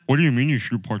What do you mean you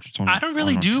shoot portraits on? I don't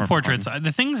really do portraits.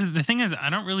 The thing is, I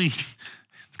don't really.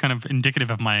 It's kind of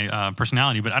indicative of my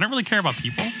personality, but I don't really care about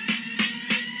people.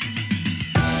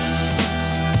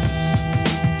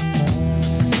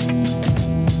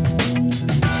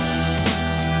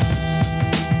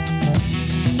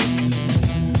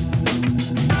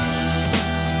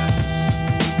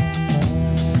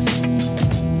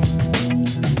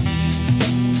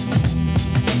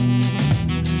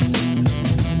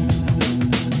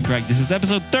 Greg, this is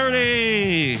episode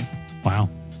 30. Wow.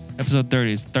 Episode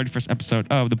 30 is the 31st episode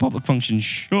of the Public Function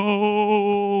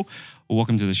Show.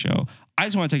 Welcome to the show. I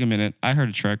just want to take a minute. I heard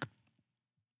a trick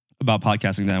about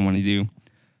podcasting that I want to do.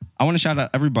 I want to shout out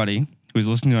everybody who is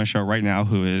listening to our show right now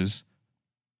who is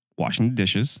washing the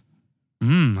dishes.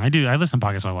 I do. I listen to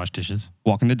podcasts while I wash dishes.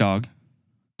 Walking the dog.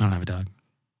 I don't have a dog.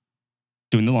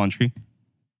 Doing the laundry.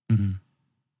 Mm-hmm.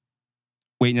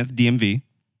 Waiting at the DMV.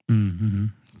 Mm-hmm.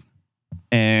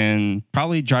 And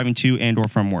probably driving to and or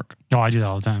from work. Oh, I do that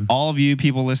all the time. All of you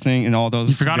people listening in all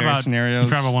those various scenarios. You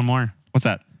forgot about one more. What's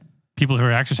that? People who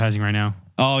are exercising right now.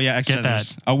 Oh, yeah,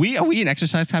 exercisers. Are we an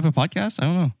exercise type of podcast? I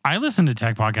don't know. I listen to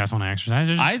tech podcasts when I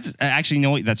exercise. I actually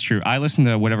know what that's true. I listen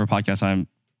to whatever podcast I'm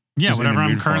whatever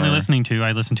I'm currently listening to,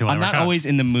 I listen to. I'm not always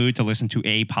in the mood to listen to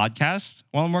a podcast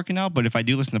while I'm working out, but if I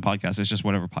do listen to podcasts, it's just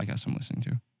whatever podcast I'm listening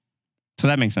to. So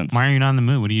that makes sense. Why are you not in the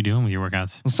mood? What are you doing with your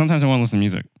workouts? Well, sometimes I want to listen to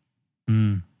music.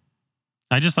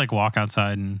 I just like walk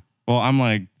outside and. Well, I'm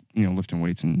like, lifting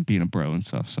weights and being a bro and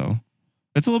stuff. So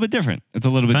it's a little bit different.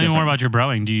 Tell me more about your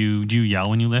broing. Do you yell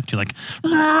when you lift? You're like,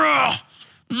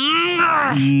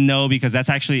 no, because that's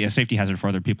actually a safety hazard for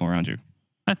other people around you.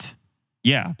 What?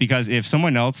 Yeah, because if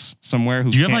someone else somewhere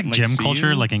who do you have gym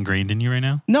culture ingrained in you right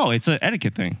now? No, it's an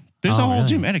etiquette thing. There's a whole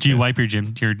gym etiquette. Do you wipe your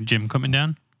gym equipment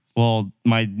down? Well,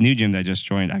 my new gym that I just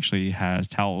joined actually has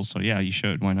towels. So yeah, you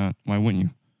should. Why not? Why wouldn't you?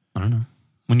 I don't know.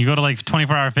 When you go to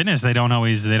 24-hour fitness, they don't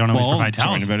always provide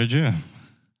towels. Join a better gym.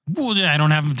 Well, I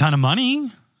don't have a ton of money.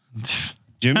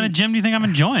 Gym? What kind of gym do you think I'm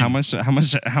enjoying? How much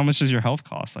does your health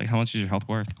cost? How much is your health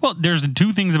worth? Well, there's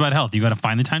two things about health. You got to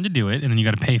find the time to do it, and then you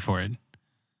got to pay for it.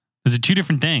 Those are two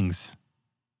different things.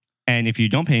 And if you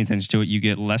don't pay attention to it, you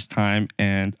get less time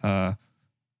and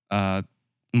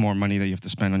more money that you have to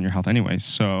spend on your health anyway.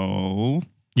 So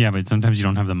yeah, but sometimes you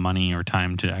don't have the money or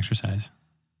time to exercise,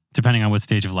 depending on what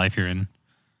stage of life you're in.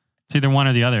 It's either one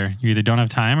or the other. You either don't have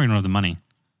time or you don't have the money.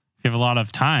 If you have a lot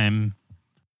of time,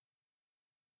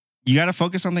 you got to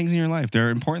focus on things in your life. There are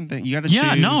important things. You got to choose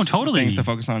things to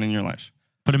focus on in your life.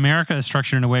 But America is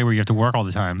structured in a way where you have to work all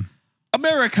the time.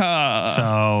 America.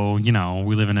 So,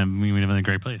 we live in a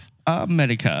great place.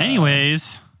 America.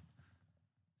 Anyways,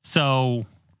 so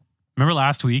remember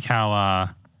last week how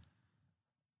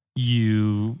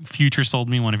you future sold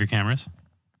me one of your cameras?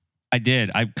 I did.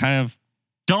 I kind of.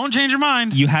 Don't change your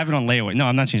mind. You have it on layaway. No,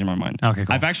 I'm not changing my mind. Okay,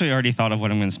 cool. I've actually already thought of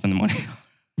what I'm going to spend the money on.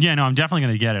 Yeah, no, I'm definitely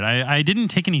going to get it. I didn't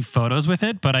take any photos with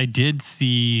it, but I did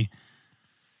see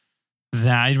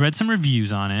that I read some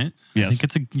reviews on it. Yes. I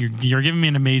think you're giving me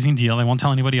an amazing deal. I won't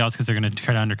tell anybody else because they're going to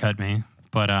try to undercut me.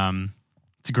 But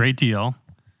it's a great deal.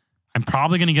 I'm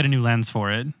probably going to get a new lens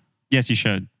for it. Yes, you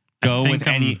should. Go with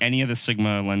any of the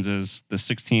Sigma lenses, the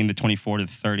 16, the 24, to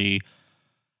the 30.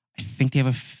 I think they have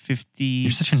a 50.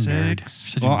 You're such a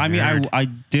nerd. Well, I mean, I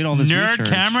did all this research.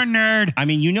 Camera nerd. I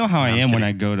mean, you know how I am when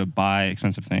I go to buy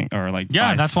expensive things or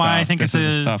that's why I think this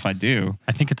is the stuff I do.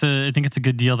 I think it's a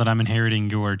good deal that I'm inheriting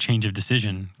your change of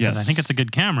decision. Yes, I think it's a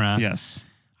good camera. Yes,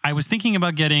 I was thinking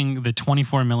about getting the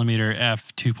 24mm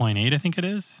f2.8. I think it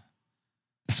is.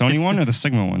 The Sony one or the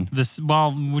Sigma one?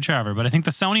 Whichever. But I think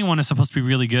the Sony one is supposed to be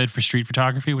really good for street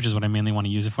photography, which is what I mainly want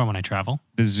to use it for when I travel.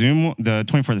 The Zoom, the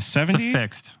 24, the 70? It's a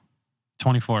fixed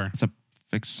 24. It's a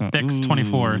fixed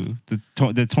 24. The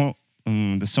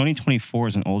Sony 24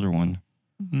 is an older one.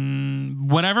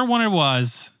 Whatever one it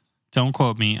was, don't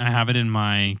quote me. I have it in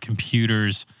my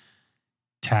computer's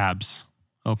tabs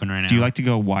open right now. Do you like to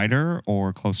go wider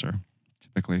or closer,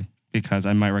 typically? Because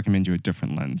I might recommend you a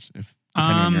different lens depending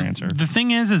on your answer. The thing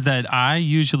is that I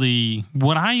usually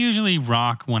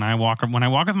rock when I walk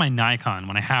with my Nikon,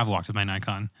 when I have walked with my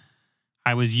Nikon,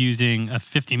 I was using a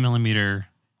 50mm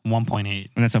 1.8.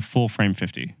 And that's a full frame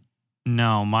 50.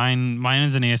 No, mine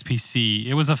is an ASPC.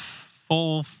 It was a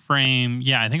full frame.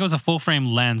 Yeah, I think it was a full frame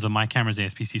lens, but my camera's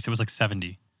ASPC, so it was like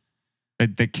 70.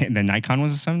 The Nikon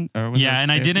was a 7?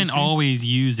 And I didn't always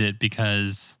use it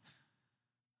because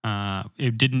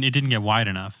it didn't get wide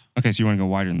enough. Okay, so you want to go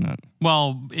wider than that?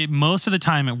 Well, most of the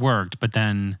time it worked, but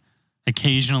then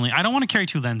occasionally, I don't want to carry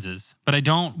two lenses, but I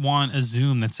don't want a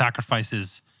zoom that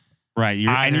sacrifices. Right,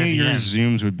 any of your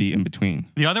zooms would be in between.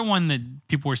 The other one that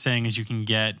people were saying is you can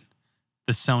get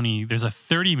the Sony. There's a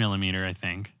 30 millimeter, I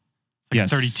think. It's like Yes.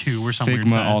 32 or something.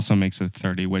 Sigma also makes a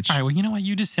 30, which All right, well, you know what?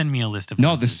 You just send me a list of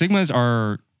no, the lenses. Sigmas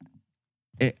are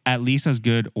at least as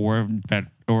good or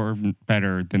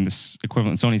better than the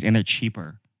equivalent Sonys, and they're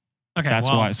cheaper. Okay, That's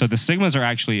well, why. So the Sigmas are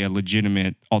actually a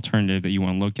legitimate alternative that you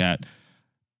want to look at.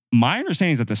 My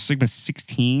understanding is that the Sigma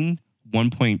 16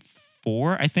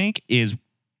 1.4, I think, is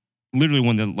literally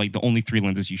one of the only 3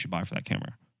 lenses you should buy for that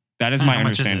camera. That is my How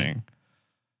much is it? understanding.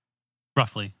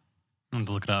 roughly. I'm going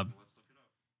to look it up.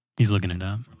 He's looking it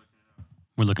up.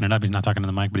 We're looking it up. He's not talking to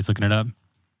the mic, but he's looking it up.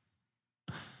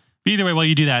 But either way, while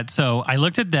you do that, so I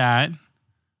looked at that.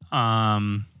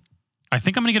 I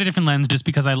think I'm going to get a different lens just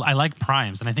because I like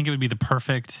primes, and I think it would be the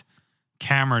perfect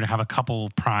camera to have a couple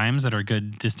primes that are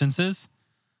good distances.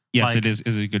 Yes, Like, it is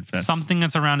a good fit. Something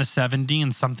that's around a 70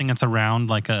 and something that's around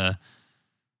like a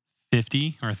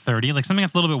 50 or 30, like something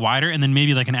that's a little bit wider, and then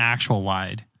maybe like an actual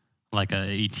wide, like a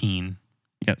 18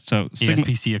 Yeah, so Sigma,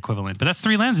 ASPC equivalent. But that's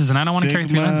 3 lenses, and I don't want to carry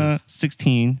 3 Sigma lenses.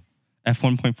 16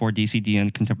 f1.4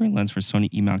 DCDN contemporary lens for Sony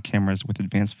E-mount cameras with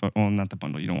advanced photo. Oh, not the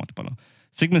bundle. You don't want the bundle.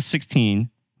 Sigma 16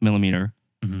 millimeter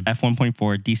Mhm.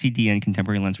 f1.4 DCDN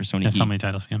contemporary lens for Sony Yeah, so E. many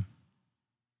titles, yeah.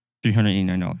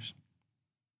 $389.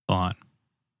 A lot.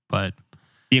 But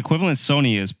The equivalent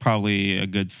Sony is probably a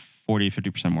good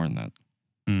 40-50% more than that.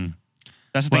 mm,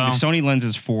 That's the thing. Well- The Sony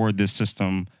lenses for this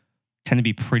system tend to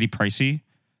be pretty pricey,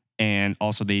 and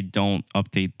also they don't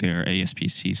update their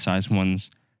ASPC size ones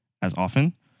as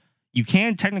often. You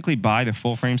can technically buy the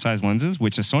full frame size lenses,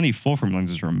 which the Sony full frame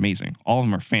lenses are amazing. All of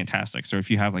them are fantastic. So if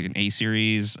you have like an A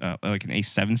series, like an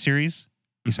A7 series,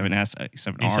 A7S,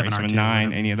 A7R, A7R, A7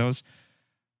 IX, any of those,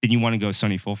 then you want to go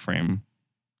Sony full frame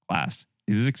glass.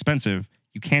 It is expensive.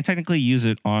 You can technically use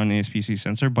it on an ASPC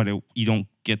sensor, but you don't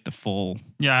get the full.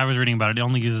 yeah, I was reading about it. It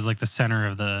only uses like the center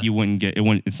of the You wouldn't get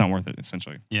it. It's not worth it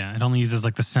essentially. yeah, it only uses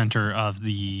like the center of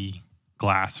the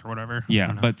glass or whatever. I Yeah,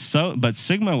 don't know. but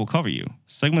Sigma will cover you.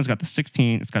 Sigma's got the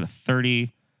 16. It's got a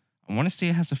 30. I want to say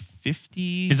it has a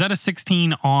 50. Is that a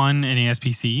 16 on an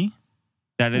ASPC?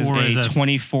 That is or is a that-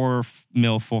 24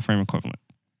 mil full frame equivalent.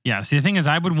 Yeah. See, the thing is,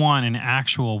 I would want an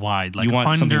actual wide, like You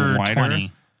want something under wider?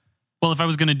 20. Well, if I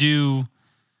was going to do,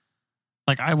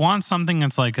 like, I want something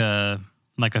that's like a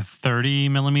 30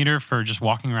 millimeter for just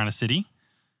walking around a city.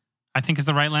 I think is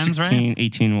the right lens, 16, right?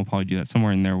 18 will probably do that.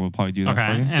 Somewhere in there will probably do that Okay,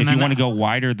 for you. and If then you want to go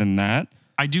wider than that,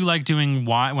 I do like doing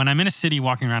wide when I'm in a city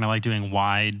walking around. I like doing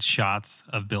wide shots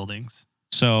of buildings,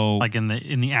 so like in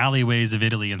the alleyways of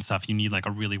Italy and stuff. You need like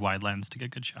a really wide lens to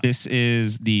get good shots. this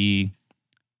is the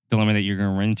dilemma that you're going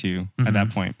to run into at that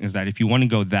point, is that if you want to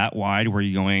go that wide, where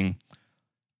you're going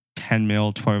 10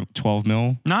 mil, 12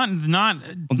 mil, Not well,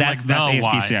 that's the ASPC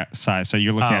wide. size. So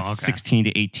you're looking Oh, at okay. 16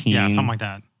 to 18 Yeah, something like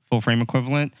that. full frame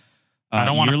equivalent. I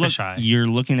don't want a you're fisheye. You're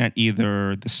looking at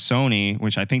either the Sony,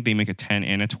 which I think they make a 10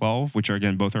 and a 12, which are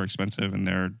again both are expensive and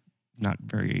they're not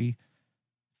very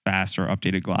fast or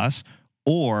updated glass,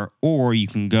 or you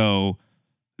can go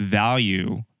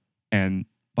value and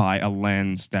buy a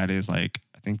lens that is like,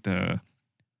 I think the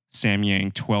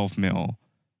Samyang 12 mil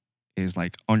is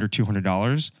like under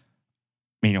 $200.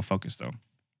 Manual focus though.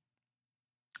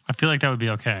 I feel like that would be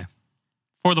okay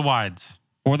for the wides.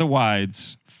 For the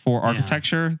wides, for Yeah.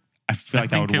 architecture, I feel like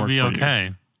that would it work would be for okay.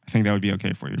 you. I think that would be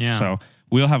okay for you. Yeah. So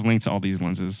we'll have links to all these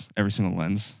lenses, every single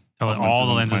lens. All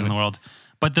the lenses in the planet. world.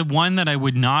 But the one that I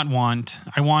would not want,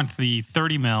 I want the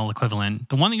 30 mil equivalent.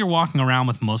 The one that you're walking around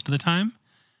with most of the time.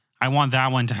 I want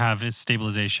that one to have its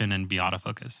stabilization and be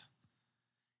autofocus.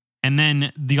 And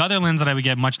then the other lens that I would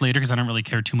get much later, because I don't really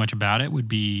care too much about it, would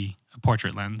be a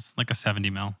portrait lens, like a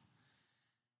 70 mil.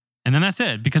 And then that's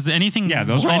it. Because anything, Yeah,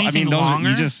 those are all, anything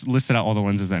longer, you just listed out all the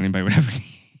lenses that anybody would ever need.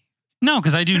 No,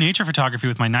 because I do nature photography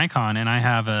with my Nikon, and I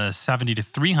have a 70 to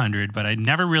 300, but I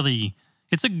never really.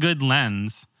 It's a good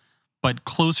lens, but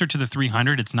closer to the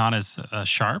 300, it's not as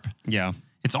sharp. Yeah.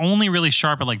 It's only really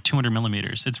sharp at like 200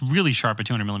 millimeters. It's really sharp at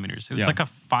 200 millimeters. It's Yeah. like a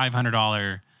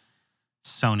 $500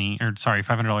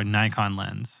 $500 Nikon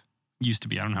lens. Used to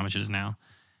be. I don't know how much it is now.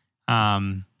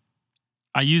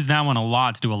 I use that one a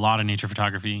lot to do a lot of nature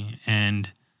photography, and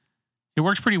it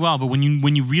works pretty well. But when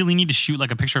you really need to shoot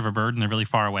like a picture of a bird and they're really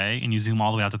far away, and you zoom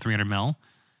all the way out to 300 mil,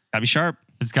 Gotta be sharp.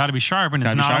 it's got to be sharp, and it's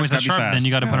Gotta be not sharp, always it's that gotta be sharp. Then fast.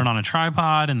 you got to put Yeah. it on a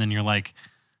tripod, and then you're like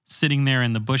sitting there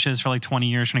in the bushes for like 20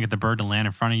 years trying to get the bird to land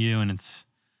in front of you, and it's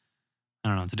I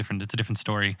don't know. It's a different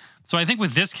story. So I think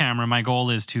with this camera, my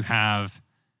goal is to have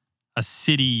a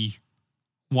city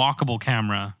walkable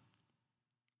camera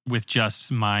with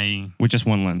just With just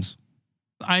one lens.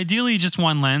 ideally just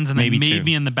one lens, and then Maybe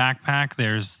maybe two. in the backpack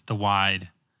there's the wide,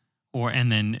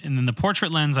 and then the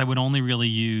portrait lens I would only really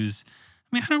use.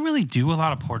 I mean, I don't really do a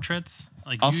lot of portraits.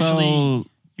 Like usually, Also, you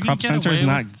can crop get sensor is away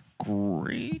not with-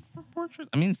 great for portraits.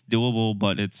 I mean, it's doable,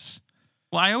 but it's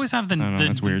Well, I always have I don't know,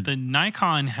 it's weird. the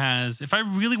Nikon has. If I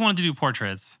really wanted to do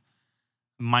portraits,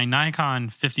 my Nikon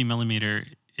 50 millimeter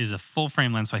is a full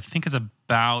frame lens, so I think it's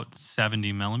about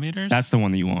 70 millimeters. that's the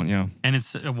one that you want. Yeah, and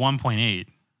it's a 1.8,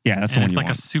 yeah, that's the and one it's you like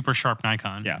want. a super sharp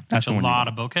Nikon. Yeah, that's That's the a one you lot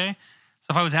want. of bokeh. So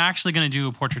if I was actually going to do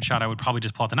a portrait shot, I would probably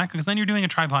just pull out the Nikon because then you're doing a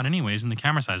tripod anyways, and the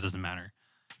camera size doesn't matter.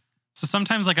 So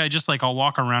sometimes like I just like I'll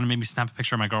walk around and maybe snap a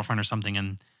picture of my girlfriend or something,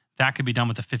 and that could be done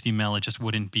with the 50 mil. It just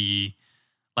wouldn't be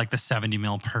like the 70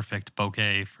 mil perfect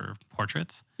bokeh for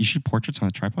portraits. You shoot portraits on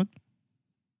a tripod?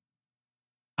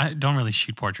 I don't really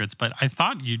shoot portraits, but I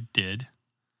thought you did.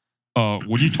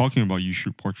 What are you talking about? You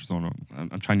shoot portraits on a...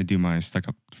 I'm trying to do my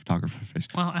stuck-up photographer face.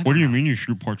 Well, What do you mean you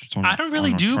shoot portraits on? I don't really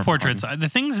on a do tripod? portraits. The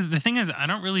thing is, I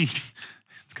don't really.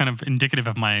 It's kind of indicative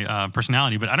of my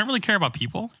personality, but I don't really care about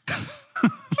people.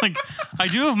 Like I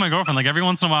do of my girlfriend. Like every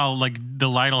once in a while, like the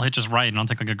light will hit just right, and I'll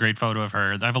take like a great photo of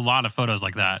her. I have a lot of photos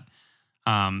like that.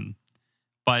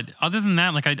 But other than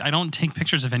that, like I don't take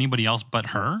pictures of anybody else but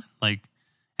her. Like,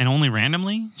 and only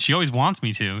randomly. She always wants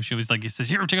me to. She always like says,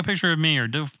 "Here, take a picture of me," or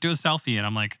do a selfie, and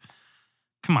I'm like,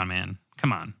 "Come on, man,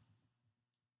 come on."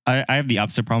 I have the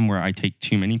opposite problem where I take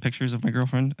too many pictures of my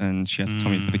girlfriend, and she has to tell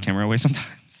me to put the camera away sometimes.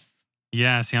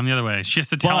 Yeah, see, I'm the other way. She has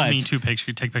to tell me to take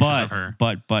pictures of her.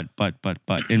 But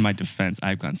in my defense,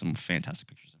 I've gotten some fantastic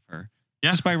pictures of her.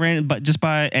 Yeah.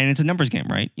 And it's a numbers game,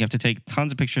 right? You have to take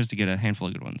tons of pictures to get a handful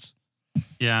of good ones.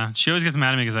 Yeah, she always gets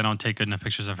mad at me because I don't take good enough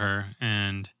pictures of her,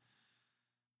 and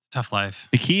tough life.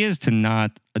 The key is to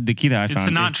not. The key that I It's found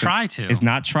to not try to. is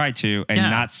not try to and Yeah.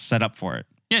 not set up for it.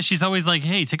 Yeah, she's always like,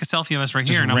 "Hey, take a selfie of us right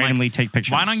Just here," and I'm like, randomly take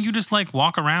pictures. "Why don't you just like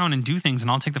walk around and do things,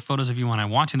 and I'll take the photos of you when I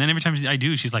want to." And then every time I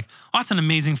do, she's like, "Oh, that's an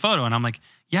amazing photo," and I'm like,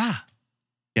 "Yeah,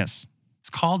 Yes, it's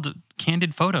called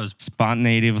candid photos."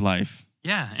 spontaneous life.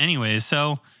 Yeah. Anyways,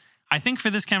 so I think for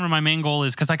this camera, my main goal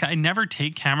is because I never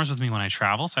take cameras with me when I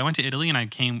travel. So I went to Italy and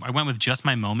I went with just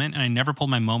my moment, and I never pulled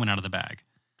my moment out of the bag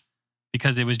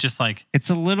because it was just like It's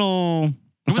a little.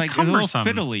 was It's a little cumbersome.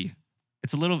 fiddly.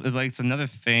 It's a little. It's like it's another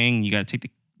thing. You got to take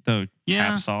the Yeah.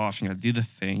 caps off. You got to do the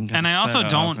thing. You gotta and I set also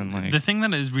up don't. and, like, The thing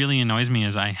that is really annoys me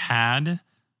is I had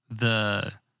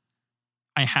the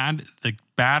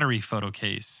battery photo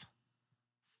case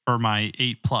for my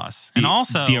 8 Plus, and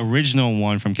also the original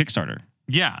one from Kickstarter.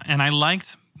 yeah, and I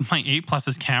liked my 8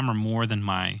 Plus's camera more than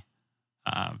my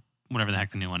whatever the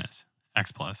heck the new one is,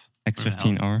 X Plus,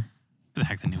 X15R. What the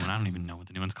heck the new one? I don't even know what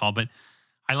the new one's called, but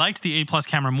I liked the 8 Plus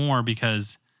camera more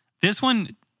because this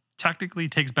one technically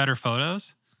takes better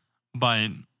photos, but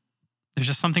there's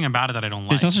just something about it that I don't like.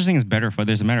 There's no such thing as better photo.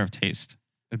 There's a matter of taste.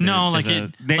 No, There's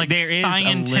like there is a little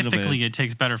scientifically, bit. it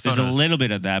takes better There's photos. a little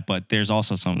bit of that, but there's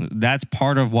also some. That's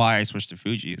part of why I switched to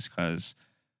Fuji is because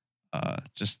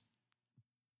just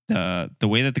the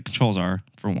way that the controls are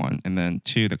for one, and then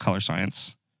two, the color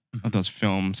science of those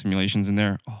film simulations in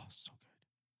there. Oh, so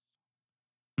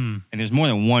good. Hmm. And there's more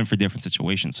than one for different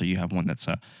situations. So you have one that's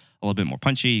a little bit more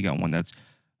punchy. You got one that's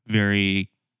very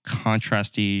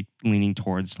contrasty, leaning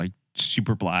towards like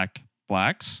super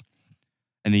blacks,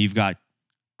 and then you've got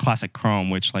classic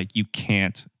chrome, which like you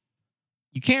can't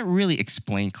really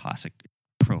explain classic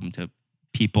chrome to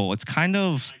people. It's kind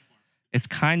of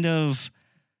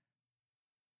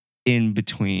in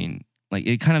between. Like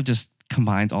it kind of just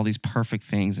combines all these perfect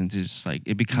things and just like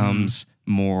it becomes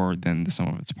more than the sum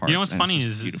of its parts. You know what's and it's funny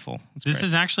just is beautiful. It's This great.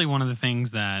 is actually one of the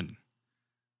things that,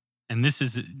 and this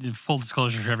is full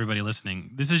disclosure for everybody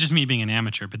listening. This is just me being an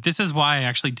amateur, but this is why I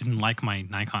actually didn't like my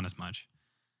Nikon as much.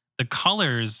 The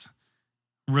colors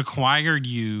required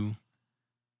you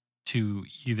to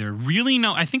either really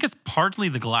know. I think it's partly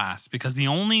the glass because the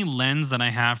only lens that I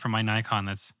have for my Nikon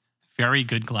that's very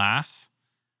good glass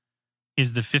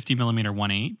is the 50 millimeter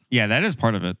 1.8. Yeah, that is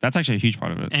part of it. That's actually a huge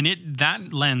part of it. And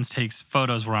that lens takes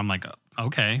photos where I'm like,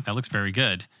 okay, that looks very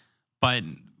good. But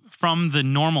from the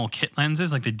normal kit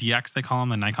lenses, like the DX, they call them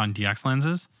the Nikon DX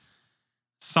lenses,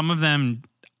 some of them,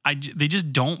 they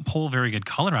just don't pull very good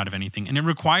color out of anything. And it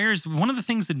requires, one of the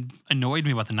things that annoyed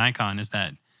me about the Nikon is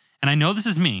that, and I know this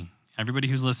is me, everybody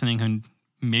who's listening who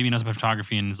maybe knows about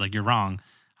photography and is like, you're wrong.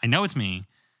 I know it's me,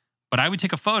 but I would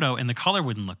take a photo and the color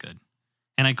wouldn't look good.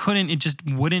 And it just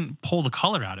wouldn't pull the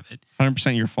color out of it.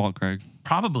 100% your fault, Greg.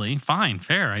 Probably. Fine.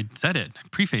 Fair. I said it. I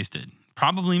prefaced it.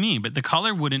 Probably me. But the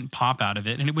color wouldn't pop out of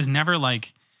it. And it was never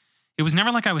like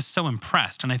I was so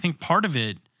impressed. And I think part of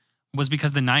it was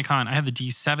because the Nikon, I have the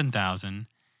D7000.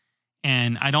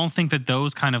 And I don't think that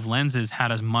those kind of lenses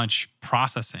had as much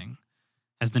processing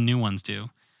as the new ones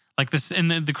do. Like this, and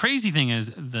the crazy thing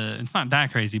is, it's not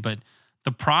that crazy, but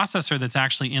the processor that's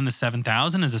actually in the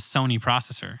 7000 is a Sony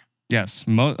processor. Yes,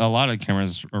 a lot of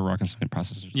cameras are rocking Sony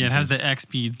processors. Yeah, it has the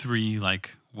XP 3,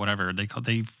 like whatever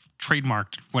they've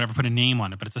trademarked, whatever, put a name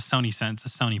on it, but it's a Sony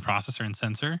processor and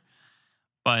sensor.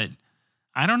 But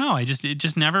I don't know, it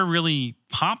just never really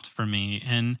popped for me.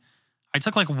 And I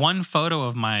took like one photo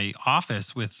of my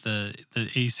office with the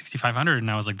A6500, and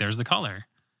I was like, "There's the color."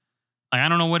 Like I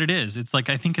don't know what it is. It's like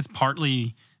I think it's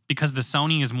partly because the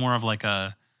Sony is more of like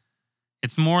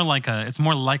it's more like a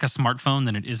smartphone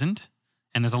than it isn't.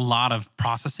 And there's a lot of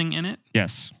processing in it.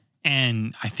 Yes.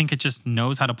 And I think it just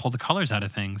knows how to pull the colors out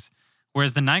of things.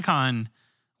 Whereas the Nikon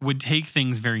would take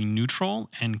things very neutral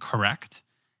and correct.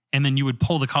 And then you would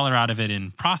pull the color out of it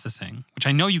in processing, which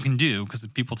I know you can do because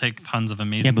people take tons of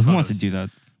amazing Yeah, but who photos. wants to do that?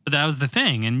 But that was the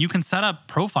thing. And you can set up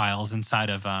profiles inside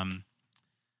of,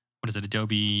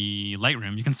 Adobe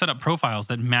Lightroom. You can set up profiles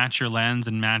that match your lens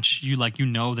and match you, like, you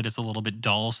know that it's a little bit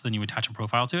dull. So then you attach a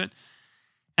profile to it.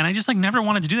 And I just like never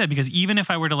wanted to do that because even if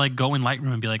I were to like go in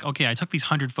Lightroom and be like, okay, I took these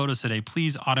 100 photos today,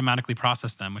 please automatically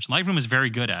process them, which Lightroom is very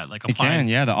good at. Like It can,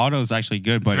 yeah. The auto is actually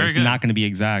good, but it's not going to be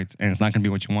exact and it's not going to be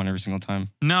what you want every single time.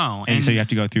 No. And so you have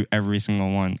to go through every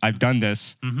single one. I've done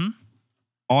this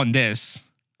on this.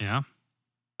 Yeah.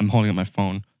 I'm holding up my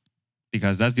phone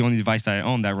because that's the only device that I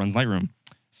own that runs Lightroom.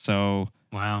 So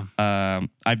wow.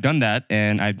 I've done that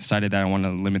and I've decided that I want to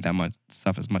limit that much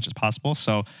stuff as much as possible.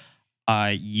 So I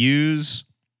use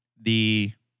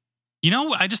the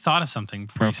I just thought of something.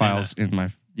 Profiles in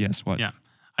my what? Yeah,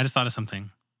 I just thought of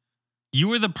something. You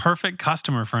were the perfect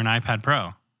customer for an iPad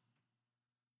Pro.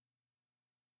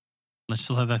 Let's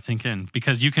just let that sink in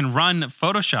because you can run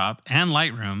Photoshop and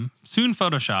Lightroom, soon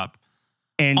Photoshop,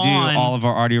 and do all of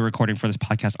our audio recording for this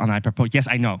podcast on iPad Pro. Yes,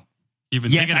 I know. You've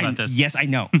been thinking about this. Yes, I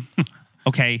know.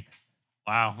 Okay.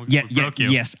 Wow.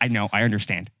 Yes, I know. I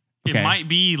understand. Okay. It might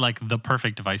be like the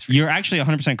perfect device for you. You're actually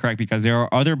 100% correct because there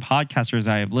are other podcasters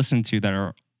I have listened to that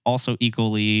are also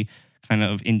equally kind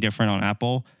of indifferent on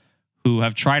Apple who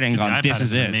have tried and gone, this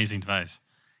is it. An amazing device.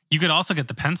 You could also get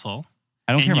the pencil.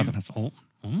 I don't care about the pencil.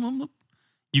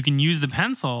 You can use the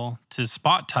pencil to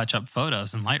spot touch up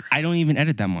photos in Lightroom. I don't even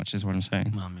edit that much is what I'm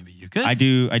saying. Well, maybe you could. I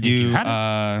do. If you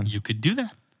had it, you could do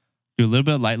that. Do a little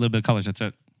bit of light, a little bit of colors. That's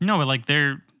it. No, but like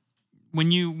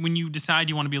when you decide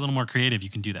you want to be a little more creative, you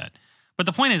can do that. But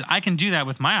the point is, I can do that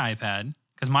with my iPad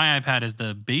because my iPad is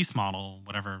the base model,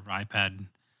 whatever iPad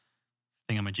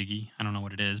thingamajiggy. I don't know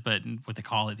what it is, but what they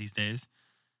call it these days.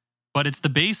 But it's the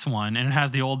base one, and it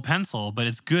has the old pencil, but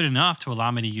it's good enough to allow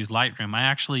me to use Lightroom. I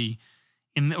actually,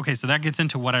 so that gets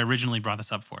into what I originally brought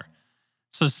this up for.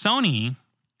 So Sony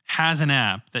has an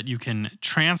app that you can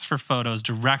transfer photos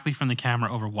directly from the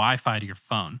camera over Wi-Fi to your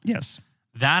phone. Yes.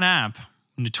 That app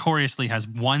notoriously has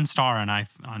 1 star on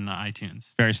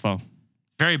iTunes. Very slow.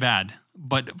 Very bad.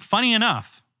 But funny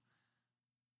enough,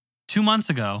 2 months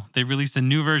ago, they released a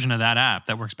new version of that app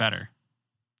that works better.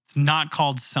 It's not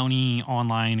called Sony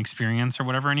Online Experience or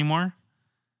whatever anymore.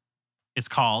 It's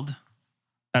called...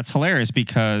 That's hilarious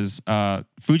because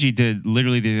Fuji did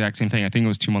literally the exact same thing. I think it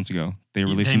was 2 months ago. They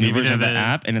released a new version of that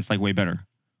app, and it's like way better.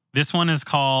 This one is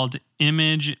called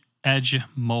Image Edge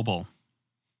Mobile.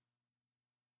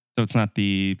 So it's not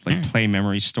the Play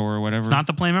Memory Store or whatever? It's not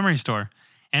the Play Memory Store.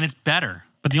 And it's better.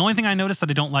 But the only thing I noticed that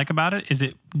I don't like about it is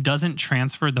it doesn't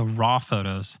transfer the raw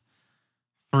photos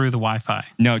through the Wi-Fi.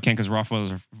 No, it can't because raw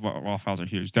files are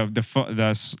huge.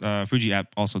 The Fuji app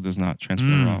also does not transfer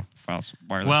the raw files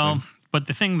wirelessly. Well, but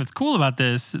the thing that's cool about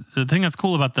this, there's the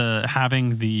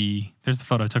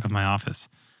photo I took of my office.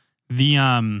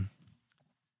 And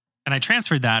I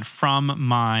transferred that from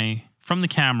the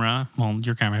camera, well,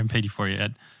 your camera, I haven't paid you for it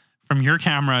yet, from your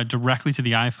camera directly to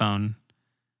the iPhone,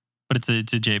 but it's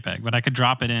a JPEG. But I could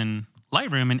drop it in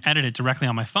Lightroom and edit it directly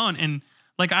on my phone. And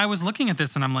like I was looking at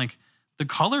this and I'm like, the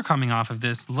color coming off of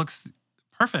this looks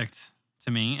perfect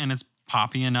to me, and it's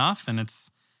poppy enough, and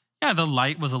the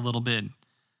light was a little bit,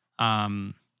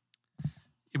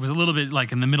 it was a little bit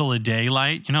like in the middle of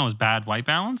daylight, it was bad white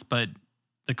balance, but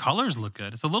the colors look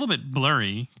good. It's a little bit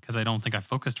blurry because I don't think I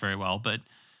focused very well, but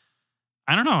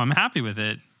I don't know. I'm happy with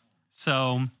it.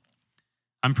 So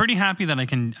I'm pretty happy that I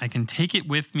can take it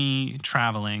with me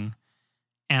traveling,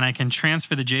 and I can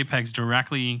transfer the JPEGs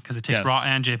directly because it takes RAW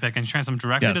and JPEG. I can transfer them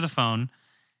directly to the phone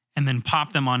and then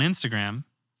pop them on Instagram,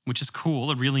 which is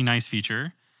cool, a really nice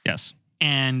feature. Yes.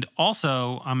 And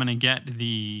also, I'm going to get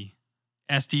the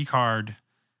SD card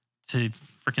to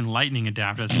freaking Lightning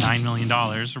adapter. That's $9 million.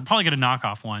 We'll probably get a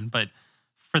knockoff one, but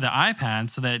for the iPad,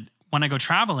 so that when I go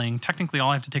traveling, technically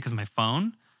all I have to take is my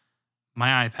phone,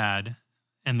 my iPad,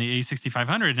 and the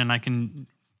A6500, and I can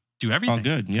do everything. Oh,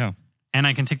 good. Yeah. And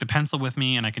I can take the pencil with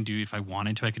me, and I can do, if I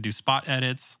wanted to, I could do spot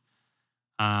edits.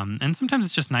 And sometimes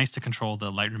it's just nice to control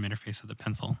the Lightroom interface with the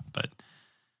pencil, but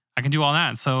I can do all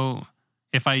that. So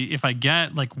if I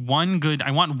get like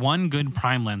I want one good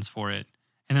prime lens for it,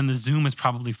 and then the zoom is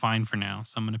probably fine for now.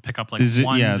 So I'm going to pick up like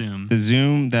one zoom. The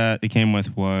zoom that it came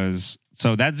with was,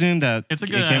 so that zoom that it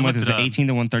came with is the 18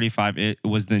 to 135. It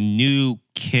was the new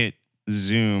kit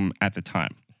zoom at the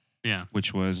time. Yeah.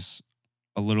 Which was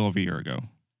a little over a year ago.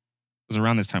 It was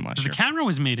around this time last year. The camera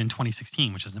was made in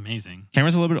 2016, which is amazing.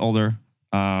 Camera's a little bit older.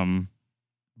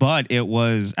 But it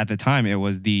was, at the time, it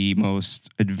was the most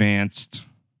advanced.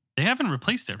 They haven't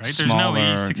replaced it, right?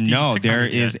 Smaller, There's no A60. No, there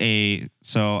is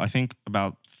so I think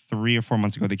about 3 or 4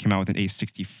 months ago, they came out with an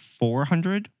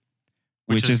A6400,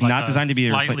 which is like not designed to be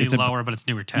slightly lower, but it's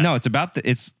newer tech. No, it's about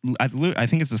I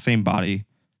think it's the same body,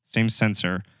 same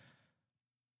sensor.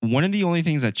 One of the only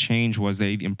things that changed was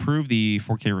they improved the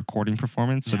 4K recording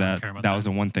performance, so that was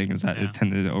the one thing, is that it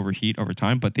tended to overheat over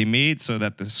time. But they made so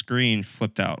that the screen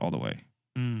flipped out all the way.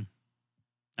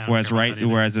 Whereas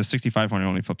the 6500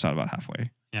 only flips out about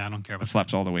halfway. Yeah, I don't care about it.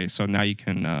 Flaps all the way, so now you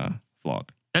can vlog.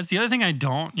 That's the other thing I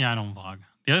don't vlog.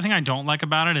 The other thing I don't like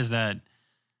about it is that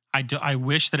I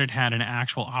wish that it had an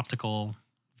actual optical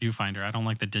viewfinder. I don't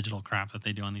like the digital crap that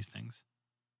they do on these things.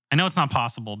 I know it's not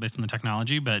possible based on the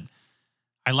technology, but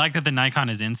I like that the Nikon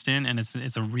is instant and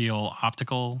it's a real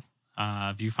optical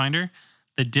viewfinder.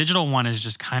 The digital one is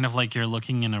just kind of like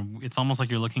it's almost like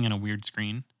you're looking in a weird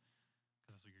screen.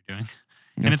 That's what you're doing.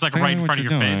 And it's like right in front of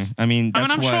your face. I mean,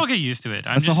 I'm sure I'll get used to it.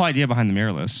 That's the whole idea behind the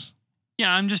mirrorless.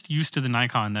 Yeah, I'm just used to the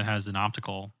Nikon that has an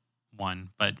optical one.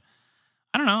 But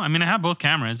I don't know. I mean, I have both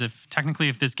cameras. If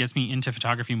this gets me into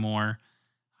photography more,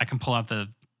 I can pull out the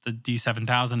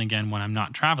D7000 again when I'm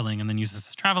not traveling and then use this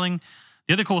as traveling.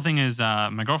 The other cool thing is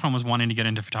my girlfriend was wanting to get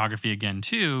into photography again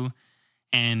too.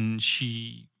 And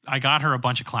I got her a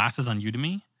bunch of classes on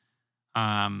Udemy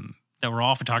that were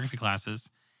all photography classes.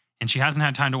 And she hasn't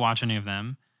had time to watch any of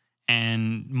them.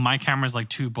 And my camera's like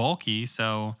too bulky.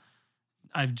 So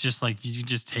I've just you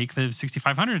just take the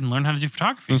 6500 and learn how to do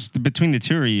photography. Between the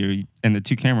two of you and the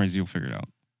two cameras, you'll figure it out.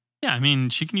 Yeah, I mean,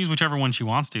 she can use whichever one she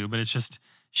wants to, but it's just,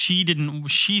 she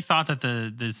thought that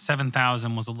the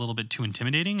 7000 was a little bit too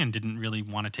intimidating and didn't really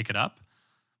want to take it up.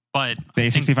 But the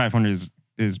A6500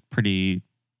 is pretty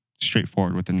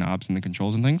straightforward with the knobs and the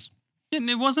controls and things. Yeah, and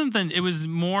it was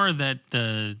more that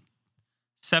the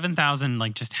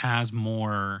 7000 just has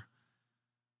more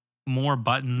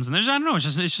buttons, and I don't know,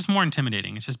 it's just more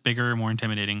intimidating. It's just bigger, more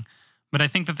intimidating. But I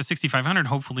think that the 6500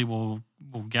 hopefully will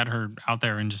get her out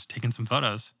there and just taking some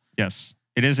photos. Yes,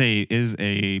 it is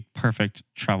a perfect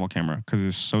travel camera because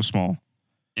it's so small.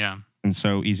 Yeah, and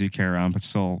so easy to carry around, but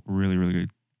still really, really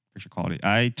good picture quality.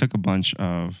 I took a bunch of.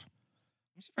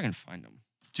 Let me see if I can find them.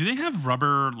 Do they have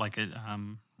rubber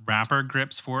wrapper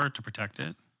grips for it to protect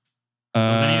it?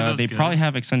 They probably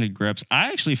have extended grips.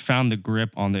 I actually found the grip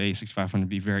on the A6500 to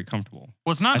be very comfortable.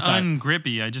 Well, it's not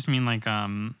ungrippy. I just mean like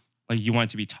you want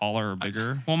it to be taller or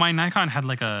bigger. My Nikon had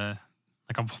like a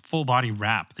full body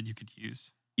wrap that you could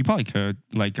use. You probably could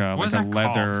like a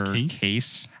leather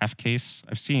case, half case.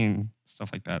 I've seen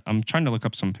stuff like that. I'm trying to look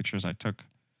up some pictures I took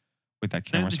with that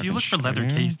camera. If you look for leather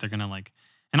case, they're gonna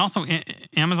and also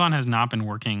Amazon has not been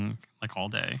working all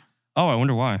day. Oh, I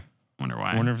wonder why.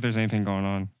 I wonder if there's anything going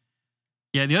on.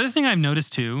 Yeah, the other thing I've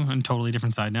noticed too, and totally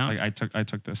different side note. I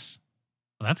took this.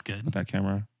 Well, that's good. With that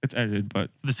camera. It's edited, but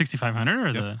the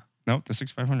 6500 or the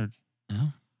 6500.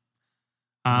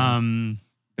 Yeah.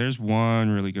 There's one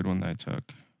really good one that I took.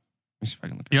 Let me see if I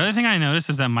can look at it. The other thing I noticed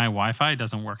is that my Wi-Fi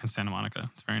doesn't work in Santa Monica.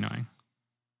 It's very annoying.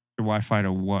 Your Wi-Fi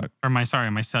to what? Or my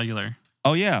cellular.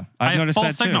 Oh yeah, I noticed have full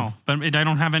that signal, too. But I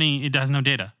don't have any. It has no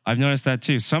data. I've noticed that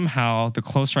too. Somehow, the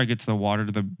closer I get to the water,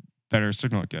 the better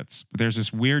signal it gets. But there's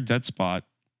this weird dead spot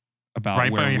about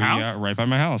right by your house. Right by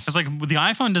my house. It's like the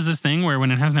iPhone does this thing where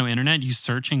when it has no internet, you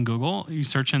search in Google,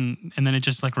 and then it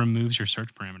just removes your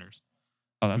search parameters.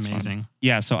 Oh, that's amazing. Fun.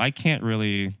 Yeah, so I can't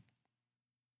really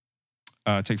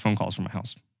take phone calls from my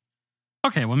house.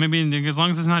 Okay, well maybe as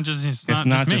long as it's not just me.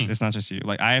 It's not just you.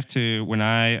 Like I have to when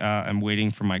I am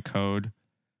waiting for my code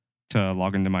to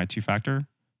log into my 2-factor.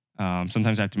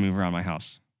 Sometimes I have to move around my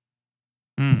house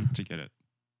to get it.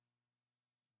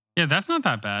 Yeah, that's not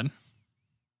that bad.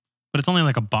 But it's only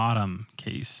like a bottom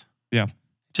case. Yeah.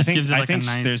 Just gives it a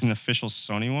nice. There's an official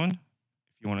Sony one. If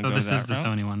you want to go this that is the route.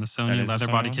 Sony one. The Sony leather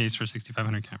body case for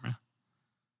 6500 camera.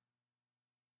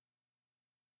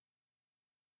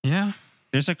 Yeah.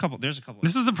 There's a couple.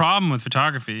 This is the problem with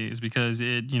photography is because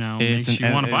it makes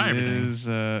you want to buy everything. It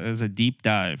is a deep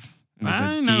dive.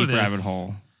 I know this. Rabbit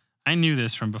hole. I knew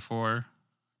this from before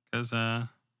because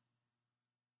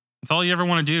That's all you ever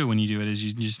want to do when you do it is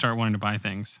you start wanting to buy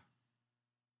things.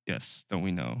 Yes, don't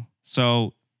we know?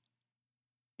 So,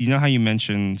 you know how you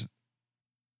mentioned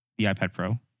the iPad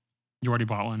Pro? You already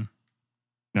bought one.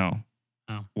 No.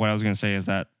 Oh. What I was going to say is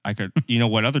that I could,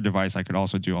 what other device I could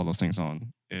also do all those things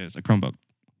on is a Chromebook.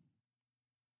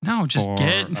 No, just for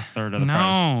get a third of the price.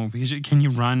 No, because can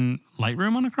you run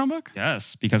Lightroom on a Chromebook?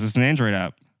 Yes, because it's an Android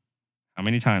app. How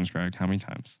many times, Greg? How many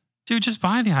times? Dude, just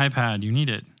buy the iPad. You need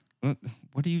it.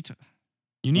 What are you?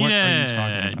 You need What are you it.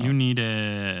 talking about? You need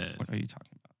it. What are you talking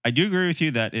about? I do agree with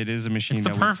you that it is a machine. It's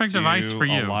the that perfect would device do for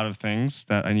you. A lot of things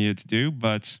that I needed to do,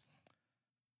 but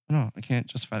no, I can't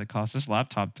justify the cost. This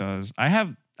laptop does. I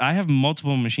have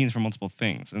multiple machines for multiple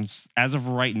things, and as of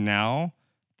right now,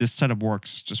 this setup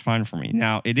works just fine for me.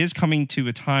 Now, it is coming to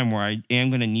a time where I am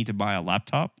going to need to buy a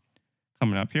laptop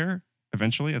coming up here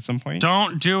eventually at some point.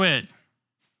 Don't do it.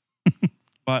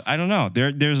 But I don't know.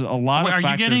 There's a lot of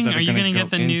factors that are you going to get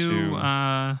the new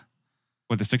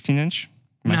with the 16-inch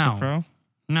MacBook Pro?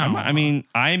 No.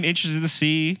 I'm interested to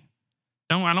see.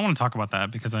 I don't want to talk about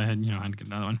that because I had to get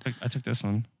another one. I took this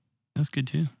one. That's good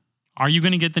too. Are you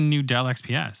going to get the new Dell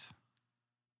XPS?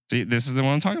 See, this is the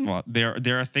one I'm talking about.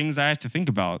 There are things I have to think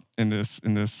about in this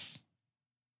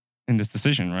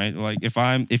decision, right? Like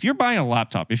if you're buying a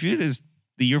laptop, if it is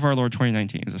the year of our Lord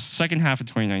 2019, it's the second half of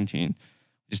 2019, which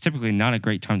is typically not a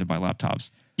great time to buy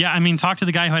laptops. Yeah, talk to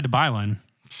the guy who had to buy one.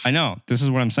 I know. This is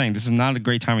what I'm saying. This is not a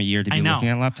great time of year to be looking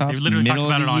at laptops. They literally talked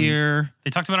about it on year.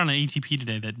 They talked about it on ATP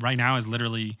today that right now is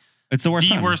literally it's the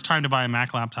worst time to buy a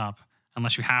Mac laptop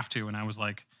unless you have to. And I was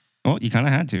like, well, you kind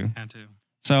of had to.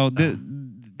 So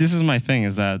this is my thing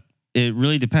is that it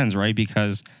really depends, right?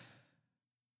 Because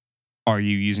are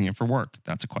you using it for work?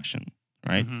 That's a question,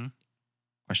 right? Mm-hmm.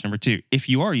 Question number 2, if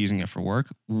you are using it for work,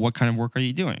 what kind of work are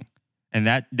you doing? And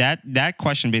that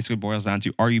question basically boils down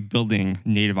to, are you building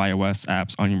native iOS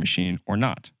apps on your machine or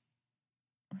not?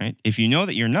 Right? If you know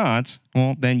that you're not,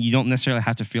 well, then you don't necessarily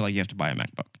have to feel like you have to buy a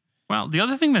MacBook. Well, the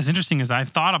other thing that's interesting is I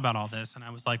thought about all this and I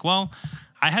was like, well,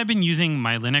 I had been using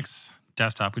my Linux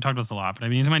desktop. We talked about this a lot, but I've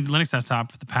been using my Linux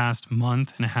desktop for the past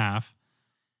month and a half,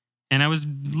 and I was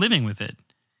living with it.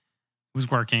 It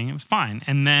was working. It was fine.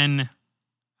 And then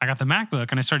I got the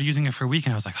MacBook and I started using it for a week,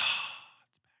 and I was like, oh,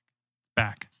 it's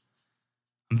back.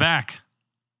 I'm back.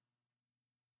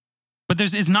 But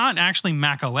it's not actually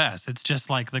Mac OS. It's just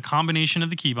like the combination of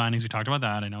the key bindings. We talked about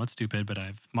that. I know it's stupid, but I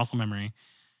have muscle memory.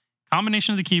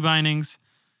 Combination of the key bindings,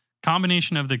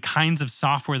 combination of the kinds of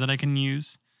software that I can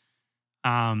use.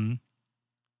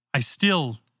 I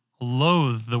still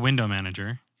loathe the window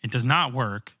manager. It does not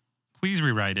work. Please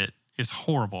rewrite it. It's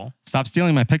horrible. Stop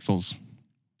stealing my pixels.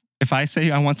 If I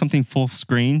say I want something full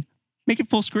screen, make it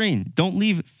full screen. Don't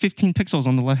leave 15 pixels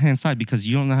on the left-hand side because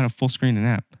you don't know how to full screen an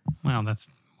app. Well, that's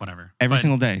whatever. Every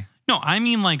single day. No, I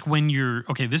mean like when you're...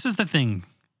 Okay, this is the thing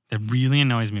that really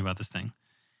annoys me about this thing.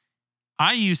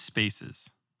 I use Spaces,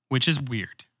 which is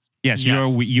weird. Yes. You are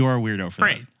a weirdo for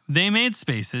that. They made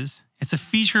Spaces. It's a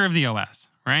feature of the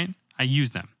OS, right? I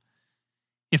use them.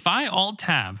 If I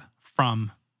Alt-Tab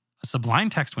from a Sublime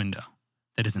Text window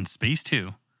that is in Space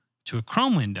 2 to a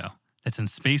Chrome window that's in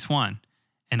Space 1,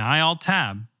 and I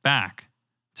Alt-Tab back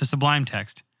to Sublime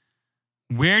Text,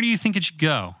 where do you think it should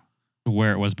go?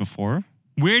 Where it was before?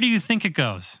 Where do you think it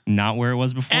goes? Not where it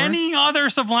was before? Any other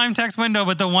Sublime Text window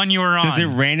but the one you were on. Does it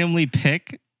randomly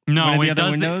pick no, one of the it other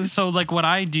does. windows? So like what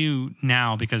I do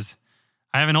now, because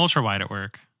I have an ultra wide at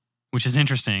work, which is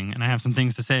interesting, and I have some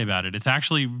things to say about it. It's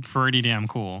actually pretty damn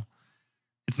cool.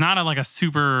 It's not like a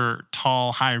super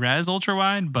tall, high-res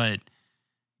ultra-wide, but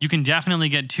you can definitely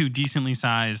get 2 decently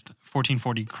sized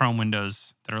 1440 Chrome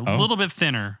windows that are a little bit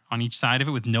thinner on each side of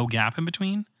it with no gap in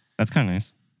between. That's kind of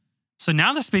nice. So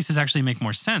now the spaces actually make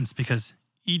more sense because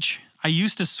I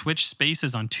used to switch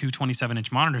spaces on 2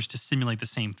 27-inch monitors to simulate the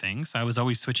same thing. So I was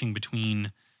always switching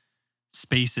between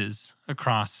spaces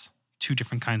across 2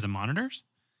 different kinds of monitors.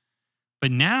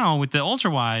 But now with the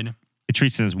ultra-wide, it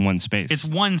treats it as one space. It's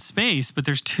one space, but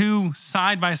there's 2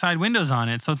 side-by-side windows on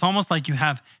it. So it's almost like you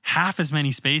have half as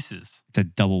many spaces. It's a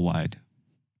double wide.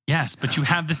 Yes, but you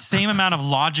have the same amount of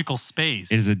logical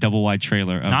space. It is a double wide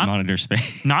trailer of monitor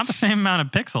space. Not the same amount of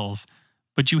pixels,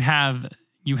 but you have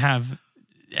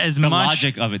as the much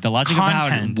logic of it. The logic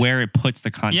content. of where it puts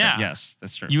the content. Yeah. Yes,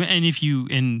 that's true.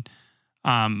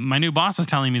 My new boss was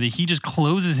telling me that he just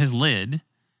closes his lid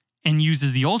and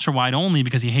uses the ultra wide only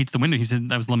because he hates the window. He said,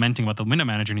 I was lamenting about the window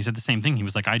manager, and he said the same thing. He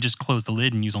was like, I just close the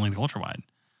lid and use only the ultra wide.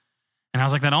 And I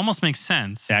was like, that almost makes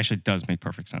sense. It actually does make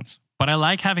perfect sense. But I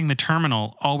like having the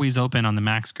terminal always open on the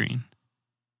Mac screen.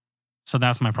 So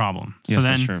that's my problem. Yes,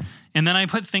 that's true. And then I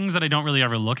put things that I don't really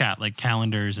ever look at, like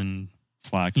calendars and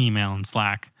Slack, email and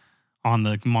Slack. on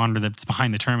the monitor that's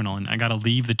behind the terminal, and I got to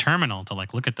leave the terminal to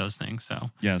like look at those things.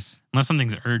 So Yes. unless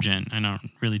something's urgent, I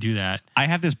don't really do that. I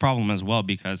have this problem as well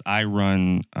because I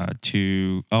run I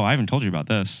haven't told you about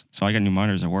this. So I got new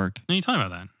monitors at work. No, you tell me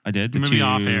about that. I did. Maybe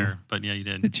off air, but yeah, you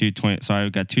did. The 220. So I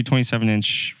got two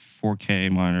 27-inch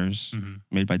 4K monitors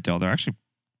made by Dell. They're actually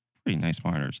pretty nice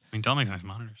monitors. I mean, Dell makes nice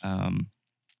monitors.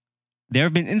 There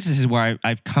have been instances where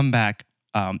I've come back,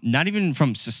 not even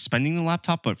from suspending the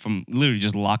laptop, but from literally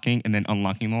just locking and then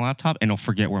unlocking the laptop, and I'll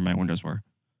forget where my windows were.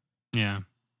 Yeah.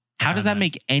 How does that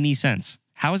make any sense?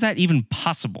 How is that even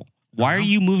possible? Why are Uh-huh.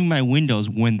 you moving my windows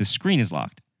when the screen is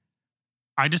locked?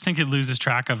 I just think it loses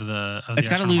track of the. It's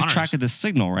got to lose track of the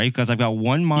signal, right? Because I've got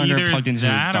one monitor Either plugged into a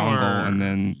that dongle or- and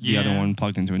then the other yeah. one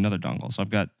plugged into another dongle. So I've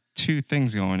got two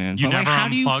things going in. You But like, never how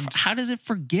unplugged? how does it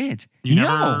forget? You No.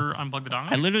 never unplug the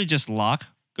dongle? I literally just lock,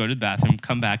 go to the bathroom,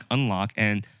 come back, unlock,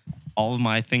 and all of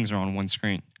my things are on one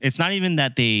screen. It's not even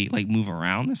that they like move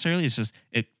around necessarily. It's just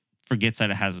it forgets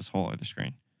that it has this whole other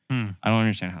screen. I don't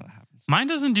understand how that happens. Mine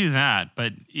doesn't do that,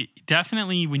 but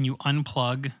definitely when you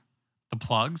unplug the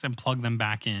plugs and plug them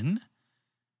back in,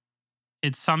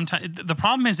 it's sometimes the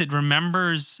problem is it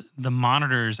remembers the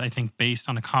monitors, I think, based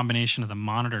on a combination of the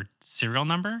monitor serial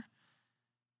number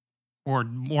or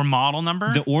model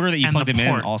number. The order that you and plug the them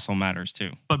in port. also matters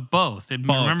too. But both. It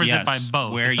Both, remembers it by yes.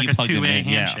 both. Where it's like you a plug them two-way in,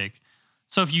 yeah. handshake.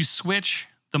 So if you switch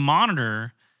the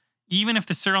monitor, even if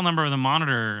the serial number of the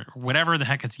monitor, whatever the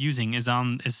heck it's using, is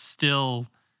still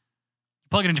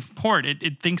plug it in a different port,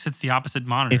 it thinks it's the opposite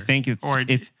monitor.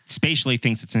 It spatially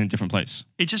thinks it's in a different place.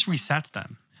 It just resets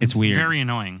them. It's weird. Very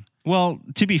annoying. Well,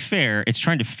 to be fair, it's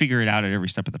trying to figure it out at every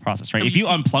step of the process, right? No, If you you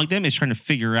see- unplug them, it's trying to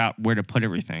figure out where to put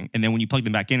everything. And then when you plug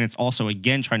them back in, it's also,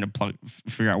 again, trying to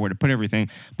figure out where to put everything.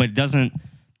 But it doesn't...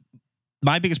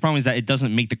 My biggest problem is that it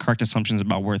doesn't make the correct assumptions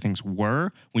about where things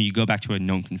were when you go back to a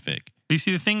known config. You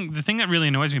see, the thing that really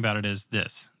annoys me about it is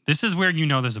this. This is where you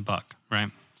know there's a bug, right?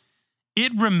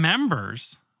 It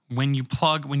remembers when you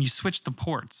switch the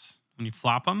ports, when you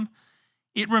flop them,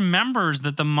 it remembers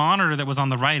that the monitor that was on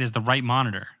the right is the right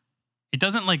monitor. It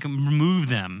doesn't like remove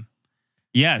them.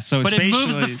 Yeah, so But it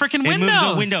moves the freaking It moves the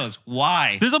windows. windows.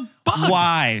 Why? There's a bug.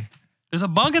 Why? There's a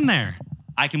bug in there.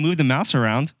 I can move the mouse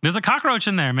around There's a cockroach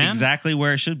in there, man. exactly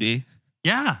where it should be.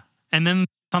 Yeah. And then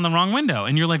it's on the wrong window.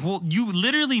 And you're like, well, you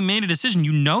literally made a decision.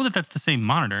 You know that that's the same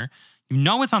monitor. You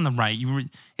know it's on the right.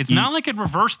 It's not like it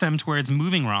reversed them to where it's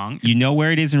moving wrong. You know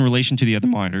where it is in relation to the other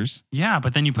monitors. Yeah,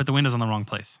 but then you put the windows on the wrong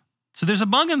place. So there's a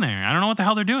bug in there. I don't know what the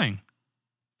hell they're doing.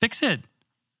 Fix it.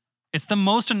 It's the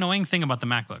most annoying thing about the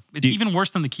MacBook. It's even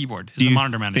worse than the keyboard, is the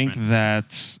monitor management. I think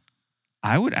that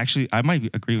I might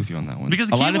agree with you on that one. Because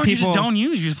the keyboard you just don't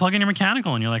use. You just plug in your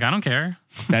mechanical and you're like, I don't care.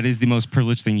 That is the most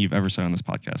privileged thing you've ever said on this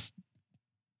podcast.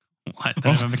 What? That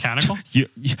I have a mechanical?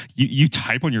 You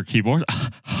type on your keyboard?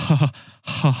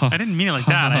 I didn't mean it like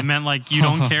that. I meant like you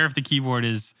don't care if the keyboard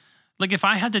is... Like if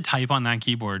I had to type on that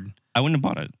keyboard I wouldn't have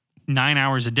bought it. 9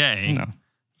 hours a day, No.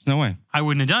 There's no way. I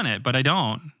wouldn't have done it, but I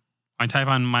don't. I type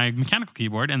on my mechanical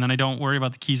keyboard and then I don't worry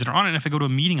about the keys that are on it. And if I go to a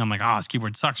meeting, I'm like, this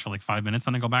keyboard sucks for like 5 minutes.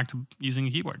 Then I go back to using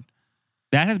a keyboard.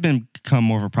 That has become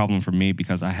more of a problem for me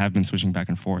because I have been switching back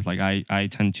and forth. Like I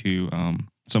tend to,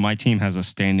 so my team has a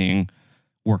standing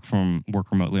work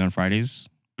remotely on Fridays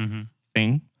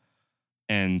thing.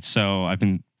 And so I've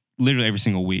been literally every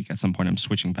single week at some point, I'm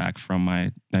switching back from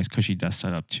my nice cushy desk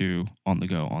setup to on the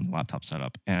go on the laptop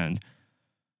setup. And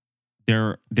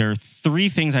there are three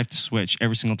things I have to switch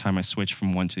every single time I switch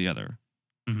from one to the other.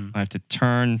 I have to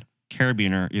turn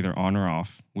Carabiner either on or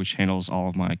off, which handles all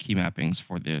of my key mappings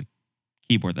for the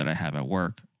keyboard that I have at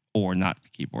work, or not the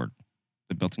keyboard,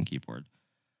 the built-in keyboard.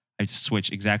 I have to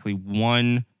switch exactly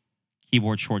one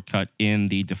keyboard shortcut in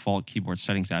the default keyboard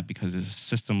settings app because it's a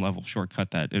system level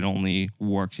shortcut that it only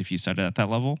works if you set it at that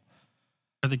level.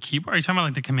 For the keyboard? Are you talking about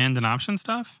like the command and option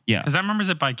stuff? Yeah. Because that remembers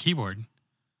it by keyboard.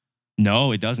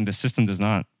 No, it doesn't. The system does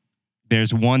not.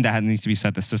 There's one that needs to be set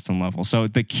at the system level. So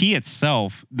the key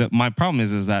itself, my problem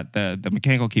is that the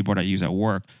mechanical keyboard I use at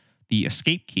work, the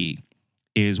escape key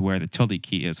is where the tilde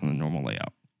key is on the normal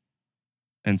layout.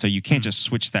 And so you can't just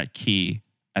switch that key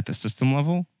at the system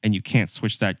level, and you can't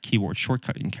switch that keyboard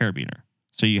shortcut in Carabiner.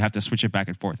 So you have to switch it back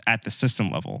and forth at the system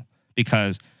level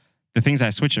because the things I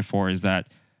switch it for is that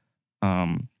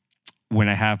when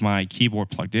I have my keyboard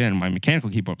plugged in, my mechanical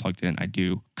keyboard plugged in, I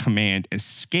do Command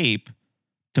Escape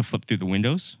to flip through the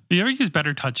windows. Do you ever use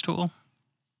Better Touch Tool?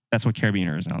 That's what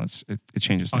Carabiner is now. It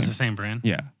changes things. It's the same brand?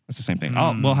 Yeah, it's the same thing.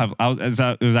 It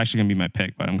was actually going to be my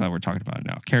pick, but I'm glad we're talking about it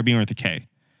now. Carabiner with a K.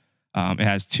 It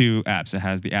has two apps. It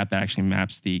has the app that actually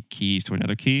maps the keys to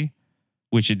another key,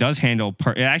 which it does handle.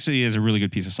 It actually is a really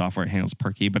good piece of software. It handles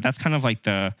per key, but that's kind of like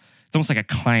the it's almost like a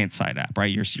client side app, right?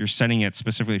 You're setting it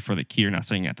specifically for the key. You're not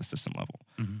setting it at the system level.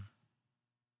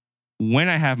 When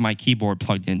I have my keyboard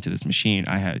plugged into this machine,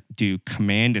 I do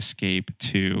Command Escape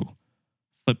to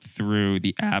flip through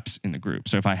the apps in the group.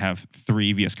 So if I have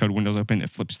 3 VS Code windows open, it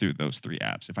flips through those 3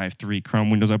 apps. If I have 3 Chrome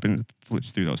windows open, it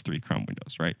flips through those 3 Chrome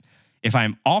windows, right? If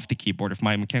I'm off the keyboard, if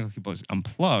my mechanical keyboard is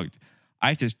unplugged, I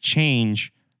have to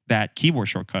change that keyboard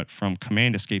shortcut from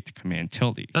Command Escape to Command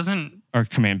tilde. Or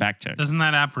Command backtick. Doesn't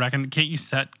that app can't you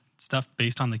set stuff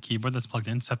based on the keyboard that's plugged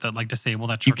in? Set that, like, disable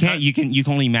that shortcut? You can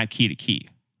only map key to key.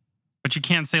 But you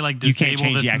can't say, like,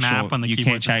 disable this map when the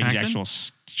keyboard's disconnected? You can't change the actual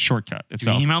shortcut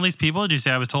itself. Did you email these people? Did you say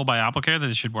I was told by AppleCare that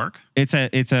it should work? It's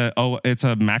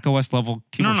a Mac OS level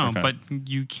keyboard shortcut. But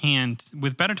you can't.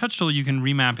 With Better Touch Tool, you can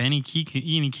remap any key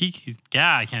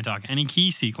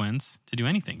sequence to do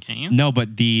anything, can't you? No,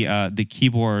 but the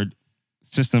keyboard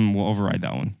system will override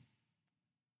that one.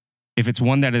 If it's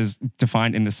one that is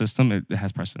defined in the system, it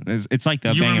has precedent. It's like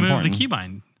the you Bang remove important. the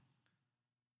keybind.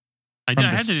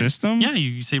 System? Yeah,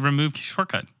 you say remove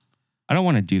shortcut. I don't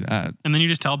want to do that. And then you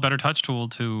just tell Better Touch Tool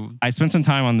to... I spent some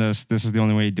time on this. This is the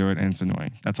only way to do it, and it's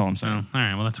annoying. That's all I'm saying. Oh, all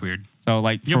right, well, that's weird. So,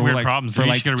 like, you have weird problems. So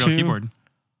you should get a real keyboard.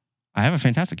 I have a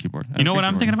fantastic keyboard. You know what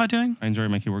I'm thinking about doing? I enjoy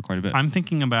my keyboard quite a bit. I'm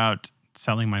thinking about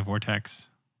selling my Vortex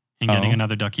and getting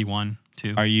another Ducky 1,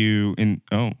 too. Are you in...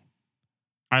 Oh.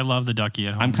 I love the Ducky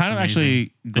at home. I'm kind of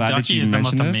actually glad that you mentioned this. The Ducky is the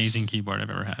most amazing keyboard I've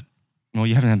ever had. Well,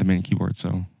 you haven't had the mini keyboard,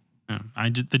 so... Yeah.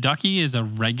 The Ducky is a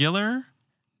regular,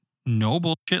 no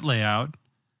bullshit layout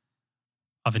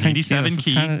of an 87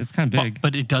 key. It's kind of big.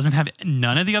 But it doesn't have...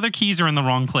 None of the other keys are in the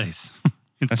wrong place.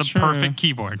 It's the perfect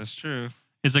keyboard. That's true.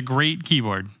 It's a great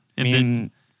keyboard.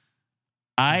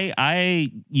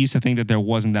 I used to think that there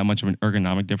wasn't that much of an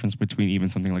ergonomic difference between even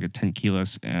something like a 10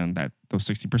 keyless and those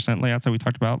 60% layouts that we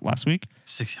talked about last week.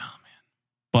 Oh, man.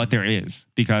 But there is,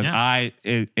 because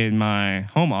in my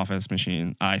home office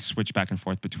machine, I switch back and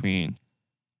forth between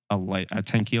a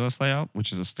 10 keyless layout,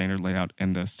 which is a standard layout,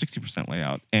 and the 60%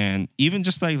 layout. And even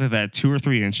just like that 2 or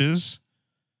 3 inches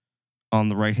on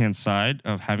the right-hand side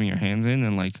of having your hands in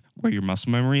and like where your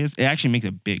muscle memory is, it actually makes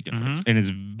a big difference. And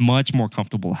it's much more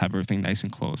comfortable to have everything nice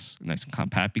and close, nice and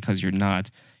compact, because you're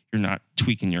not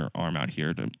tweaking your arm out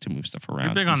here to move stuff around.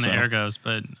 You're big on the ergos,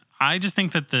 but I just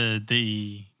think that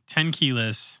the 10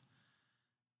 keyless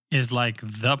is like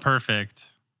the perfect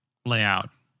layout.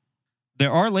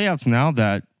 There are layouts now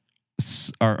that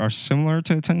are similar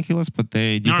to 10 keyless, but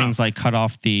they do things like cut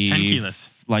off the 10 keyless.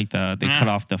 Like they cut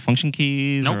off the function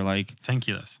keys or like 10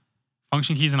 keyless.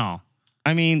 Function keys and all.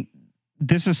 I mean,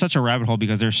 this is such a rabbit hole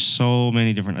because there's so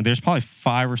many different. There's probably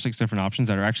 5 or 6 different options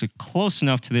that are actually close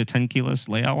enough to the 10 keyless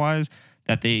layout wise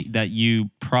that you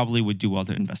probably would do well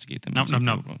to investigate them.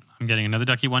 Nope. I'm getting another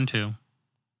Ducky 1 too.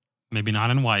 Maybe not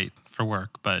in white for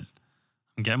work, but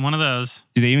I'm getting one of those.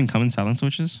 Do they even come in silent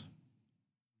switches?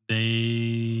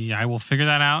 I will figure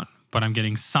that out, but I'm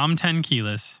getting some 10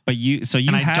 keyless. I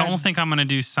don't think I'm going to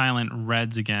do silent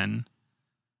reds again.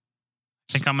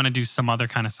 I think I'm going to do some other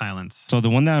kind of silence. So the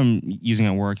one that I'm using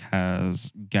at work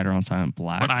has Getter on silent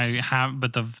blacks.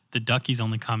 But the Duckies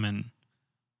only come in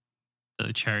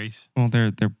the cherries. Well,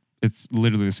 it's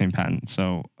literally the same patent.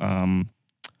 So no,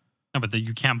 but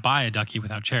you can't buy a Ducky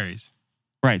without cherries.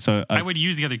 Right, so I would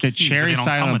use the other keys. The cherry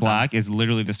silent black is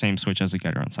literally the same switch as the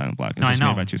Getter on silent black. It's just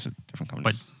made by 2 different companies.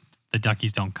 But the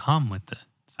Duckies don't come with the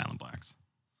silent blacks.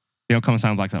 They don't come with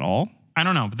silent blacks at all? I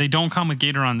don't know, but they don't come with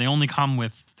Gator on. They only come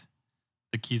with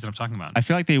the keys that I'm talking about. I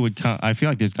feel like they would come. I feel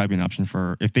like there's got to be an option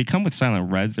for, if they come with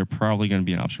silent reds, they're probably going to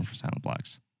be an option for silent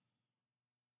blacks.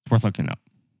 It's worth looking up.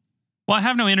 Well, I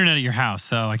have no internet at your house,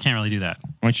 so I can't really do that.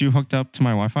 Aren't you hooked up to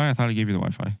my Wi-Fi? I thought I gave you the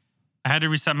Wi-Fi. I had to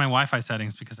reset my Wi-Fi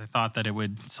settings because I thought that it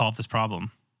would solve this problem.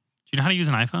 Do you know how to use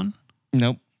an iPhone?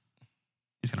 Nope.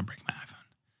 He's going to break my iPhone.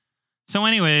 So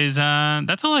anyways,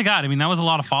 that's all I got. I mean, that was a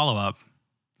lot of follow-up.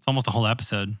 It's almost a whole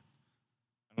episode.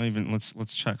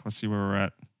 Let's check. Let's see where we're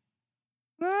at.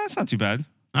 It's not too bad.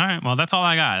 All right. Well, that's all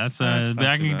I got.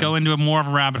 I can go into more of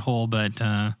a rabbit hole, but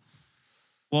that's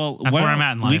where I'm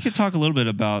at in life. We could talk a little bit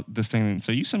about this thing.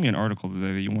 So you sent me an article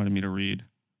today that you wanted me to read.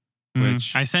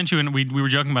 Which I sent you, and we were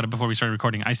joking about it before we started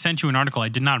recording. I sent you an article. I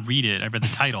did not read it. I read the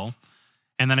title,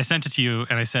 and then I sent it to you,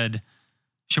 and I said,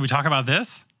 "Should we talk about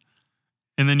this?"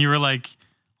 And then you were like,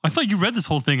 "I thought you read this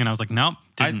whole thing," and I was like, "Nope,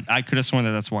 didn't." I could have sworn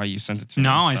that's why you sent it to me.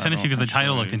 No, I sent it to you because the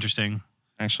title looked interesting.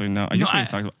 Actually, no. I guess we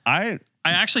talked about. I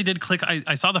actually did click.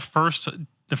 I saw the first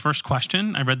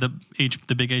question. I read the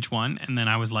big H1, and then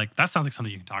I was like, "That sounds like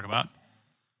something you can talk about,"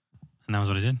 and that was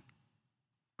what I did.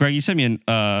 Greg, you sent me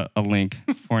a link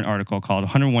for an article called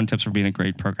 101 Tips for Being a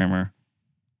Great Programmer.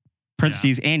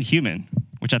 Parentheses, and human.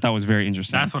 which I thought was very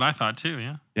interesting. That's what I thought too.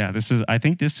 Yeah. Yeah, I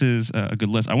think this is a good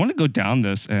list. I want to go down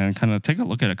this and kind of take a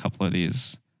look at a couple of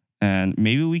these. And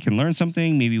maybe we can learn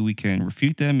something. Maybe we can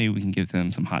refute them. Maybe we can give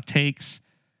them some hot takes.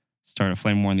 Start a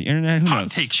flame war on the internet. Who knows?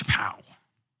 Hot take, Chapow.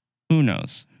 Who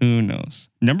knows? Who knows?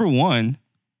 Number one,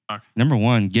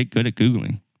 get good at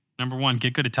Googling. Number one,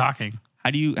 get good at talking.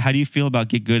 How do you feel about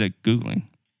get good at Googling?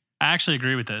 I actually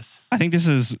agree with this. I think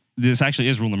this actually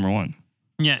is rule number one.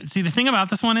 Yeah. See, the thing about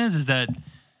this one is that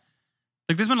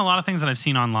like there's been a lot of things that I've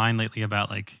seen online lately about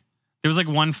like there was like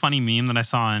one funny meme that I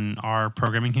saw in our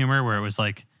programming humor where it was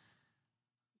like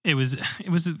it was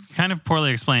kind of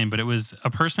poorly explained, but it was a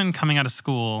person coming out of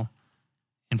school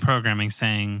in programming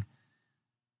saying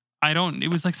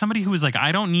it was like somebody who was like,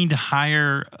 I don't need to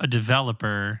hire a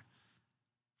developer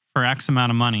for X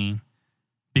amount of money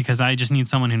because I just need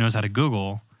someone who knows how to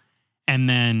Google. And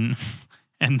then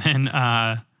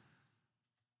the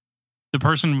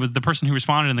person who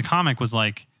responded in the comic was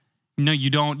like, no, you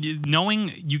don't.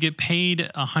 Knowing you get paid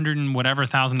 $100 and whatever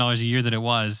 $1,000 a year that it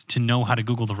was to know how to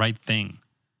Google the right thing.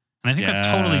 And I think that's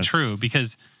totally true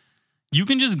because you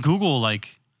can just Google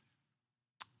like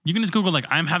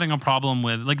I'm having a problem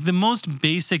with like the most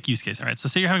basic use case. All right. So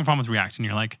say you're having a problem with React and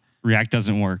you're like, React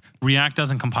doesn't work. React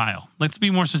doesn't compile. Let's be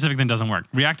more specific than doesn't work.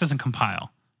 React doesn't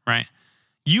compile, right?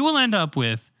 You will end up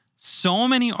with so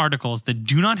many articles that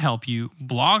do not help you,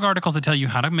 blog articles that tell you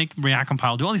how to make React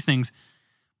compile, do all these things,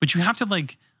 but you have to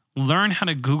like learn how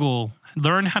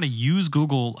to use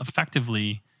Google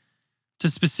effectively to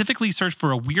specifically search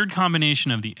for a weird combination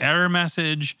of the error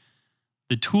message,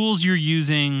 the tools you're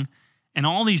using, and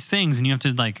all these things. And you have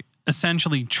to like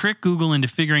essentially trick Google into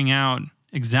figuring out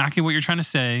exactly what you're trying to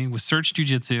say with search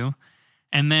jujitsu.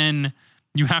 And then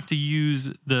you have to use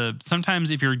sometimes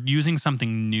if you're using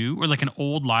something new or like an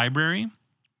old library,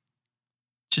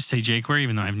 just say jQuery,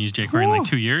 even though I haven't used jQuery in like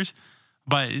 2 years.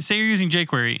 But say you're using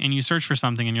jQuery and you search for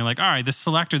something and you're like, all right, the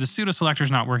pseudo selector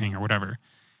is not working or whatever.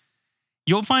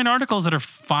 You'll find articles that are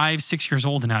 5-6 years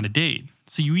old and out of date.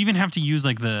 So you even have to use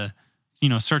like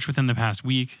search within the past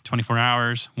week, 24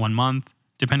 hours, 1 month,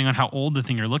 depending on how old the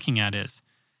thing you're looking at is.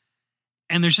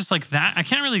 And there's just like that. I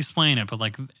can't really explain it, but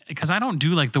like, because I don't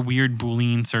do like the weird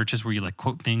Boolean searches where you like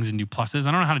quote things and do pluses.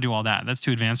 I don't know how to do all that. That's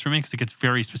too advanced for me because it gets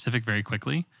very specific very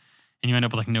quickly and you end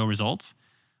up with like no results.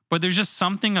 But there's just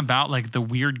something about like the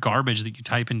weird garbage that you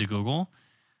type into Google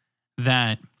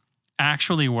that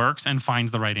actually works and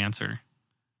finds the right answer.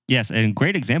 Yes, and a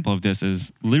great example of this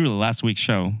is literally last week's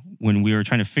show when we were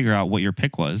trying to figure out what your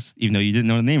pick was, even though you didn't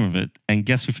know the name of it. And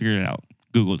guess who figured it out?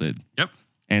 Google did. Yep.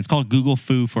 And it's called Google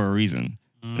Foo for a reason.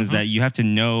 Is that you have to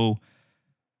know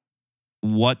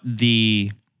what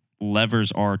the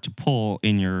levers are to pull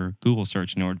in your Google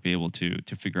search in order to be able to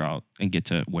figure out and get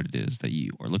to what it is that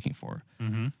you are looking for.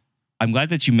 Mm-hmm. I'm glad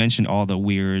that you mentioned all the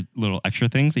weird little extra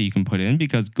things that you can put in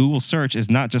because Google search is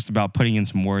not just about putting in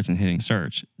some words and hitting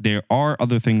search. There are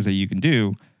other things that you can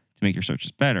do to make your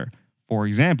searches better. For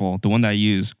example, the one that I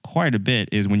use quite a bit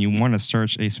is when you want to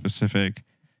search a specific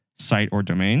site or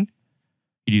domain,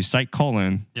 you do site :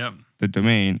 the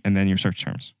domain, and then your search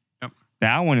terms. Yep.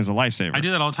 That one is a lifesaver. I do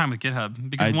that all the time with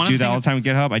GitHub. Because I do that all the time with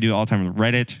GitHub. I do it all the time with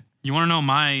Reddit. You want to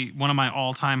know one of my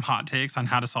all-time hot takes on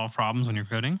how to solve problems when you're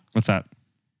coding? What's that?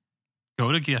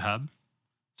 Go to GitHub,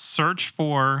 search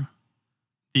for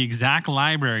the exact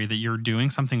library that you're doing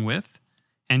something with,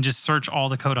 and just search all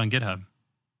the code on GitHub.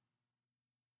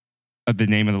 The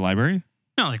name of the library?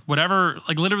 No, like whatever,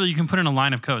 like literally you can put in a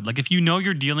line of code. Like if you know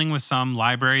you're dealing with some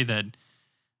library that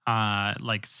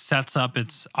like sets up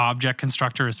its object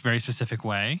constructor a very specific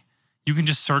way, you can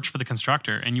just search for the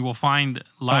constructor and you will find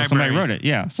libraries somebody wrote it.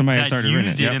 Yeah, somebody that started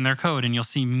used it in their code, and you'll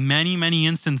see many, many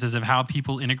instances of how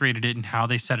people integrated it and how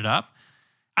they set it up.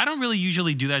 I don't really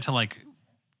usually do that to like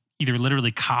either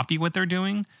literally copy what they're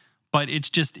doing, but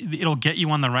it'll get you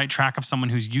on the right track of someone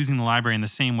who's using the library in the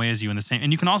same way as you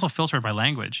and you can also filter it by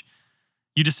language.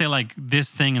 You just say like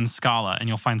this thing in Scala and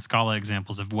you'll find Scala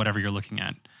examples of whatever you're looking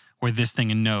at, or this thing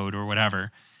in Node or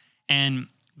whatever. And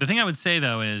the thing I would say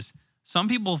though is some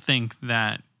people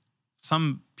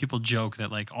joke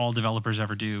that like all developers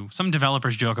ever do. Some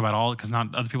developers joke about all, because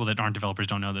not other people that aren't developers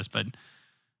don't know this, but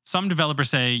some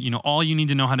developers say, all you need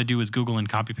to know how to do is Google and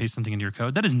copy paste something into your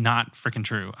code. That is not freaking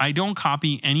true. I don't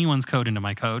copy anyone's code into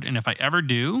my code. And if I ever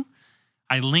do,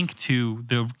 I link to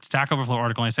the Stack Overflow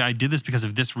article and I say, I did this because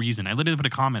of this reason. I literally put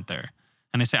a comment there.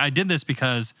 And I say, I did this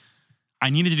because I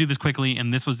needed to do this quickly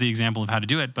and this was the example of how to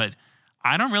do it. But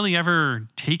I don't really ever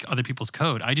take other people's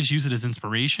code. I just use it as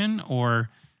inspiration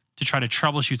or to try to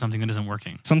troubleshoot something that isn't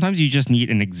working. Sometimes you just need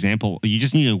an example. You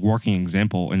just need a working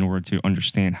example in order to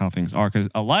understand how things are. Because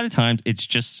a lot of times it's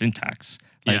just syntax.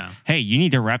 Like, Yeah. hey, you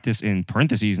need to wrap this in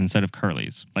parentheses instead of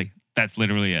curlies. Like, that's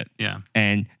literally it. Yeah.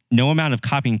 And no amount of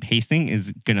copying pasting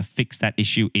is going to fix that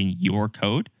issue in your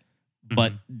code.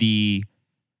 But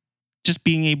just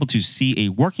being able to see a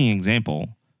working example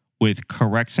with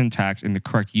correct syntax and the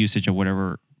correct usage of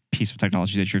whatever piece of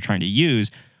technology that you're trying to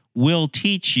use will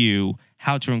teach you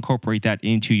how to incorporate that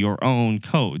into your own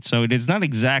code. So it is not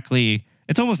exactly,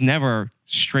 it's almost never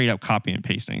straight up copy and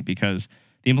pasting, because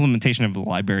the implementation of the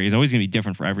library is always going to be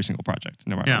different for every single project,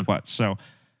 no matter what. So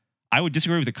I would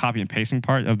disagree with the copy and pasting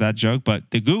part of that joke, but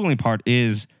the Googling part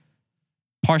is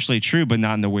partially true, but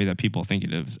not in the way that people think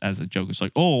it is as a joke. It's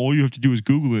like, oh, all you have to do is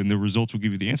Google it and the results will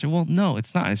give you the answer. Well, no,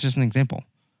 it's not. It's just an example.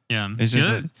 Yeah. It's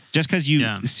just because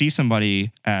you see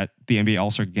somebody at the NBA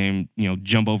All-Star game,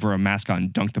 jump over a mascot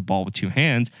and dunk the ball with two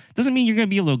hands, doesn't mean you're going to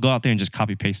be able to go out there and just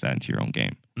copy paste that into your own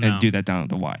game and do that down at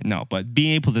the Y. No, but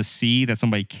being able to see that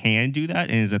somebody can do that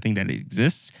and is a thing that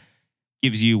exists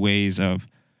gives you ways of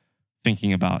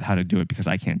thinking about how to do it, because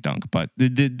I can't dunk. But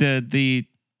the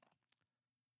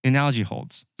analogy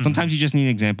holds. Sometimes you just need an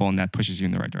example, and that pushes you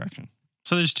in the right direction.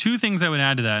 So there's two things I would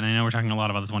add to that. And I know we're talking a lot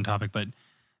about this one topic, but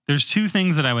there's two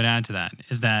things that I would add to that.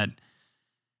 Is that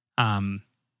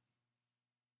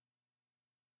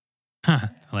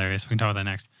hilarious. We can talk about that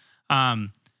next.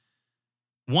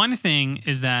 One thing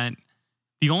is that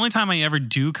the only time I ever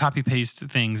do copy paste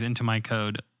things into my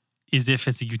code is if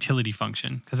it's a utility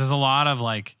function. Because there's a lot of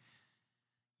like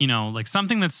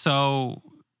something that's so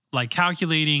like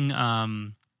calculating.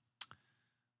 What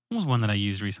was one that I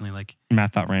used recently? Like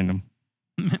math.random.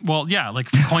 Well, yeah, like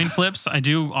coin flips I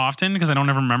do often because I don't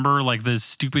ever remember like the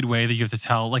stupid way that you have to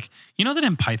tell. Like, you know that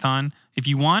in Python, if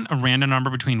you want a random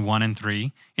number between 1 and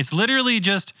 3, it's literally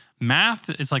just math.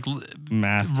 It's like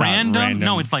math random.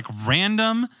 No, it's like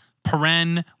random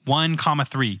paren 1,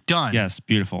 3. Done. Yes,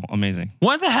 beautiful, amazing.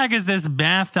 What the heck is this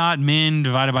math.min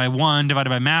divided by 1 divided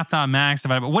by math.max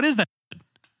divided by what is that?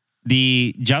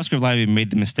 The JavaScript library made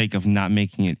the mistake of not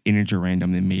making it integer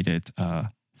random. They made it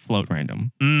float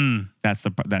random. That's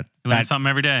learn something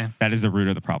every day. That is the root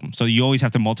of the problem. So you always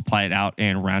have to multiply it out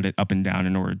and round it up and down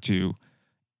in order to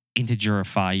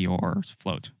integerify your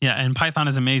float. Yeah, and Python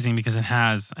is amazing because it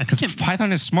has.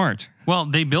 Python is smart. Well,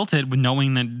 they built it with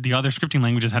knowing that the other scripting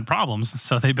languages had problems,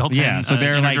 so they built in so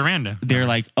they're integer like, random. They're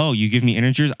like, oh, you give me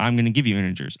integers, I'm going to give you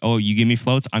integers. Oh, you give me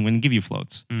floats, I'm going to give you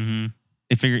floats.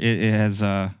 It has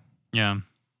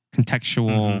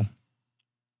contextual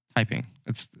typing.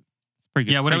 It's pretty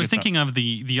good. Yeah, what I was stuff. thinking of,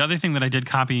 the other thing that I did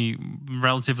copy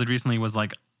relatively recently was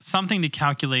like something to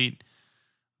calculate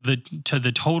the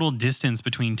total distance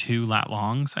between two lat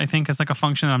longs. I think is like a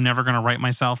function that I'm never going to write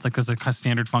myself. Like there's a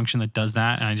standard function that does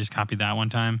that, and I just copied that one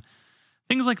time.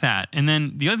 Things like that. And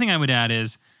then the other thing I would add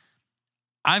is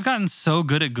I've gotten so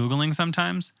good at Googling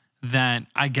sometimes that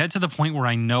I get to the point where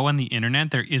I know on the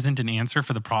internet there isn't an answer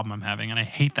for the problem I'm having, and I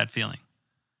hate that feeling.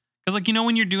 Because like,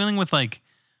 when you're dealing with like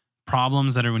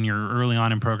problems that are when you're early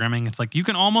on in programming, it's like you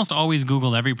can almost always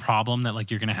Google every problem that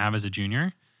like you're going to have as a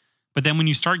junior. But then when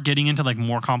you start getting into like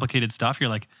more complicated stuff, you're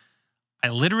like, I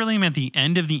literally am at the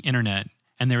end of the internet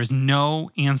and there is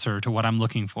no answer to what I'm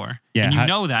looking for. Yeah, and you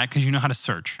know that because you know how to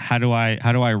search. How do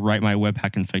I write my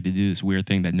Webpack config to do this weird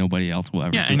thing that nobody else will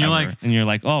ever do? And you're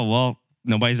like, oh, well,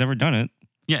 nobody's ever done it.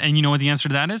 Yeah, and you know what the answer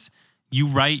to that is? You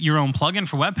write your own plugin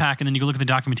for Webpack, and then you go look at the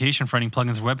documentation for writing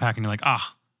plugins for Webpack, and you're like,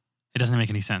 it doesn't make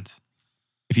any sense.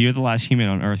 If you're the last human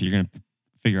on Earth, you're going to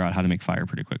figure out how to make fire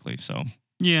pretty quickly. So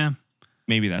yeah,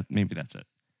 maybe that's it.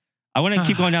 I want to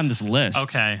keep going down this list.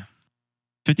 Okay.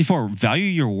 54, value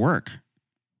your work.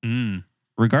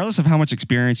 Regardless of how much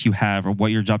experience you have or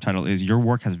what your job title is, your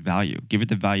work has value. Give it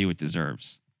the value it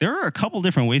deserves. There are a couple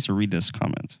different ways to read this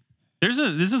comment. This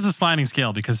is a sliding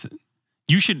scale because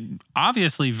you should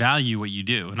obviously value what you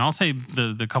do. And I'll say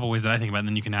the couple ways that I think about it, and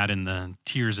then you can add in the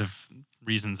tiers of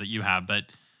reasons that you have. But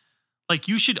like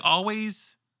you should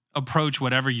always approach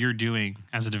whatever you're doing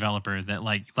as a developer that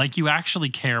like you actually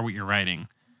care what you're writing.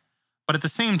 But at the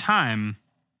same time,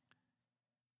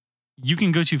 you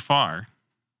can go too far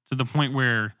to the point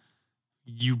where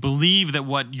you believe that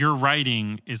what you're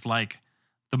writing is like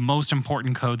the most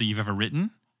important code that you've ever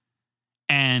written.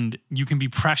 And you can be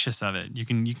precious of it. You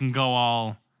can go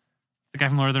all the guy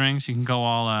from Lord of the Rings. You can go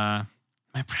all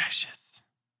my precious.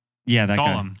 Yeah, that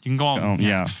Gollum. guy. You can go all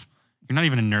yeah. You're not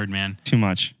even a nerd, man. Too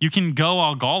much. You can go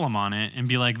all Gollum on it and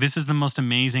be like, this is the most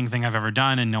amazing thing I've ever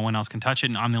done, and no one else can touch it,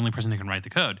 and I'm the only person who can write the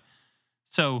code.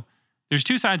 So there's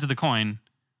two sides of the coin.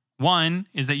 One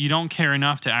is that you don't care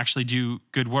enough to actually do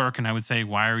good work, and I would say,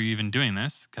 why are you even doing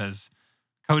this? Because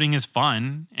coding is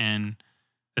fun, and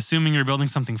assuming you're building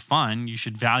something fun, you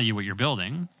should value what you're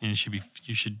building, and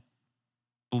you should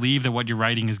believe that what you're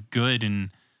writing is good and,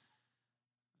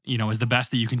 is the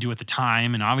best that you can do at the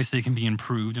time. And obviously it can be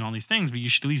improved and all these things, but you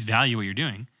should at least value what you're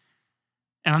doing.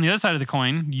 And on the other side of the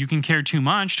coin, you can care too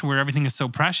much to where everything is so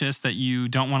precious that you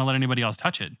don't want to let anybody else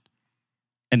touch it.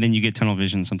 And then you get tunnel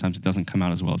vision. Sometimes it doesn't come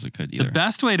out as well as it could either. The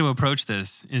best way to approach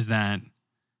this is that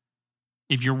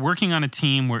if you're working on a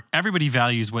team where everybody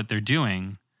values what they're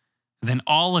doing, then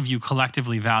all of you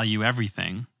collectively value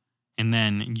everything. And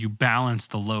then you balance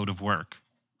the load of work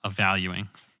of valuing.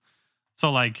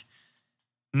 So like,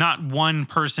 not one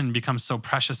person becomes so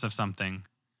precious of something.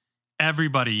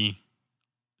 Everybody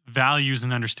values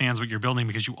and understands what you're building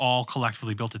because you all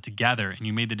collectively built it together and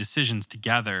you made the decisions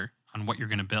together on what you're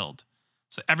going to build.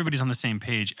 So everybody's on the same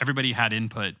page. Everybody had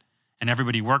input and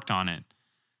everybody worked on it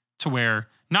to where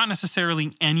not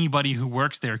necessarily anybody who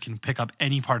works there can pick up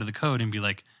any part of the code and be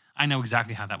like, I know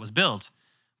exactly how that was built.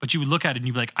 But you would look at it and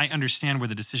you'd be like, I understand where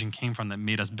the decision came from that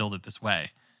made us build it this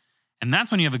way. And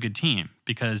that's when you have a good team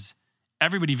because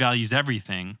everybody values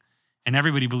everything and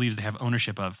everybody believes they have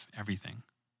ownership of everything.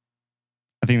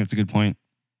 I think that's a good point.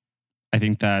 I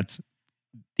think that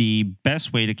the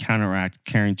best way to counteract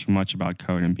caring too much about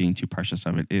code and being too precious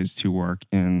of it is to work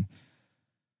in,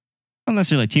 not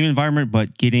necessarily a team environment,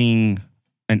 but getting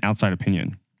an outside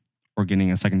opinion or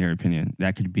getting a secondary opinion.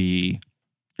 That could be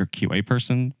your QA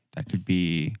person. That could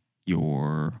be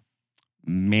your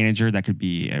manager. That could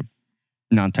be a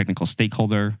non-technical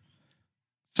stakeholder.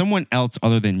 Someone else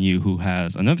other than you who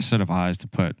has another set of eyes to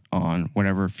put on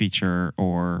whatever feature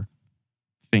or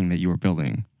thing that you are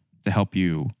building to help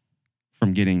you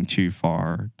from getting too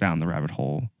far down the rabbit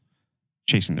hole,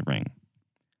 chasing the ring.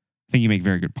 I think you make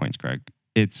very good points, Greg.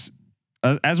 It's,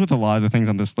 as with a lot of the things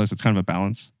on this list, it's kind of a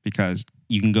balance because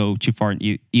you can go too far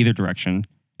in either direction,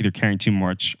 either caring too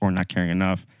much or not caring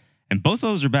enough. And both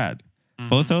those are bad. Mm-hmm.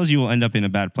 Both those you will end up in a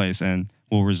bad place and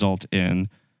will result in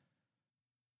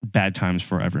bad times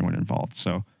for everyone involved.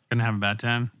 So gonna have a bad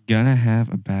time. Gonna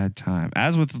have a bad time.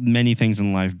 As with many things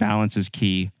in life, balance is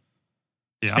key.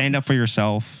 Yep. Stand up for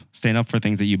yourself. Stand up for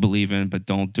things that you believe in, but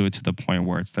don't do it to the point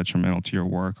where it's detrimental to your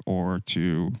work or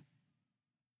to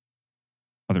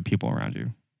other people around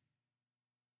you.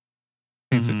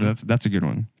 That's a good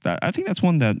one. I think that's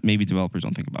one that maybe developers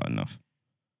don't think about enough.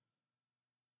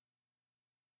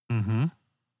 Mm-hmm.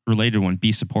 Related one,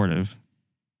 be supportive.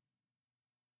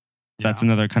 Yeah. That's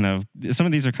another kind of, some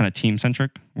of these are kind of team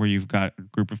centric where you've got a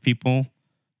group of people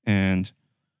and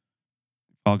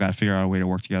all got to figure out a way to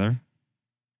work together.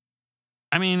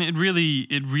 I mean, it really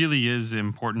is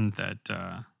important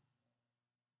that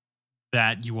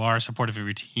that you are supportive of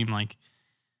your team. Like,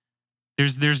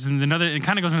 there's another. It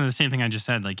kind of goes into the same thing I just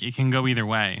said. Like, it can go either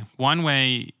way. One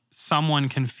way, someone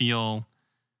can feel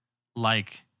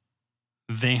like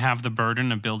they have the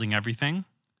burden of building everything,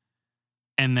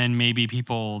 and then maybe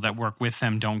people that work with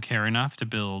them don't care enough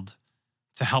to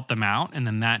help them out, and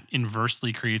then that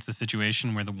inversely creates the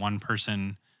situation where the one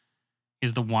person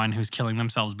is the one who's killing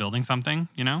themselves building something,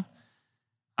 you know?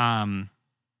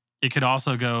 It could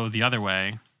also go the other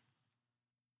way.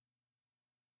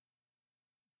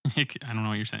 I don't know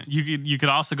what you're saying. You could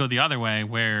also go the other way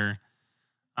where,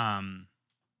 I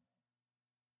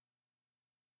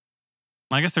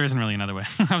guess there isn't really another way.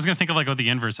 I was going to think of like what the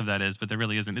inverse of that is, but there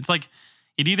really isn't. It's like,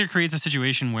 it either creates a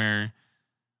situation where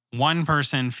one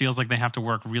person feels like they have to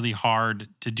work really hard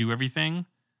to do everything,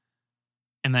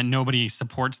 and then nobody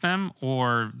supports them,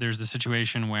 or there's the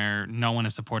situation where no one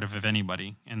is supportive of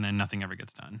anybody and then nothing ever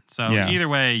gets done. So Either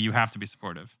way, you have to be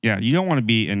supportive. Yeah, you don't want to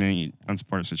be in any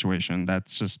unsupportive situation.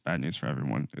 That's just bad news for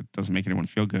everyone. It doesn't make anyone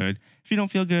feel good. If you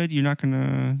don't feel good, you're not going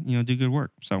to, do good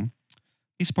work. So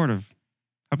be supportive.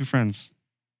 Help your friends.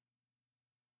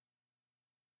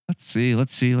 Let's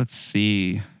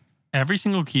see. Every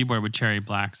single keyboard with Cherry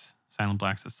Blacks, Silent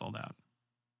Blacks is sold out.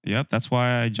 Yep, that's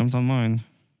why I jumped on mine.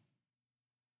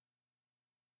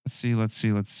 Let's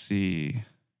see.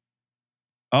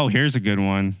 Oh, here's a good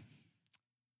one.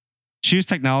 Choose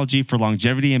technology for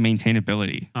longevity and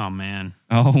maintainability. Oh,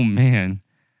 man.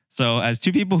 So as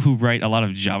two people who write a lot of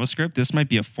JavaScript, this might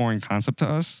be a foreign concept to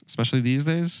us, especially these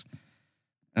days.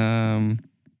 What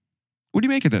do you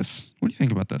make of this? What do you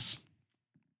think about this?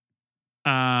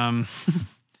 I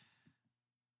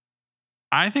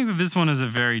think that this one is a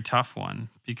very tough one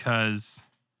because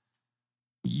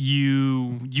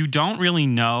you don't really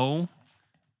know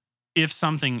if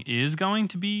something is going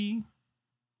to be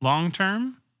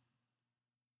long-term,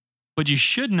 but you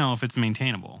should know if it's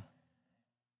maintainable.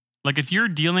 Like if you're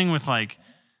dealing with like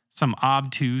some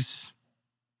obtuse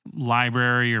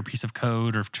library or piece of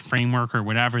code or framework or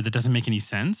whatever that doesn't make any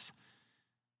sense,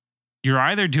 you're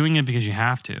either doing it because you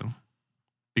have to,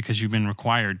 because you've been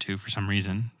required to for some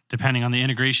reason, depending on the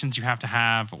integrations you have to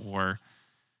have or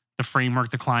the framework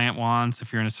the client wants.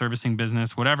 If you're in a servicing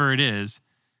business, whatever it is,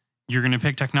 you're going to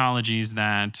pick technologies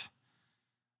that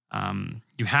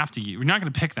you have to use. You're not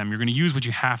going to pick them. You're going to use what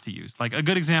you have to use. Like a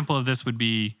good example of this would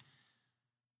be,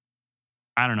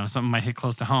 I don't know, something might hit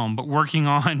close to home, but working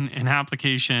on an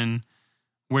application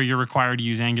where you're required to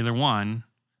use Angular 1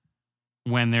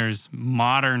 when there's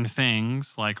modern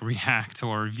things like React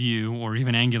or Vue or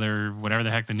even Angular, whatever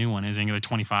the heck the new one is, Angular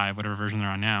 25, whatever version they're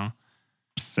on now.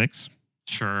 6?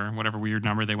 Sure, whatever weird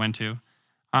number they went to.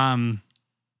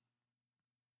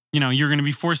 You're going to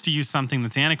be forced to use something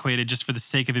that's antiquated just for the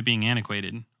sake of it being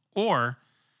antiquated. Or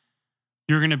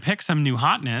you're going to pick some new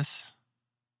hotness.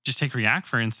 Just take React,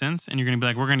 for instance, and you're going to be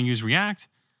like, we're going to use React.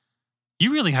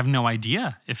 You really have no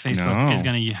idea if Facebook is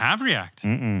going to have React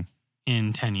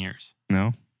in 10 years.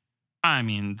 No. I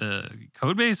mean, the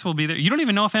code base will be there. You don't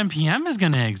even know if NPM is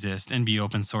going to exist and be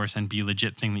open source and be a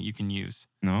legit thing that you can use.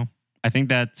 No. I think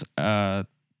that the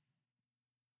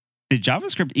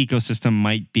JavaScript ecosystem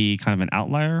might be kind of an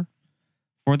outlier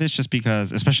for this, just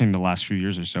because, especially in the last few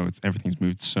years or so, everything's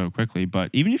moved so quickly.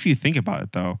 But even if you think about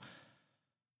it, though,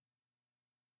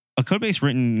 a code base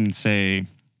written in, say,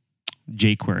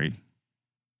 jQuery,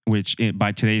 which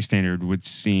by today's standard would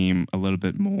seem a little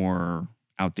bit more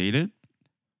outdated.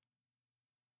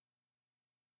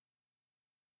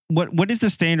 What is the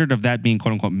standard of that being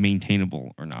quote unquote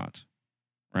maintainable or not?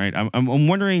 Right. I'm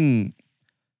wondering,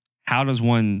 how does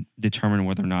one determine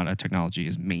whether or not a technology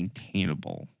is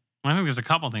maintainable? Well, I think there's a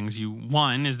couple things.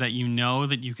 One is that you know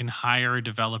that you can hire a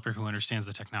developer who understands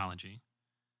the technology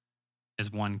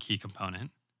is one key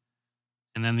component.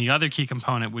 And then the other key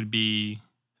component would be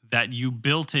that you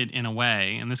built it in a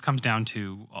way, and this comes down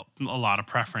to a lot of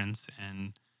preference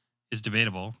and is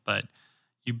debatable, but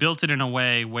you built it in a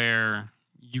way where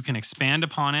you can expand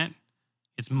upon it.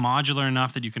 It's modular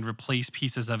enough that you can replace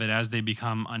pieces of it as they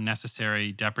become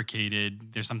unnecessary,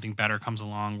 deprecated. There's something better comes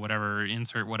along, whatever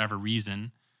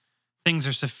reason. Things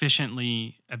are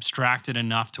sufficiently abstracted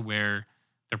enough to where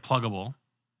they're pluggable.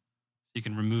 You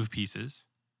can remove pieces.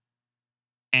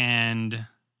 And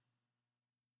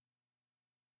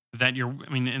that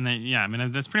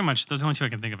that's pretty much, those are the only two I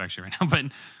can think of actually right now. But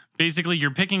basically,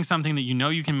 you're picking something that you know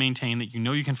you can maintain, that you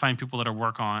know you can find people that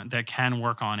can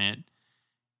work on it.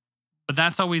 But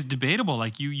that's always debatable.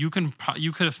 Like you could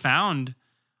have found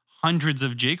hundreds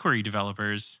of jQuery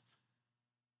developers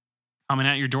coming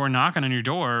at your door, knocking on your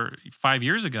door 5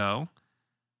 years ago,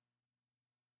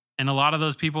 and a lot of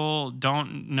those people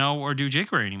don't know or do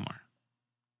jQuery anymore.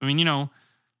 I mean,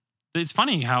 it's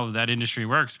funny how that industry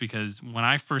works, because when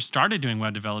I first started doing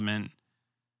web development,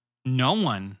 no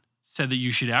one said that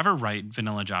you should ever write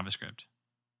vanilla JavaScript.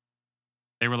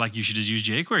 They were like, you should just use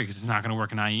jQuery because it's not going to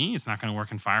work in IE. It's not going to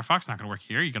work in Firefox. It's not going to work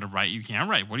here. You got to write. You can't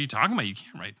write. What are you talking about? You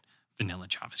can't write vanilla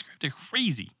JavaScript. They're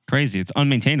crazy. It's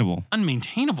unmaintainable.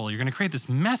 You're going to create this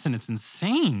mess, and it's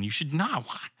insane. You should not.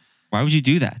 Why would you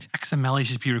do that? XML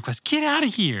HTTP request. Get out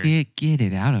of here. Get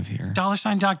it out of here.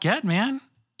 $.get, man.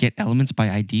 Get elements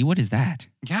by ID? What is that?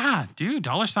 Yeah, dude.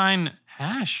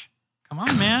 $hash. Come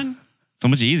on, man. So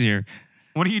much easier.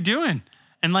 What are you doing?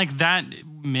 And like that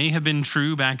may have been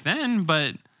true back then,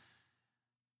 but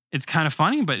it's kind of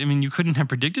funny. But I mean, you couldn't have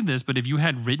predicted this. But if you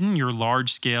had written your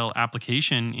large scale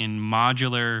application in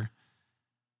modular,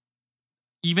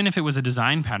 even if it was a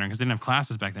design pattern, because they didn't have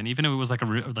classes back then, even if it was like an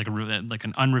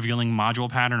unrevealing module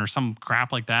pattern or some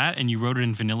crap like that, and you wrote it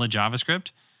in vanilla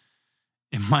JavaScript,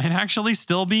 it might actually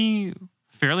still be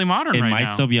fairly modern right now. It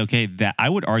might still be okay. That I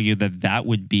would argue that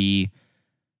would be,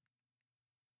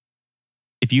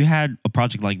 if you had a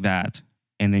project like that,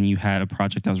 and then you had a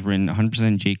project that was written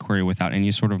 100% jQuery without any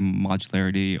sort of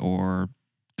modularity or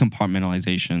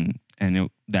compartmentalization, and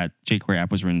that jQuery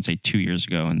app was written, say, 2 years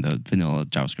ago, and the vanilla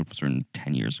JavaScript was written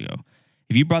 10 years ago.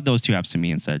 If you brought those two apps to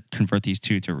me and said, convert these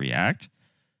two to React,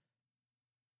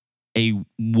 a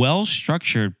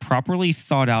well-structured, properly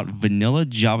thought-out vanilla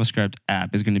JavaScript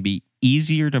app is going to be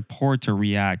easier to port to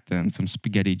React than some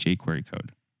spaghetti jQuery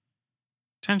code.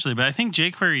 Potentially, but I think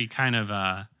jQuery kind of,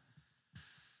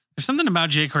 there's something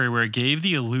about jQuery where it gave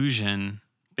the illusion,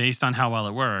 based on how well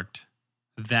it worked,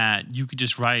 that you could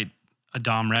just write a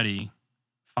DOM-ready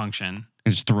function.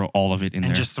 And just throw all of it in there.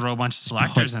 And just throw a bunch of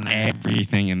selectors in there.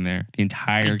 Everything in there. The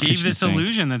entire It gave this sink.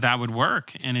 illusion that would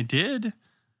work, and it did.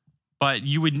 But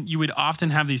you would often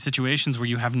have these situations where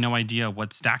you have no idea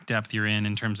what stack depth you're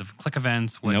in terms of click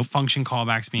events, what function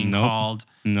callbacks being called.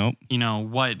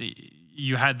 What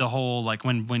you had the whole, like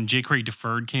when jQuery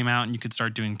deferred came out and you could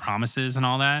start doing promises and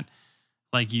all that.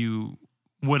 Like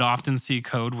would often see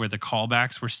code where the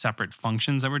callbacks were separate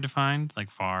functions that were defined,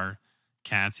 like var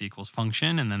cats equals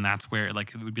function, and then that's where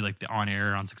like it would be like the on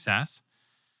error on success.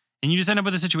 And you just end up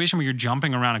with a situation where you're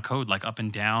jumping around a code like up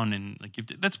and down, and like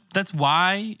that's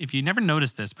why, if you never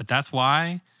noticed this, but that's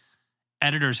why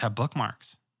editors have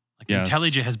bookmarks. Like Yes.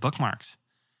 IntelliJ has bookmarks.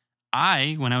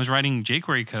 When I was writing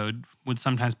jQuery code, would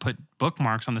sometimes put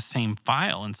bookmarks on the same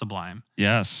file in Sublime.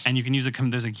 Yes. And you can use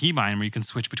there's a keybind where you can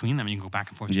switch between them. You can go back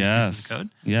and forth between pieces of code.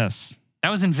 Yes. That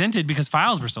was invented because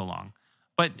files were so long.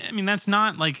 But I mean, that's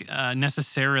not like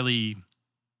necessarily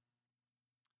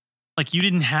like you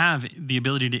didn't have the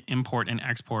ability to import and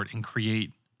export and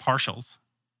create partials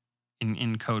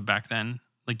in code back then.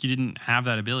 Like you didn't have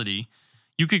that ability.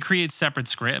 You could create separate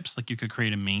scripts. Like you could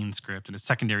create a main script and a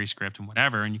secondary script and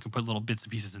whatever, and you could put little bits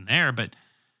and pieces in there. But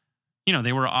you know,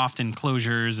 they were often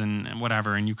closures and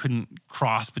whatever, and you couldn't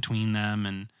cross between them.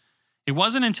 And it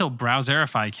wasn't until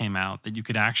Browserify came out that you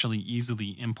could actually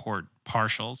easily import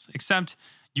partials, except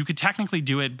you could technically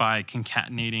do it by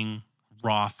concatenating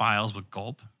raw files with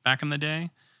gulp back in the day,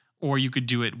 or you could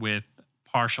do it with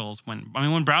partials. When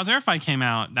Browserify came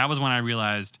out, that was when I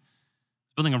realized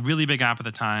I was building a really big app at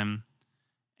the time,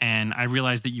 and I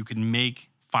realized that you could make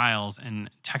files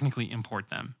and technically import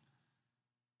them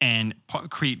and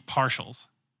create partials.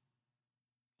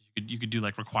 You could do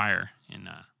like require in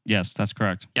Yes, that's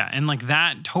correct. yeah, and like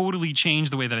that totally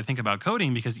changed the way that I think about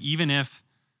coding, because even if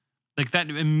like that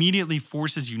immediately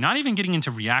forces you not even getting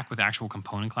into React with actual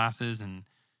component classes and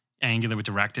Angular with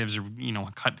directives, or you know,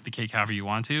 cut the cake however you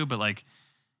want to, but like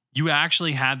you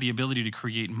actually had the ability to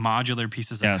create modular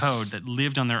pieces of Yes. code that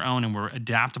lived on their own and were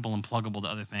adaptable and pluggable to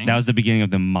other things. That was the beginning of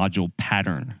the module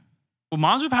pattern well,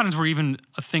 module patterns were even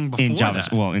a thing before in that.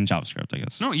 JavaScript. Well, in JavaScript, I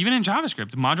guess. No, even in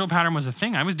JavaScript, the module pattern was a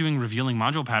thing. I was doing revealing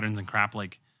module patterns and crap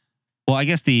like Well, I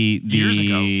guess the years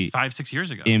ago, 5-6 years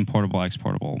ago. importable,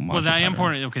 exportable module Well, that pattern.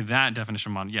 import, okay, that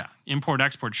definition of model, yeah. Import,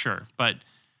 export, sure. But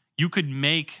you could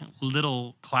make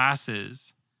little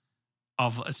classes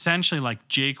of essentially like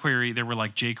jQuery. There were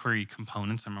like jQuery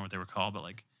components. I don't remember what they were called, but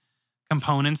like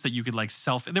components that you could like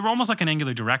they were almost like an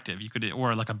Angular directive. You could,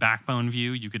 or like a backbone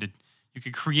view. You could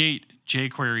create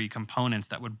jQuery components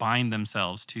that would bind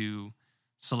themselves to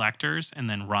selectors and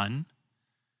then run.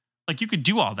 Like you could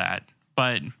do all that,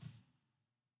 but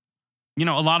you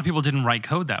know, a lot of people didn't write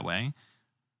code that way.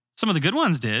 Some of the good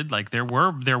ones did. Like there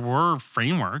were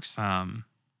frameworks.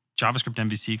 JavaScript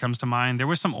MVC comes to mind. There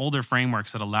were some older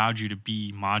frameworks that allowed you to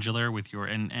be modular with your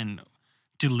and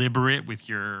deliberate with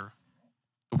the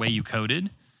way you coded.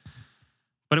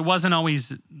 But it wasn't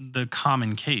always the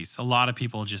common case. A lot of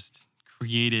people just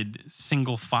created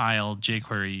single file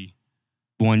jQuery.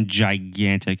 One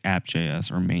gigantic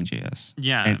app.js or main.js.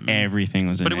 Yeah. And everything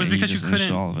was in it. But it was because you just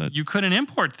installed all of couldn't it. you couldn't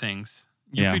import things.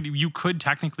 You could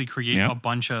technically create Yep. a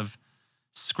bunch of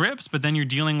scripts, but then you're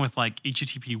dealing with like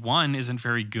HTTP 1 isn't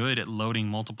very good at loading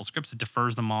multiple scripts. It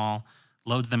defers them all,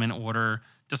 loads them in order,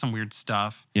 does some weird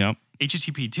stuff. Yep.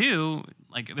 HTTP 2,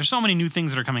 like there's so many new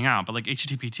things that are coming out, but like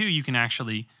HTTP 2, you can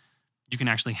actually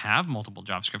have multiple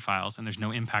JavaScript files and there's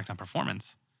no impact on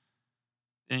performance.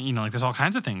 And, you know, like there's all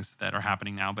kinds of things that are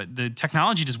happening now, but the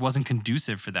technology just wasn't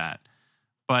conducive for that.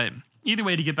 But either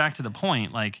way, to get back to the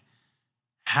point, like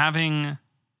having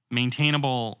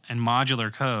maintainable and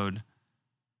modular code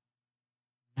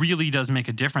really does make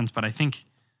a difference. But I think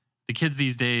the kids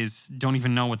these days don't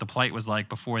even know what the plight was like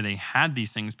before they had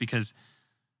these things, because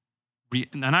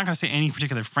I'm not going to say any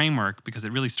particular framework because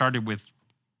it really started with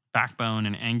Backbone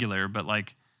and Angular, but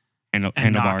like and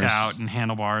handlebars. Knockout and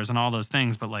handlebars and all those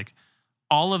things. But like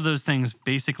all of those things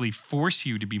basically force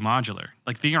you to be modular.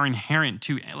 Like they are inherent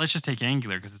to, let's just take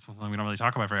Angular because it's something we don't really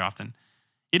talk about very often.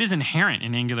 It is inherent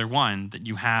in Angular 1 that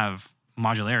you have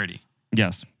modularity.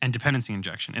 Yes. And dependency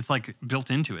injection. It's like built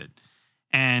into it.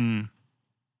 And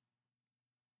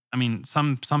I mean,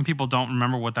 some people don't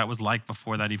remember what that was like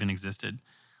before that even existed.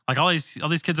 Like all these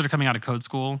kids that are coming out of code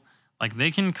school, like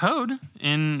they can code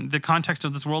in the context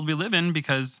of this world we live in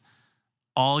because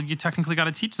all you technically got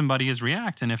to teach somebody is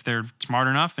React. And if they're smart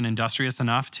enough and industrious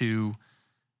enough to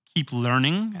keep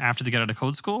learning after they get out of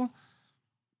code school,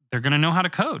 they're going to know how to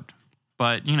code.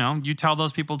 But, you know, you tell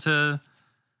those people to,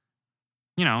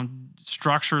 you know,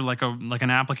 structure like an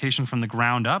application from the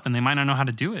ground up, and they might not know how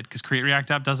to do it because Create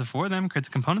React App does it for them, creates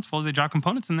a components folder, they drop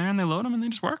components in there and they load them and they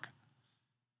just work.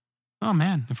 Oh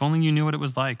man, if only you knew what it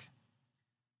was like.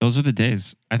 Those are the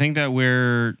days. I think that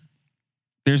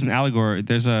there's an allegory,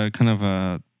 there's a kind of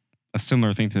a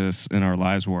similar thing to this in our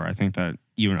lives where I think that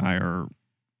you and I are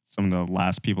some of the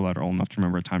last people that are old enough to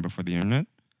remember a time before the internet.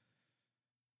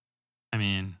 I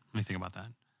mean, let me think about that.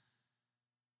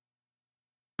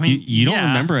 I mean, You don't yeah.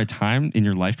 remember a time in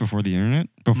your life before the internet?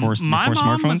 Before My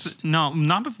mom smartphones?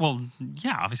 not before. Well,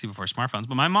 yeah, obviously before smartphones.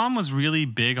 But my mom was really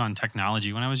big on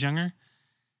technology when I was younger.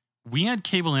 We had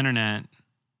cable internet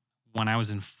when I was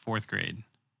in 4th grade.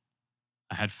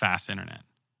 I had fast internet.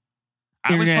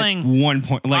 I was playing 1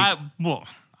 point. Like,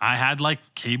 I had like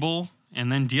cable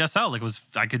and then DSL. Like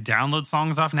I could download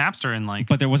songs off Napster and like.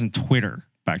 but there wasn't Twitter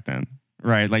back then,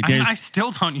 right? Like, I mean, there's I still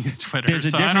don't use Twitter. there's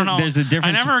a so I don't difference. know. There's a I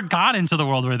difference. never got into the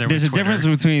world where there There's was a Twitter. difference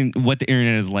between what the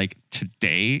internet is like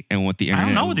today and what the I internet.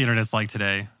 don't know what the internet's like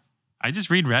today. I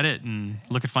just read Reddit and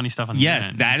look at funny stuff on the Yes,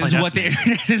 internet. that and is play what the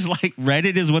Destiny. internet is like.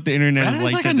 Reddit is what the internet Reddit is is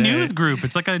like like a today. news group.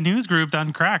 It's like a news group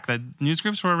on crack. That news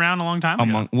groups were around a long time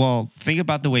ago. Well, think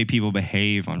about the way people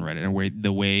behave on Reddit, and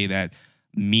the way that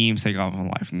memes take off on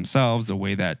life themselves, the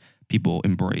way that people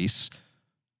embrace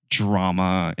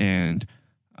drama and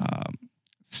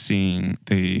seeing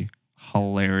the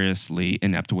hilariously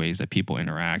inept ways that people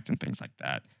interact and things like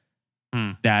that.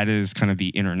 That is kind of the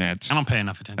internet. I don't pay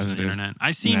enough attention to the is internet.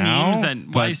 I see now, memes that,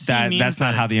 but that's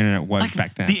not how the internet was like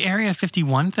back then. the Area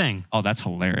 51 thing. Oh, that's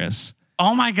hilarious.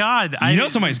 Oh my God. You know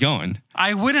somebody's going.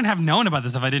 I wouldn't have known about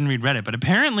this if I didn't read Reddit, but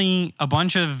apparently a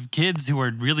bunch of kids who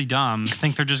are really dumb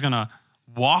think they're just going to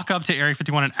walk up to Area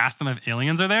 51 and ask them if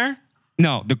aliens are there.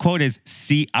 No, the quote is,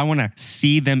 I want to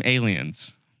see them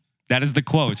aliens. That is the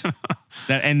quote.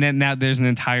 And then now there's an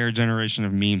entire generation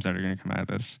of memes that are going to come out of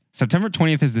this. September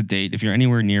 20th is the date. If you're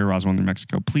anywhere near Roswell, New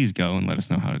Mexico, please go and let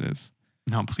us know how it is.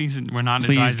 No, please. We're not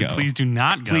Please advised. go. Please do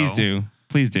not go. Please do.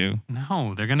 Please do.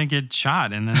 No, they're going to get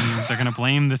shot and then they're going to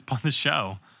blame this on the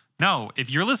show. No, if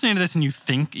you're listening to this and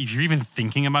if you're even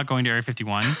thinking about going to Area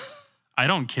 51, I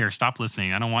don't care. Stop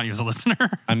listening. I don't want you as a listener.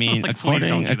 I mean, Like, please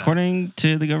don't do that. according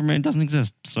to the government, it doesn't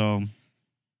exist. So,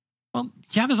 Well,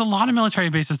 yeah, there's a lot of military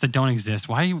bases that don't exist.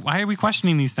 Why are we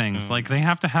questioning these things? Like, they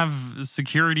have to have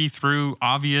security through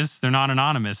obvious, they're not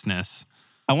anonymousness.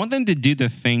 I want them to do the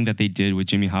thing that they did with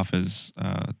Jimmy Hoffa's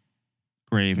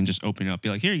grave and just open it up, be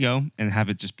like, here you go, and have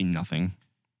it just be nothing.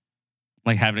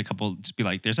 Like, have it just be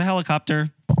like, there's a helicopter,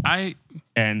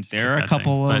 and there are a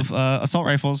couple of assault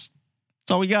rifles.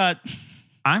 That's all we got.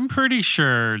 I'm pretty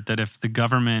sure that if the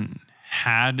government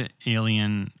had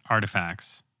alien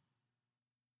artifacts,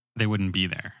 they wouldn't be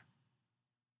there.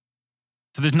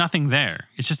 So there's nothing there.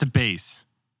 It's just a base.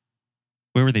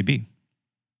 Where would they be?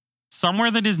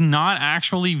 Somewhere that is not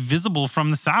actually visible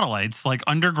from the satellites, like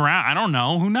underground. I don't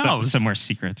know. Who knows? Somewhere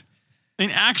secret. An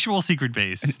actual secret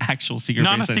base. An actual secret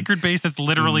Not base. a secret base that's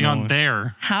literally on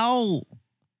there. How?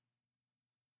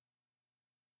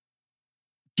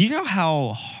 Do you know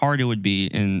how hard it would be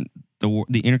in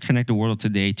the interconnected world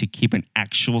today to keep an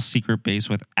actual secret base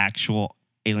with actual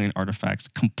alien artifacts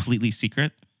completely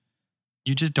secret?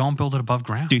 You just don't build it above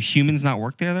ground. Do humans not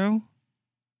work there though?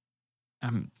 I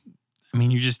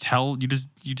mean, you just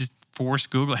force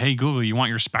Google, hey, Google, you want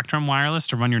your Spectrum wireless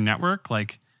to run your network?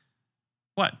 Like,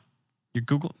 what? Your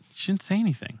Google shouldn't say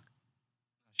anything.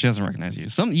 She doesn't recognize you.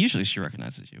 Usually she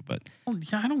recognizes you, but Well,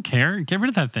 yeah, I don't care. Get rid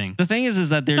of that thing. the thing is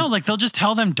that there's No, like they'll just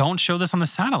tell them, don't show this on the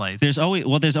satellites. there's always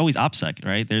OPSEC,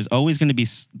 right? There's always going to be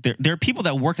there are people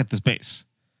that work at this base,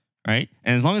 right?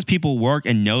 And as long as people work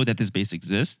and know that this base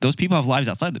exists, those people have lives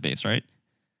outside the base, right?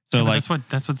 So Yeah, like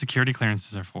that's what security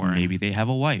clearances are for. maybe they have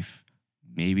a wife.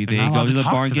 Maybe They're they not go allowed to to the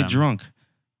talk bar and to get them. drunk.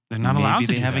 They're not allowed to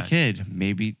Maybe they do have that. a kid.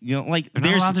 Maybe like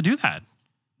They're not allowed to do that.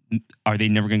 Are they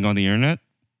never going to go on the internet?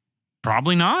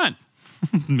 Probably not.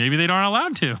 Maybe they aren't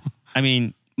allowed to. I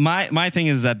mean, my thing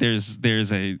is that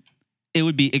it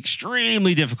would be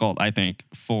extremely difficult, I think,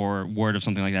 for word of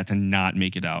something like that to not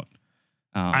make it out.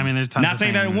 I mean, there's tons not of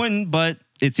saying that it things. wouldn't, but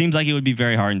it seems like it would be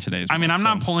very hard in today's world. I mean, I'm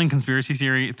not so. pulling conspiracy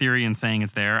theory and saying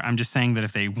it's there. I'm just saying that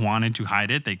if they wanted to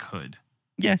hide it, they could.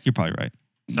 Yeah, you're probably right.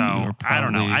 So I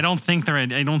don't know. I don't think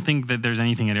that there's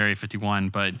anything at Area 51,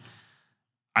 but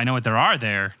I know what there are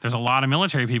there. There's a lot of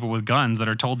military people with guns that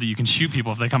are told that you can shoot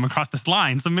people if they come across this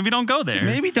line. So maybe don't go there.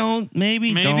 Maybe don't.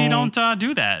 Maybe don't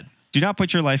do that. Do not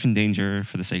put your life in danger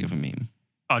for the sake of a meme.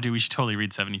 Oh, dude, we should totally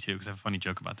read 72 because I have a funny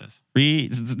joke about this.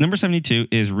 Number 72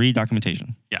 is read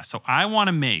documentation. Yeah, so I want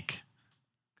to make,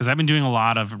 because I've been doing a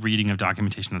lot of reading of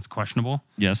documentation that's questionable.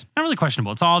 Yes. Not really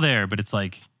questionable. It's all there, but it's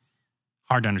like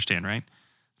hard to understand, right?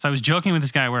 So I was joking with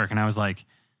this guy at work and I was like,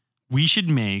 we should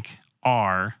make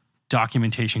our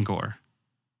documentation gore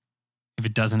if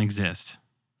it doesn't exist.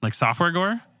 Like software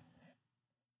gore?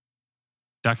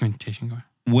 Documentation gore.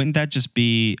 Wouldn't that just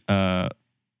be an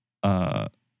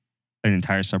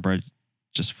entire subreddit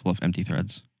just full of empty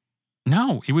threads?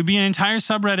 No, it would be an entire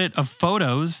subreddit of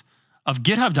photos of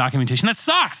GitHub documentation that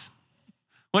sucks.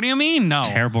 What do you mean? No.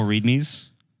 Terrible readmes?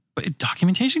 But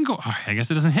documentation gore, I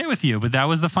guess it doesn't hit with you, but that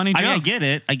was the funny joke. I get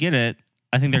it.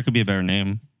 I think there could be a better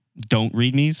name. Don't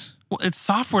read me's. Well, it's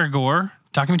software gore,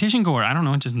 documentation gore. I don't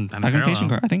know. It just Documentation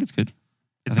gore. I think it's good.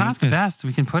 It's not the best.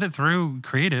 We can put it through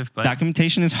creative, but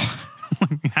documentation is hard.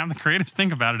 have the creatives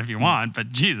think about it if you want,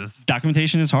 but Jesus.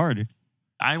 Documentation is hard.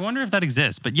 I wonder if that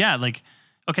exists. But yeah, like,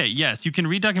 okay, yes, you can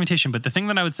read documentation, but the thing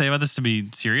that I would say about this, to be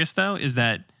serious though, is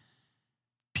that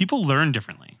people learn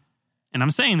differently. And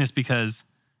I'm saying this because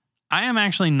I am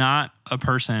actually not a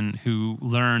person who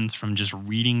learns from just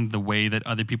reading the way that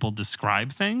other people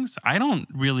describe things. I don't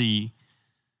really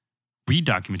read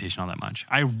documentation all that much.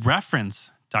 I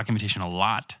reference documentation a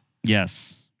lot.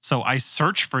 Yes. So I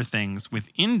search for things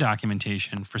within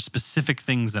documentation for specific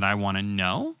things that I want to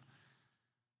know.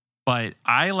 But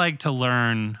I like to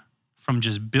learn from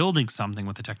just building something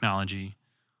with the technology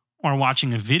or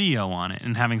watching a video on it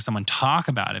and having someone talk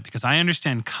about it, because I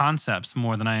understand concepts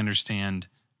more than I understand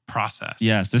process.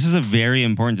 Yes, this is a very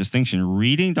important distinction.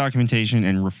 Reading documentation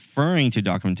and referring to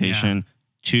documentation,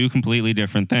 two completely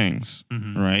different things,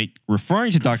 right?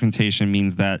 Referring to documentation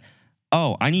means that,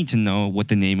 oh, I need to know what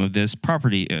the name of this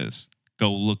property is.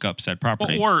 Go look up said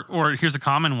property. Or here's a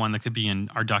common one that could be in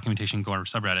our documentation gore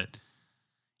subreddit.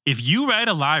 If you write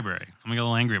a library, I'm going to get a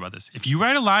little angry about this. If you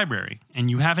write a library and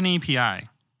you have an API,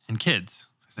 and kids,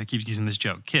 because I keep using this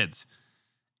joke, kids,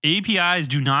 APIs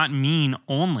do not mean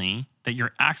only that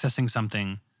you're accessing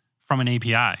something from an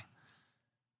API.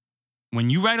 When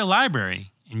you write a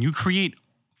library and you create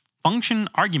function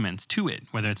arguments to it,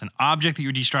 whether it's an object that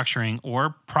you're destructuring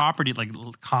or property like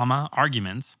comma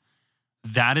arguments,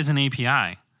 that is an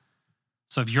API.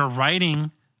 So if you're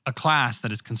writing a class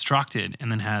that is constructed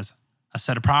and then has a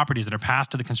set of properties that are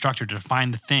passed to the constructor to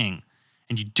define the thing,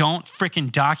 and you don't freaking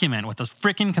document what those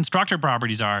freaking constructor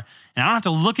properties are, and I don't have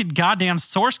to look at goddamn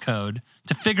source code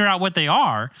to figure out what they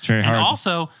are. It's very hard. And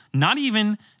also, not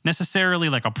even necessarily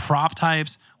like a prop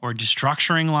types or a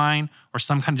destructuring line or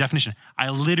some kind of definition. I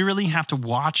literally have to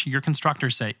watch your constructor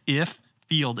say, if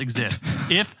field exists,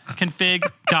 if config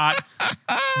dot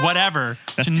whatever,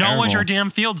 That's to know what terrible. your damn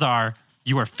fields are,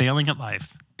 you are failing at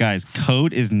life. Guys,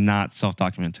 code is not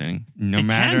self-documenting. It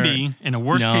can be in a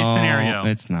worst case scenario.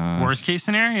 It's not. Worst case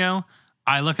scenario,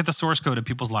 I look at the source code of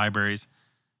people's libraries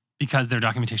because their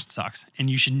documentation sucks.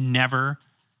 And you should never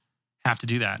have to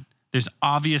do that. There's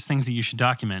obvious things that you should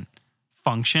document.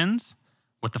 Functions,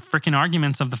 what the freaking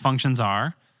arguments of the functions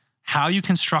are, how you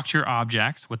construct your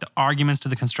objects, what the arguments to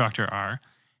the constructor are,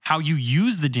 how you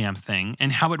use the damn thing,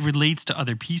 and how it relates to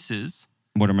other pieces.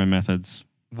 What are my methods?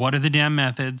 What are the damn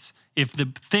methods? If the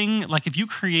thing, like if you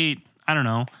create, I don't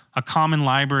know, a common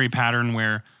library pattern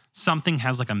where something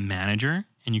has like a manager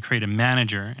and you create a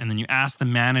manager and then you ask the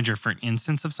manager for an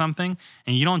instance of something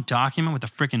and you don't document what the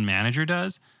freaking manager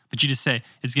does, but you just say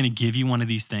it's going to give you one of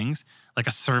these things, like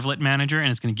a servlet manager, and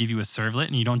it's going to give you a servlet,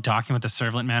 and you don't document what the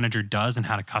servlet manager does and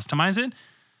how to customize it.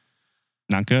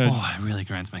 Not good. Oh, it really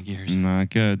grinds my gears. Not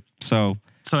good. So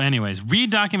anyways,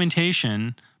 read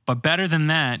documentation. But better than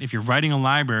that, if you're writing a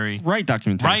library, write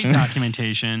documentation. Write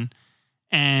documentation.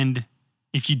 And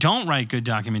if you don't write good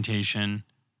documentation,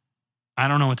 I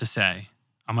don't know what to say.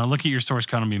 I'm going to look at your source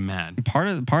code and be mad. Part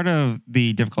of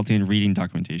the difficulty in reading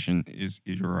documentation is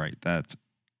you're right that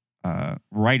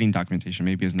writing documentation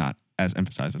maybe is not as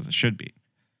emphasized as it should be.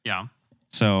 Yeah.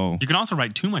 So you can also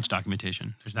write too much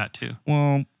documentation. There's that too.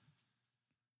 Well,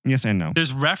 yes and no.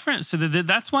 There's reference. So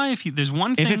that's why there's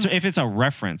one thing. If it's a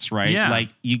reference, right? Yeah. Like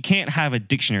you can't have a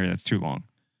dictionary that's too long.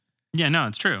 Yeah, no,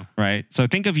 it's true. Right? So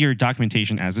think of your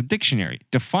documentation as a dictionary.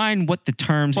 Define what the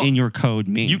terms in your code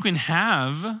mean. You can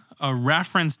have a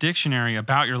reference dictionary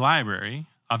about your library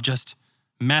of just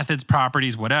methods,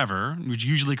 properties, whatever, which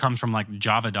usually comes from like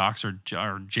Java docs or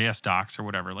JS docs or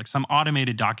whatever, like some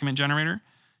automated document generator.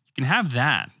 You can have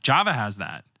that. Java has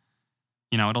that.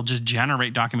 You know, it'll just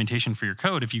generate documentation for your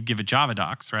code if you give it Java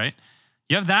docs, right?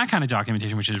 You have that kind of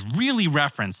documentation, which is really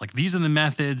referenced. Like these are the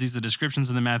methods, these are the descriptions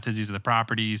of the methods, these are the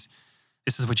properties.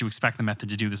 This is what you expect the method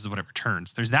to do. This is what it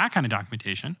returns. There's that kind of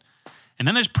documentation. And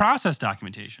then there's process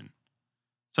documentation.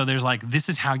 So there's like, this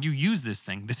is how you use this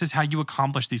thing. This is how you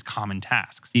accomplish these common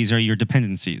tasks. These are your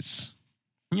dependencies.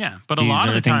 Yeah, but a These lot are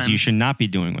of the things times you should not be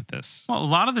doing with this. Well, a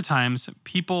lot of the times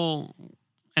people,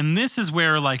 and this is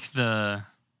where like the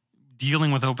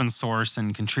dealing with open source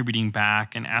and contributing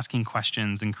back and asking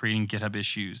questions and creating GitHub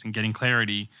issues and getting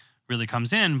clarity really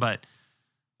comes in. But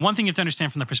one thing you have to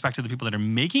understand from the perspective of the people that are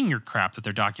making your crap that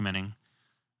they're documenting,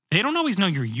 they don't always know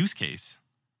your use case.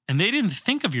 And they didn't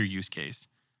think of your use case.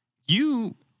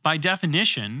 You, by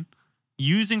definition,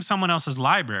 using someone else's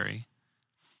library,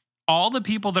 all the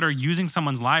people that are using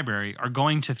someone's library are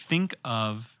going to think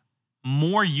of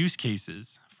more use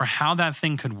cases for how that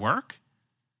thing could work,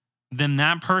 then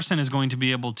that person is going to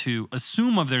be able to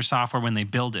assume of their software when they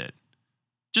build it.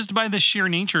 Just by the sheer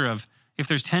nature of if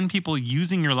there's 10 people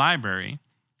using your library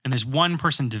and there's one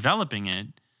person developing it,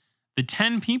 the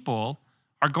 10 people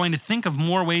are going to think of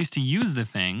more ways to use the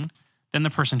thing than the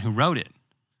person who wrote it.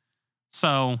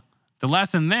 So the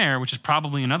lesson there, which is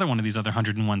probably another one of these other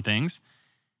 101 things,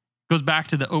 goes back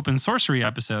to the open sorcery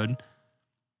episode.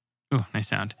 Ooh, nice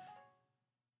sound.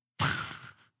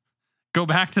 Go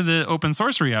back to the open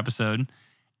sorcery episode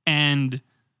and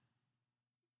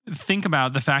think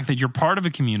about the fact that you're part of a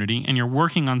community and you're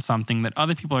working on something that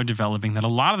other people are developing that a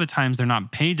lot of the times they're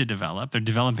not paid to develop. They're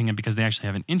developing it because they actually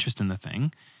have an interest in the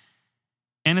thing.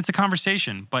 And it's a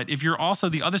conversation. But if you're also,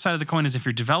 the other side of the coin is if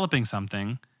you're developing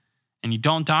something and you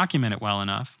don't document it well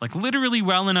enough, like literally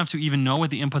well enough to even know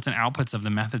what the inputs and outputs of the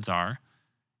methods are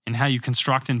and how you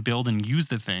construct and build and use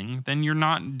the thing, then you're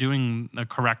not doing a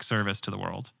correct service to the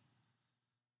world.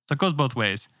 So it goes both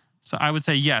ways. So I would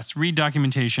say, yes, read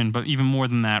documentation, but even more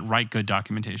than that, write good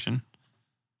documentation.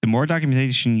 The more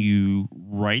documentation you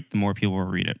write, the more people will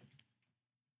read it.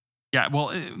 Yeah, well,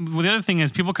 the other thing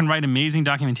is people can write amazing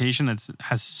documentation that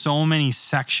has so many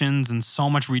sections and so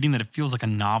much reading that it feels like a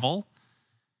novel.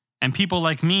 And people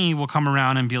like me will come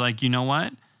around and be like, you know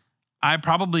what? I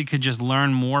probably could just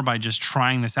learn more by just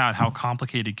trying this out. How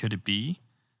complicated could it be?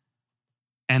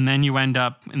 And then you end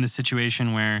up in the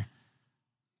situation where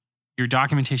your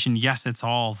documentation, yes, it's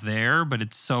all there, but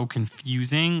it's so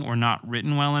confusing or not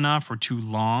written well enough or too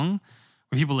long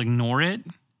where people ignore it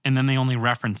and then they only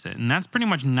reference it. And that's pretty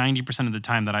much 90% of the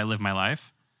time that I live my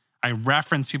life. I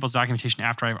reference people's documentation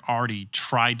after I've already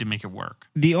tried to make it work.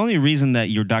 The only reason that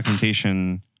your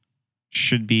documentation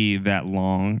should be that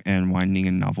long and winding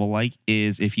and novel-like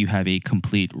is if you have a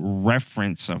complete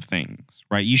reference of things,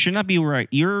 right? You should not be right.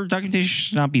 Your documentation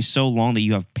should not be so long that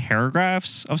you have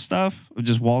paragraphs of stuff,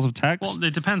 just walls of text. Well,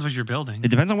 it depends what you're building. It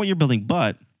depends on what you're building,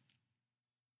 but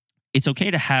it's okay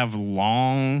to have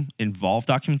long, involved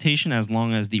documentation as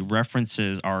long as the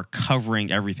references are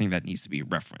covering everything that needs to be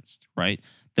referenced, right?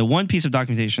 The one piece of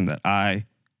documentation that I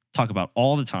talk about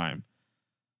all the time,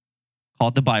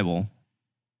 called the Bible,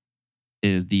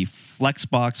 is the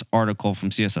Flexbox article from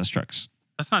CSS Tricks.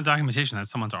 That's not documentation. That's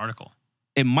someone's article.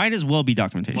 It might as well be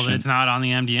documentation. Well, it's not on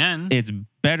the MDN. It's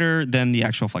better than the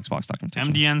actual Flexbox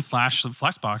documentation.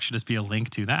 MDN/Flexbox should just be a link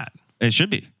to that. It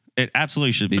should be. It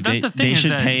absolutely should be. But that's the thing is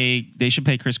that they should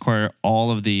pay Chris Coyer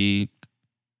all of the.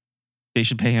 They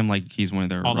should pay him like he's one of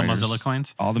their all writers. the Mozilla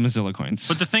coins. All the Mozilla coins.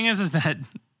 But the thing is that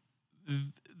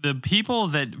the people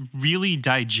that really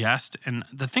digest, and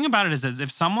the thing about it is that if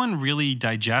someone really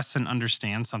digests and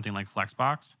understands something like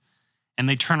Flexbox, and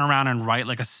they turn around and write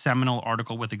like a seminal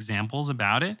article with examples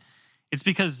about it, it's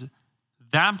because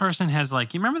that person has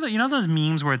like, you remember that, you know those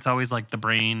memes where it's always like the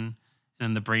brain and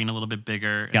then the brain a little bit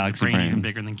bigger, and Galaxy the brain brain even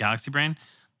bigger than Galaxy Brain.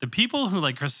 The people who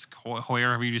like Chris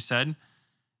Hoyer, who you just said,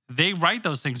 they write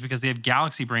those things because they have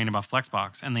Galaxy Brain about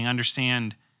Flexbox and they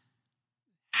understand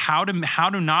how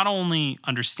to not only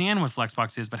understand what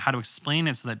Flexbox is, but how to explain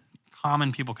it so that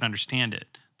common people can understand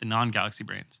it, the non-Galaxy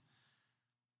brains.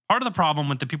 Part of the problem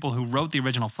with the people who wrote the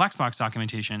original Flexbox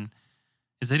documentation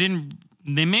is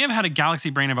they may have had a Galaxy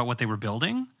brain about what they were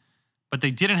building, but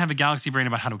they didn't have a Galaxy brain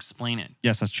about how to explain it.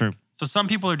 Yes, that's true. So some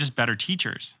people are just better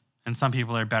teachers, and some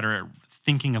people are better at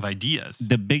thinking of ideas.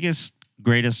 The biggest,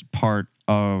 greatest part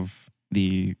of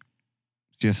the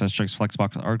CSS Tricks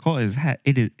Flexbox article is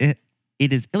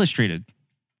it is illustrated.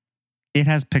 It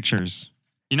has pictures.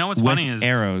 You know what's with funny is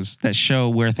arrows that show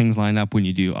where things line up when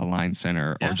you do align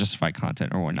center or justify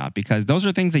content or whatnot, because those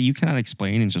are things that you cannot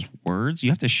explain in just words.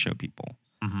 You have to show people.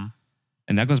 Mm-hmm.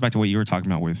 And that goes back to what you were talking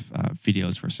about with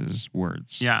videos versus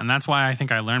words. Yeah, and that's why I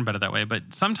think I learned better that way.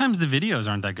 But sometimes the videos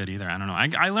aren't that good either. I don't know.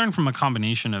 I learned from a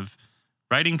combination of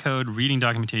writing code, reading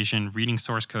documentation, reading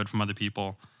source code from other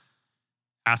people,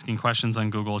 asking questions on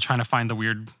Google, trying to find the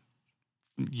weird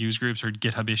use groups or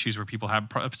GitHub issues where people have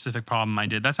a specific problem I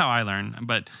did. That's how I learn.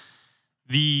 But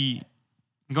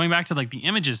going back to like the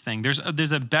images thing, there's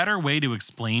a better way to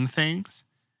explain things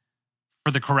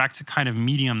for the correct kind of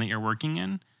medium that you're working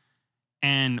in.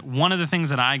 And one of the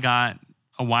things that I got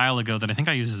a while ago that I think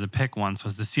I used as a pick once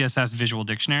was the CSS Visual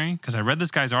Dictionary, because I read this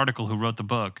guy's article who wrote the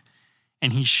book,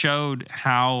 and he showed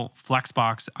how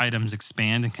Flexbox items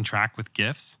expand and contract with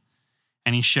GIFs.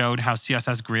 And he showed how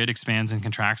CSS Grid expands and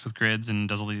contracts with grids and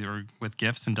does all these, or with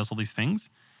GIFs and does all these things.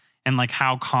 And like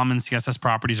how common CSS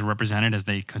properties are represented as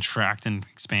they contract and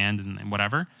expand and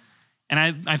whatever. And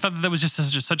I thought that was just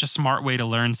such a smart way to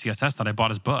learn CSS that I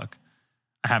bought his book.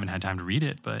 I haven't had time to read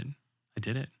it, but I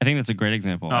did it. I think that's a great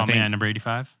example. Oh man, number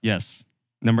 85? Yes.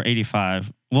 Number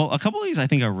 85. Well, a couple of these I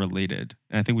think are related,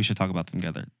 and I think we should talk about them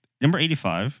together. Number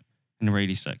 85 and number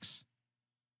 86.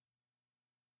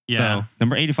 Yeah. So,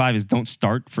 number 85 is don't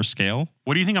start for scale.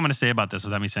 What do you think I'm going to say about this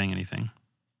without me saying anything?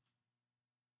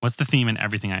 What's the theme in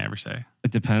everything I ever say?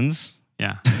 It depends.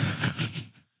 Yeah.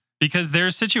 Because there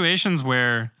are situations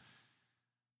where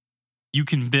you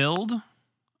can build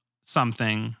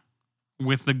something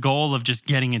with the goal of just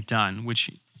getting it done, which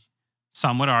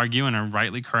some would argue and are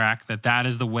rightly correct that that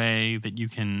is the way that you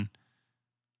can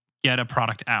get a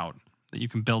product out, that you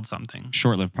can build something.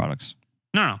 Short-lived products.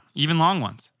 No, even long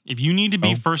ones. If you need to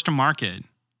be first to market,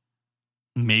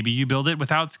 maybe you build it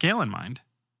without scale in mind.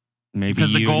 Maybe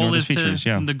because the goal is features,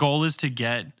 the goal is to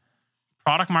get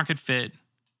product market fit,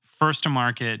 first to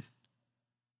market,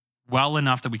 well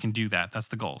enough that we can do that. That's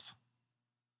the goals.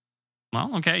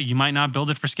 Well, okay, you might not build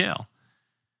it for scale.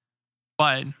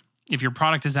 But if your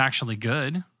product is actually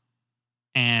good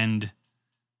and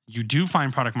you do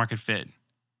find product market fit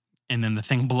and then the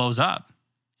thing blows up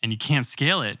and you can't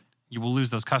scale it, you will lose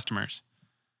those customers.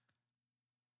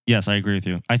 Yes, I agree with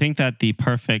you. I think that the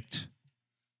perfect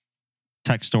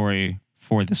tech story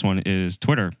for this one is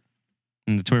Twitter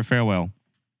and the Twitter farewell.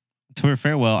 Twitter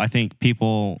farewell, I think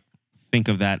people think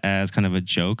of that as kind of a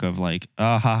joke of like,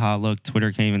 oh, haha, look,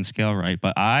 Twitter can't even scale right.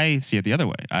 But I see it the other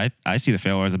way. I see the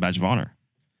farewell as a badge of honor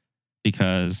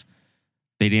because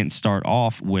they didn't start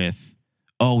off with,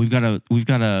 oh, we've got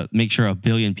to make sure 1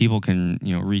 billion people can,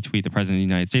 retweet the president of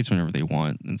the United States whenever they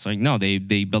want. And it's like, no, they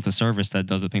built a service that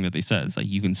does the thing that they said. It's like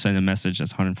you can send a message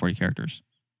that's 140 characters.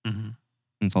 Mm-hmm.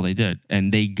 That's all they did.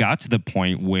 And they got to the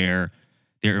point where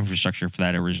their infrastructure for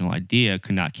that original idea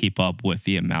could not keep up with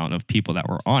the amount of people that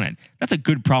were on it. That's a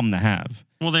good problem to have.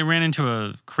 Well, they ran into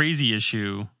a crazy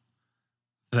issue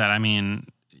that, I mean,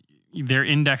 their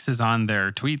indexes on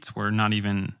their tweets were not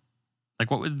even,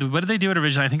 like, what did they do it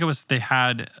originally? I think it was they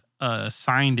had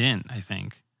signed in, I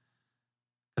think.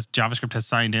 Because JavaScript has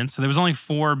signed in. So there was only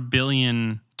 4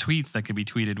 billion tweets that could be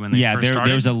tweeted when they first started.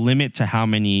 There was a limit to how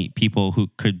many people who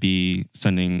could be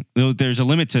sending. There's a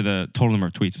limit to the total number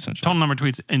of tweets, essentially. Total number of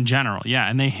tweets in general, yeah.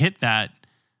 And they hit that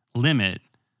limit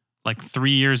like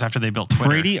 3 years after they built Twitter.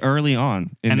 Pretty early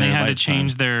on. And they had to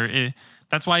change their...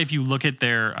 that's why if you look at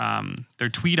their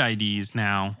tweet IDs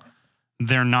now,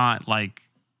 they're not like...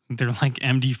 They're like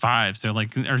MD5s. They're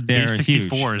like... Or they're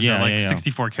base64s. Yeah, they're like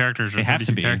 64 characters or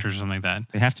 32 characters or something like that.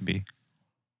 They have to be.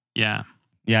 Yeah.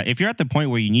 Yeah, if you're at the point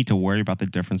where you need to worry about the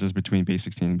differences between base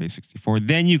 16 and base 64,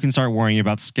 then you can start worrying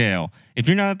about scale. If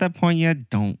you're not at that point yet,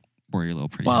 don't worry a little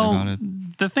pretty about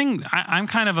it. The thing, I'm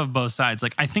kind of both sides.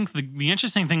 Like, I think the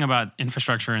interesting thing about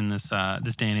infrastructure in this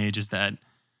this day and age is that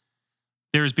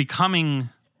there's becoming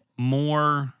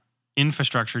more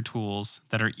infrastructure tools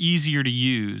that are easier to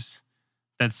use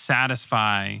that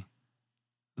satisfy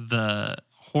the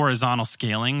horizontal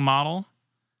scaling model,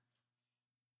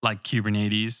 like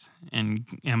Kubernetes and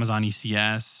Amazon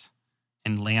ECS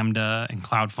and Lambda and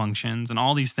Cloud Functions and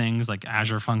all these things like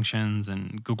Azure Functions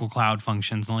and Google Cloud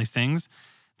Functions and all these things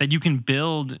that you can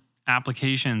build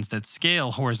applications that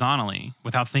scale horizontally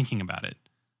without thinking about it.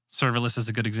 Serverless is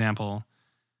a good example.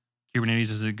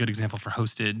 Kubernetes is a good example for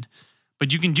hosted.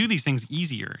 But you can do these things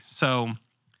easier. So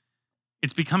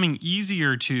it's becoming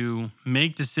easier to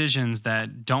make decisions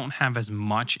that don't have as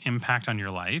much impact on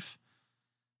your life,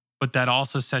 but that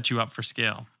also set you up for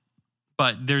scale.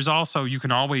 But there's also, you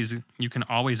can always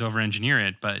over-engineer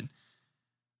it. But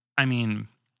I mean,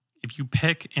 if you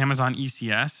pick Amazon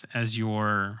ECS as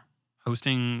your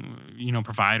hosting,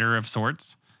 provider of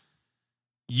sorts,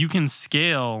 you can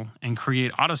scale and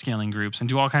create auto-scaling groups and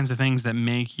do all kinds of things that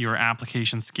make your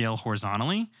application scale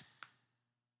horizontally.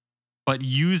 But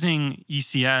using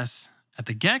ECS at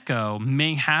the get-go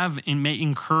may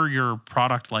incur your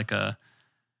product like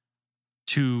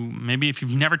maybe if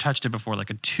you've never touched it before, like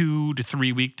a 2 to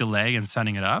 3 week delay in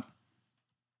setting it up.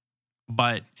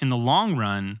 But in the long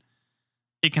run,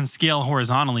 it can scale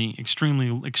horizontally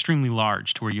extremely, extremely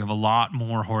large to where you have a lot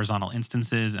more horizontal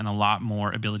instances and a lot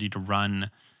more ability to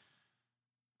run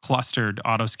clustered,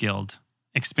 auto-scaled,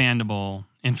 expandable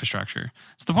infrastructure.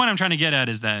 So the point I'm trying to get at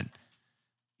is that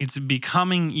it's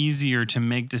becoming easier to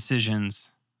make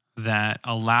decisions that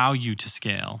allow you to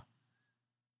scale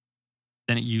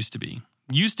than it used to be.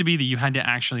 It used to be that you had to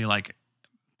actually like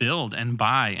build and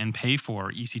buy and pay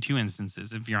for EC2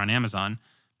 instances. If you're on Amazon,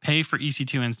 pay for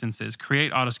EC2 instances,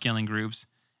 create auto-scaling groups,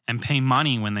 and pay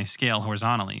money when they scale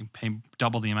horizontally. Pay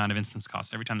double the amount of instance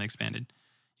costs every time they expanded.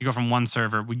 You go from one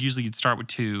server. You'd start with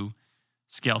 2,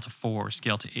 scale to 4,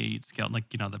 scale to 8, scale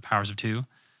the powers of 2,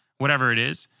 whatever it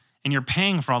is. And you're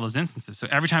paying for all those instances. So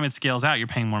every time it scales out, you're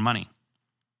paying more money.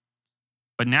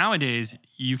 But nowadays,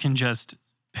 you can just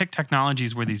pick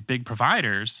technologies where these big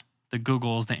providers, the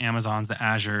Googles, the Amazons, the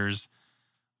Azures,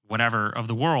 whatever of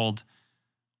the world,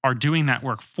 are doing that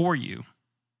work for you,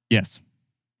 Yes.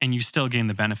 and you still gain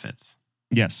the benefits.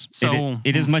 Yes. So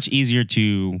it is much easier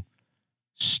to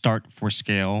start for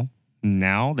scale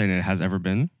now than it has ever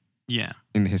been yeah.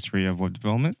 in the history of web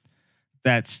development.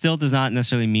 That still does not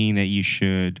necessarily mean that you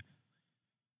should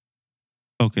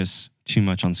focus too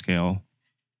much on scale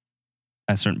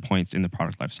at certain points in the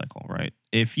product lifecycle, right?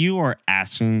 If you are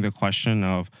asking the question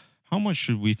of how much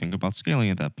should we think about scaling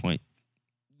at that point,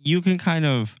 you can kind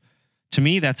of, to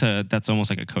me, that's almost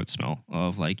like a code smell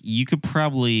of like, you could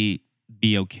probably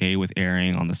be okay with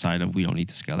erring on the side of we don't need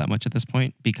to scale that much at this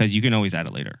point because you can always add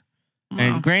it later.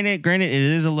 And granted, it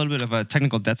is a little bit of a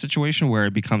technical debt situation where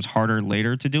it becomes harder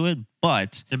later to do it,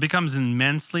 but it becomes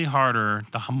immensely harder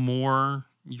the more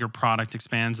your product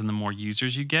expands and the more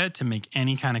users you get to make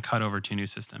any kind of cut over to a new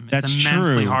system. It's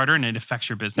immensely harder and it affects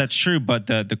your business. That's true, but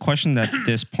the question that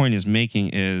this point is making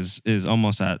is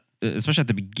almost at, especially at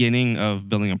the beginning of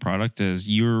building a product, is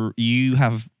you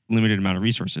have limited amount of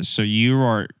resources. So you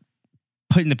are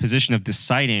put in the position of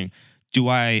deciding, do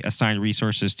I assign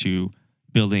resources to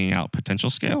building out potential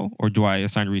scale, or do I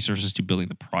assign resources to building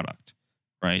the product?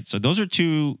 Right. So those are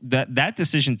two, that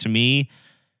decision to me,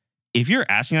 if you're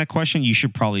asking that question, you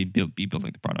should probably be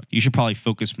building the product. You should probably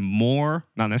focus more,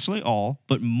 not necessarily all,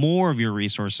 but more of your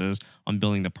resources on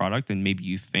building the product than maybe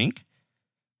you think.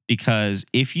 Because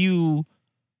if you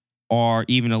are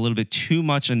even a little bit too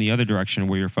much in the other direction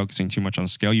where you're focusing too much on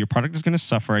scale, your product is going to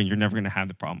suffer and you're never going to have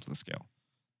the problems with scale.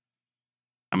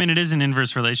 I mean, it is an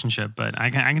inverse relationship, but I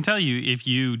can tell you, if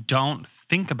you don't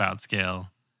think about scale,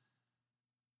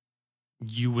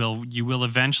 you will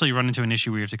eventually run into an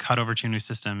issue where you have to cut over to a new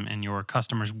system and your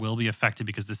customers will be affected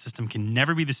because the system can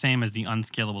never be the same as the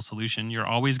unscalable solution. You're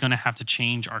always going to have to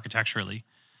change architecturally.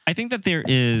 I think that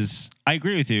I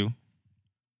agree with you.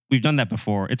 We've done that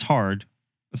before. It's hard.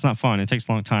 It's not fun. It takes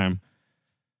a long time.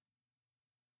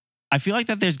 I feel like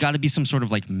that there's got to be some sort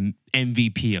of like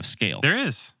MVP of scale. There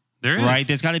is. Right?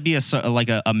 There's got to be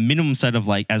a minimum set of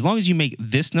like, as long as you make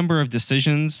this number of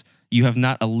decisions, you have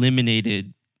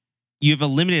eliminated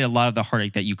a lot of the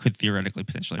heartache that you could theoretically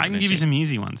potentially I can give you some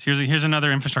easy ones. Here's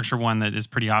another infrastructure one that is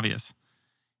pretty obvious.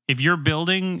 If you're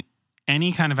building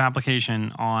any kind of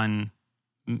application on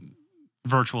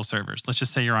virtual servers, let's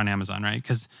just say you're on Amazon, right?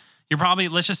 Because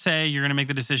let's just say you're going to make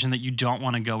the decision that you don't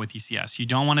want to go with ECS. You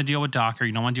don't want to deal with Docker.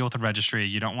 You don't want to deal with the registry.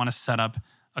 You don't want to set up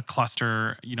a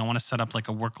cluster. You don't want to set up like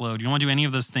a workload. You don't want to do any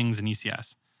of those things in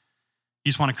ECS. You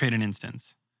just want to create an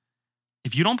instance.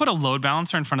 If you don't put a load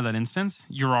balancer in front of that instance,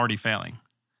 you're already failing.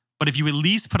 But if you at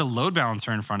least put a load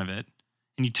balancer in front of it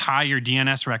and you tie your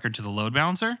DNS record to the load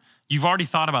balancer, you've already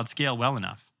thought about scale well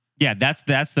enough. Yeah, that's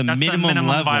the minimum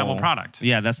level, viable product.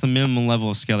 Yeah, that's the minimum level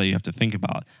of scale that you have to think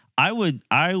about. I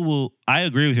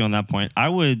agree with you on that point.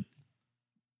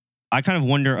 I kind of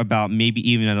wonder about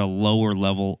maybe even at a lower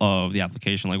level of the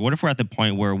application. Like, what if we're at the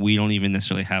point where we don't even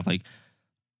necessarily have like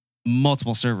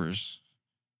multiple servers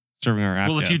serving our app?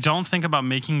 Well, if you don't think about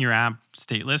making your app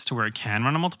stateless to where it can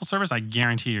run on multiple servers, I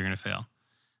guarantee you're going to fail.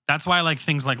 That's why like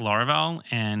things like Laravel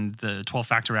and the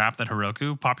 12-factor app that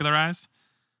Heroku popularized,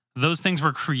 those things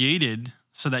were created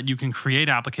so that you can create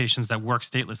applications that work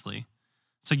statelessly.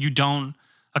 So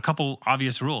a couple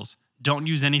obvious rules. Don't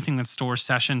use anything that stores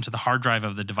session to the hard drive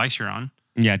of the device you're on.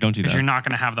 Yeah, don't do that. Because you're not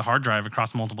going to have the hard drive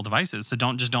across multiple devices. So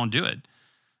don't do it.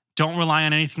 Don't rely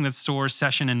on anything that stores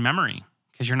session in memory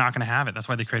because you're not going to have it. That's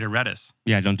why they created Redis.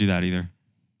 Yeah, don't do that either.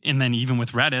 And then even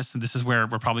with Redis, and this is where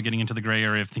we're probably getting into the gray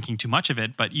area of thinking too much of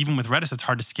it, but even with Redis, it's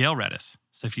hard to scale Redis.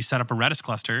 So if you set up a Redis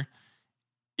cluster,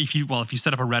 if you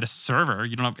set up a Redis server,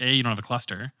 you don't have a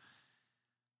cluster.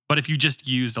 But if you just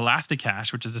used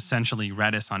Elasticache, which is essentially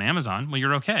Redis on Amazon, well,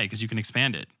 you're okay because you can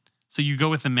expand it. So you go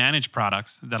with the managed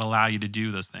products that allow you to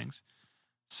do those things.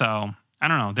 So I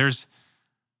don't know.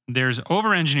 There's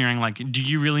over-engineering. Like, do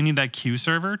you really need that queue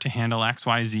server to handle X,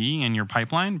 Y, Z in your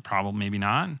pipeline? Probably, maybe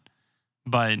not.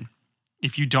 But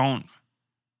if you don't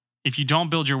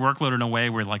build your workload in a way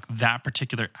where like that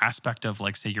particular aspect of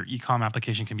like, say, your e-com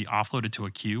application can be offloaded to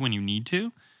a queue when you need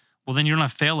to, well, then you don't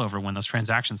have failover when those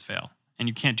transactions fail. And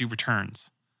you can't do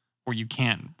returns or you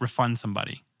can't refund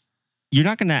somebody. You're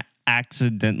not going to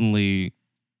accidentally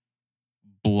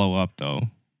blow up, though.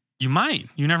 You might.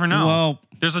 You never know. Well,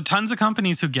 there's tons of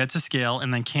companies who get to scale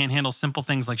and then can't handle simple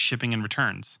things like shipping and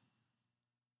returns.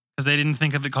 Because they didn't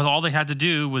think of it, because all they had to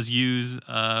do was use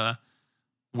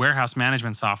warehouse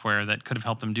management software that could have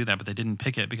helped them do that, but they didn't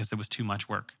pick it because it was too much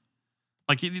work.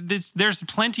 Like, there's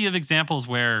plenty of examples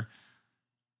where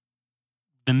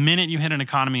The minute you hit an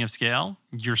economy of scale,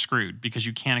 you're screwed because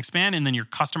you can't expand and then your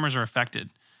customers are affected.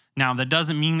 Now, that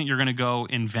doesn't mean that you're going to go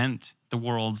invent the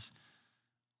world's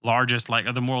largest, like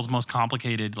the world's most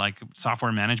complicated, like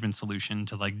software management solution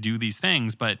to like do these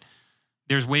things. But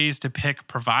there's ways to pick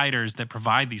providers that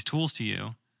provide these tools to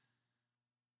you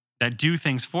that do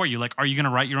things for you. Like, are you going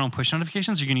to write your own push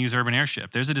notifications? Or are you going to use Urban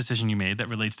Airship? There's a decision you made that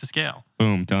relates to scale.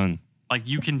 Boom, done. Like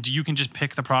you can just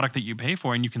pick the product that you pay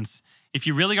for, and you can, if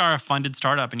you really are a funded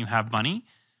startup and you have money,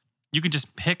 you can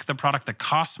just pick the product that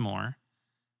costs more,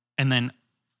 and then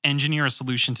engineer a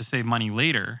solution to save money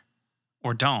later,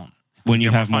 or don't. When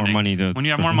you have more money to. When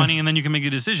you have more money, and then you can make a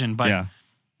decision. But yeah.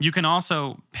 you can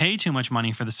also pay too much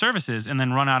money for the services and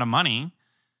then run out of money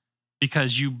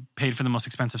because you paid for the most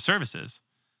expensive services.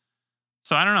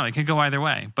 So I don't know. It could go either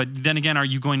way. But then again, are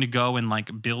you going to go and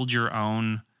like build your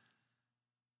own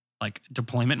like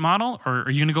deployment model, or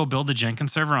are you going to go build the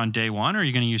Jenkins server on day one, or are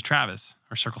you going to use Travis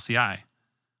or Circle CI,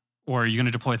 or are you going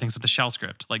to deploy things with the shell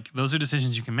script? Like those are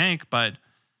decisions you can make, but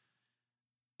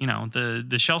you know,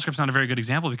 the shell script's not a very good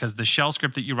example because the shell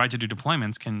script that you write to do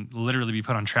deployments can literally be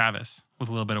put on Travis with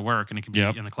a little bit of work, and it can be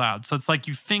in the cloud. So it's like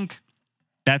you think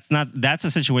that's a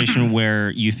situation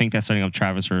where you think that setting up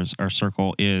Travis or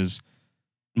Circle is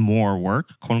more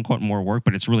work, quote unquote, more work,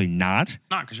 but it's really not. It's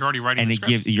not because you're already writing and the it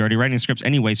scripts. you're already writing scripts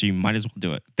anyway, so you might as well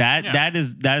do it. That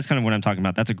is kind of what I'm talking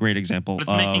about. That's a great example. But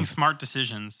it's making smart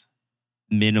decisions.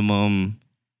 Minimum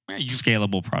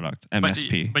scalable product,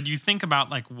 MSP. But you think about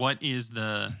like what is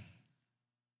the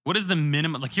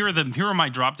minimum? Like here are my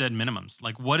drop dead minimums.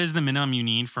 Like what is the minimum you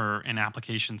need for an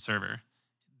application server?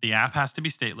 The app has to be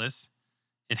stateless.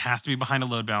 It has to be behind a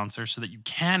load balancer so that you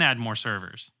can add more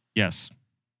servers. Yes.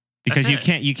 Because you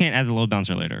can't add the load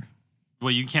balancer later. Well,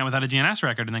 you can't without a DNS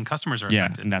record, and then customers are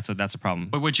affected. Yeah, and that's a problem.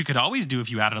 But what you could always do if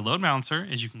you added a load balancer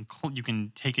is you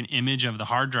can take an image of the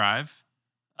hard drive,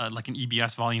 like an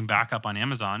EBS volume backup on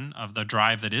Amazon of the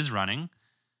drive that is running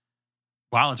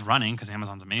while it's running, because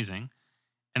Amazon's amazing,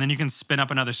 and then you can spin up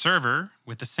another server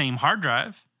with the same hard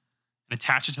drive and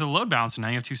attach it to the load balancer. Now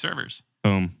you have two servers.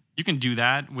 Boom. You can do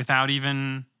that without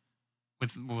even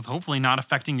with hopefully not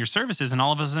affecting your services, and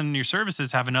all of a sudden your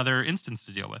services have another instance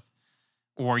to deal with.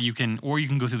 Or you can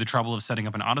go through the trouble of setting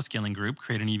up an auto-scaling group,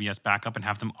 create an EBS backup, and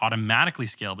have them automatically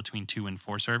scale between 2 and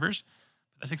 4 servers.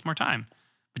 But that takes more time.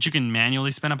 But you can manually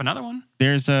spin up another one.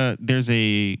 There's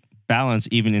a balance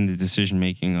even in the decision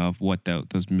making of what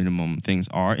those minimum things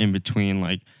are in between.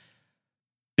 Like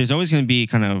there's always going to be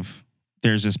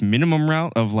there's this minimum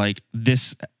route of like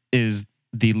this is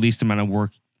the least amount of work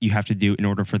you have to do in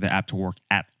order for the app to work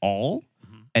at all.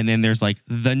 Mm-hmm. And then there's like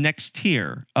the next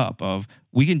tier up of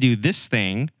we can do this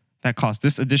thing that costs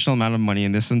this additional amount of money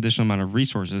and this additional amount of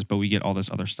resources, but we get all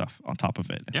this other stuff on top of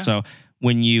it. Yeah. So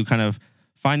when you kind of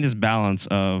find this balance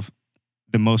of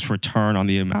the most return on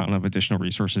the amount of additional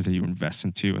resources that you invest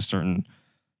into a certain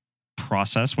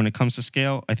process when it comes to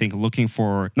scale, I think looking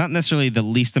for not necessarily the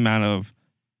least amount of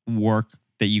work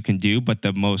that you can do, but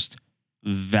the most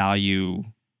value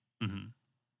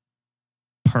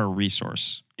per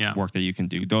resource work that you can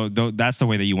do. Though that's the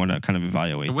way that you want to kind of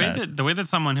evaluate the way that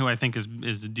someone who I think is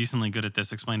decently good at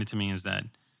this explained it to me is that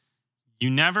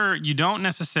you don't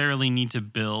necessarily need to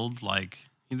build like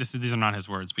these are not his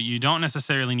words, but you don't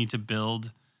necessarily need to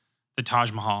build the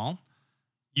Taj Mahal.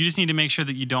 You just need to make sure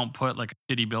that you don't put like a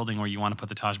shitty building where you want to put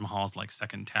the Taj Mahal's like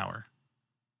second tower.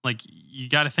 Like you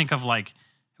got to think of like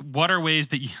what are ways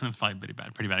that you probably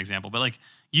a pretty bad example, but like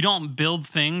you don't build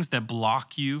things that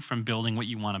block you from building what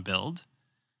you want to build.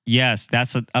 Yes,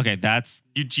 that's a great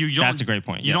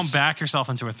point. You don't back yourself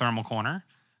into a thermal corner.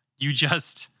 You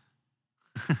just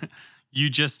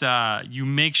you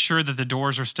make sure that the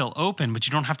doors are still open, but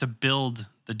you don't have to build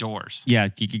the doors. Yeah,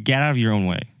 you could get out of your own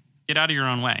way. Get out of your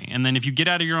own way. And then if you get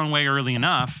out of your own way early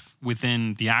enough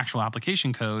within the actual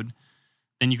application code,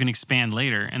 then you can expand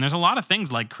later. And there's a lot of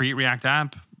things like Create React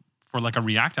App for like a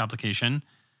React application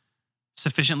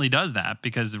sufficiently does that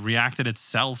because React it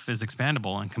itself is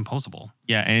expandable and composable.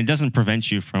 Yeah, and it doesn't prevent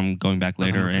you from going back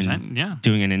later and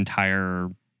doing an entire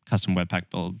custom Webpack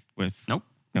build with some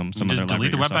you just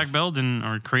delete the Webpack build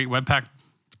or create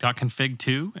Webpack.config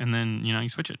 2 and then you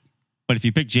switch it. But if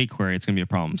you pick jQuery, it's going to be a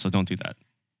problem. So don't do that.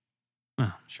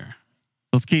 Oh, sure.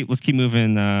 Let's keep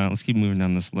moving. Let's keep moving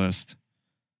down this list.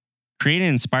 Create an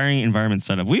inspiring environment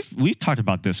setup. We've talked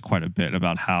about this quite a bit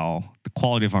about how the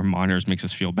quality of our monitors makes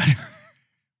us feel better.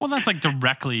 Well, that's like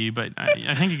directly, but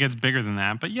I think it gets bigger than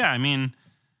that. But yeah, I mean,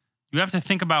 you have to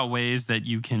think about ways that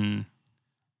you can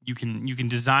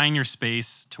design your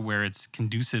space to where it's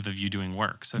conducive of you doing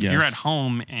work. So if you're at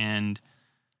home and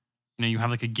you have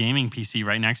like a gaming PC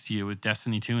right next to you with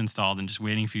Destiny 2 installed and just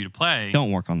waiting for you to play.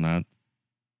 Don't work on that.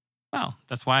 Well,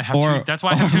 that's why I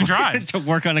have two drives. To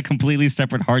work on a completely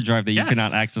separate hard drive that you Yes.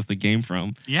 cannot access the game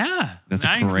from. Yeah. That's a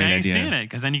now great you're idea. seeing it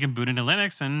because then you can boot into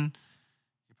Linux and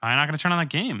you're probably not going to turn on that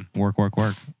game. Work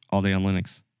all day on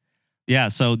Linux. Yeah,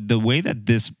 so the way that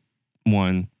this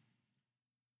one,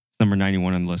 number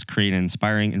 91 on the list, create an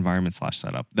inspiring environment /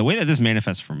 setup. The way that this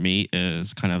manifests for me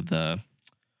is kind of I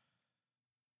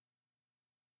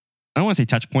don't want to say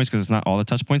touch points because it's not all the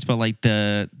touch points, but like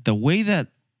the way that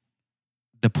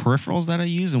the peripherals that I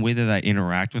use and the way that I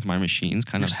interact with my machines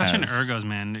kind You're of such an ergos,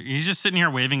 man. He's just sitting here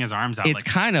waving his arms out. It's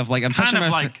kind of like I'm touching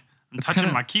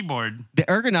my keyboard. The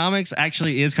ergonomics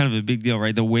actually is kind of a big deal,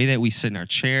 right? The way that we sit in our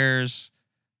chairs,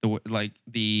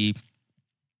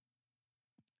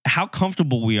 how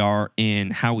comfortable we are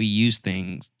in how we use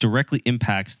things directly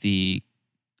impacts the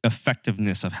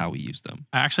effectiveness of how we use them.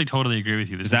 I actually totally agree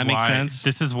with you. Does that make sense?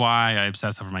 This is why I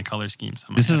obsess over my color schemes.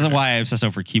 This is why I obsess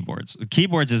over keyboards.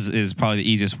 Keyboards is probably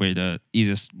the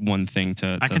easiest one thing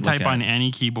to I can look type at. on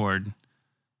any keyboard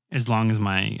as long as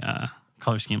my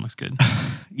color scheme looks good.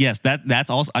 Yes, that's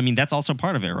also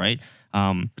part of it, right?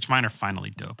 Which mine are finally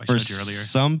dope. I For showed you earlier.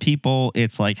 some people,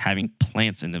 it's like having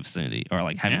plants in the vicinity or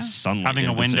like having sunlight. Having in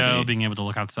a the window, vicinity. being able to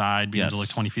look outside, being able to Yes. look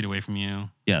 20 feet away from you.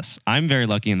 Yes, I'm very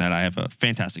lucky in that I have a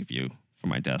fantastic view from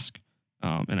my desk,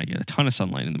 and I get a ton of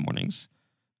sunlight in the mornings.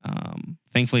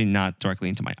 Thankfully, not directly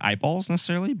into my eyeballs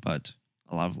necessarily, but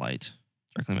a lot of light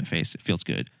directly in my face. It feels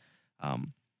good.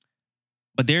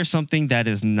 But there's something that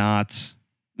is not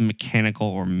mechanical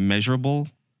or measurable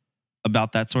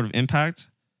about that sort of impact,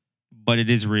 but it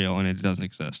is real and it doesn't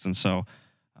exist. And so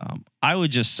I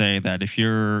would just say that if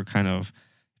you've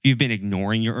been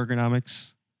ignoring your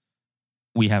ergonomics,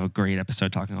 we have a great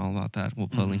episode talking all about that. We'll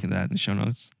put a link in that in the show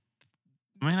notes.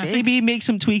 I mean, Maybe make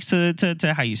some tweaks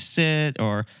to how you sit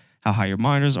or how high your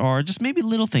monitors are. Just maybe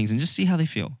little things and just see how they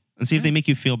feel and see if they make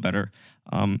you feel better.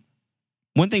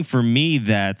 One thing for me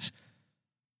that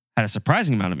had a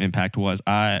surprising amount of impact was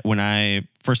when I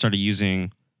first started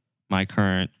using my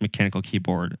current mechanical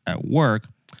keyboard at work,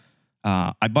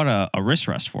 I bought a wrist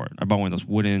rest for it. I bought one of those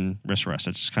wooden wrist rests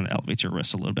that just kind of elevates your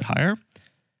wrist a little bit higher.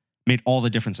 Made all the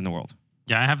difference in the world.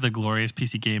 Yeah, I have the glorious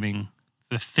PC Gaming,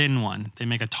 the thin one. They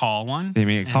make a tall one. They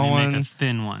make a tall one. They make a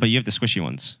thin one. But you have the squishy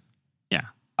ones. Yeah.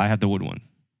 I have the wood one.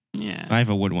 Yeah. I have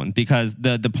a wood one because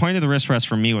the point of the wrist rest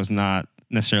for me was not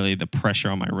necessarily the pressure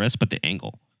on my wrist, but the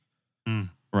angle.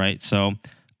 Right? So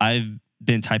I've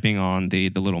been typing on the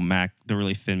little Mac, the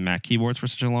really thin Mac keyboards for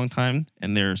such a long time,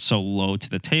 and they're so low to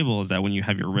the table is that when you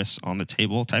have your wrists on the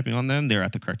table typing on them, they're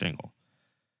at the correct angle.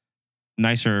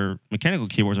 Nicer mechanical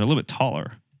keyboards are a little bit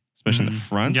taller, especially in the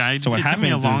front. Yeah, so what it took me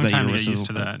happens a long is that time your to get wrist is used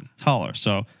to that. taller.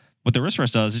 So what the wrist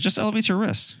rest does, it just elevates your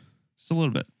wrist just a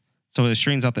little bit. So it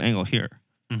straightens out the angle here.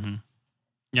 Mm-hmm.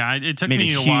 Yeah, it took Made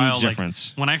me a a huge while.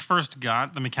 difference. Like, when I first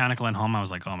got the mechanical at home, I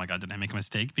was like, oh my God, did I make a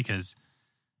mistake? Because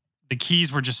the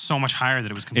keys were just so much higher that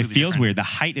it was It completely feels different. weird. The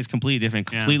height is completely different.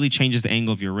 Completely changes the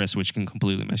angle of your wrist, which can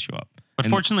completely mess you up. But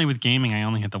And- fortunately with gaming, I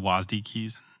only hit the WASD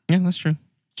keys, Yeah, that's true.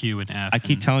 Q and F. I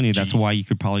keep and telling you that's G. why you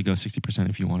could probably go 60%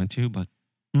 if you wanted to, but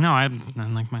No, I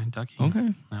like my ducky. okay.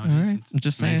 All Nowadays, right. it's I'm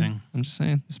just amazing. saying. I'm just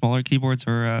saying. Smaller keyboards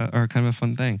are kind of a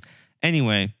fun thing.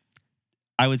 Anyway,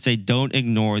 I would say don't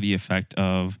ignore the effect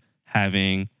of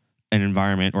having an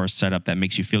environment or a setup that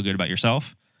makes you feel good about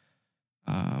yourself.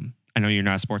 I know you're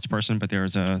not a sports person, but there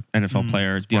was a NFL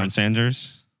player, Deion sports.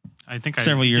 Sanders. I think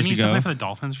Several years didn't he used to ago. play for the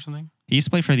Dolphins or something? He used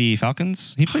to play for the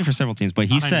Falcons. He played for several teams, but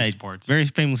he Not into said, sports. very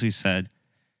famously said,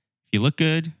 if you look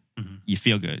good, Mhm. you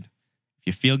feel good. If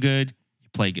you feel good, you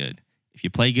play good. If you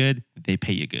play good, they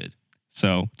pay you good.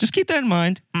 So just keep that in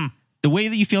mind. The way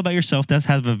that you feel about yourself does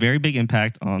have a very big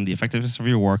impact on the effectiveness of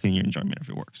your work and your enjoyment of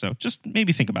your work. So just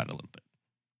maybe think about it a little bit.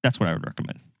 That's what I would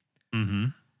recommend. Mm-hmm.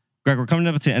 Greg, we're coming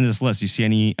up to the end of this list. Do you see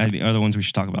any other ones we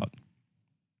should talk about?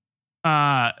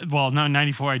 Well, no,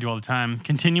 94 I do all the time.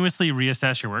 Continuously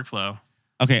reassess your workflow.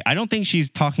 Okay, I don't think she's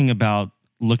talking about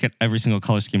look at every single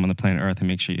color scheme on the planet Earth and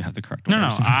make sure you have the correct one. No,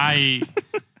 every single-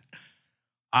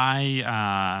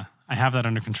 I have that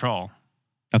under control.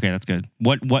 Okay, that's good.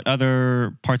 What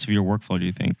other parts of your workflow do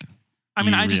you think? I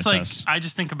mean, you I reassess?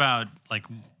 just think about like,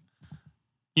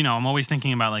 I'm always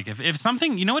thinking about like if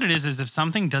something, you know what it is if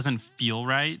something doesn't feel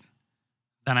right,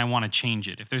 then I want to change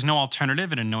it. If there's no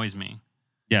alternative, it annoys me.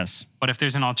 Yes. But if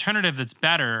there's an alternative that's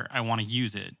better, I want to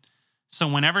use it. So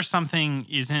whenever something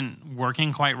isn't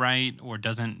working quite right or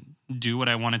doesn't do what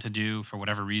I want it to do for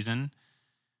whatever reason,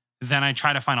 then I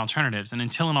try to find alternatives. And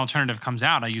until an alternative comes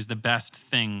out, I use the best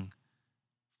thing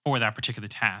for that particular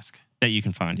task That you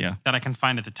can find, yeah. that I can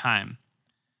find at the time.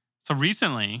 So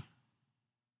recently,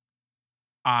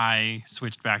 I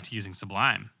switched back to using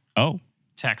Sublime Oh.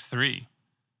 Text 3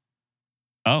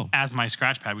 Oh. as my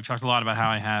scratch pad. We've talked a lot about how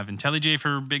I have IntelliJ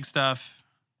for big stuff,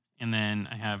 and then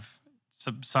I have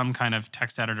some kind of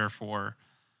text editor for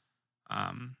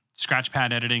scratch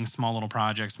pad editing, small little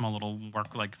projects, small little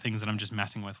work, like things that I'm just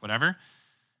messing with, whatever.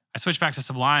 I switched back to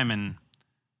Sublime, and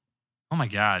oh my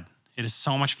God, it is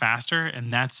so much faster,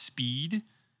 and that speed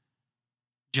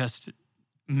just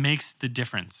makes the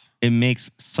difference. It makes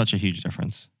such a huge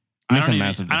difference. It I makes don't a even,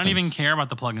 massive I don't difference. even care about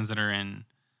the plugins that are in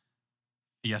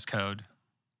VS Code.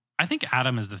 I think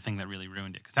Atom is the thing that really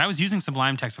ruined it, because I was using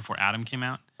Sublime Text before Atom came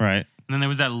out, Right. and then there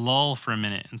was that lull for a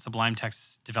minute in Sublime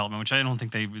Text development, which I don't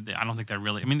think they're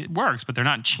really. I mean, it works, but they're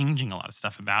not changing a lot of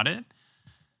stuff about it,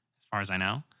 as far as I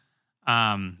know.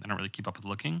 I don't really keep up with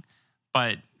looking,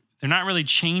 but they're not really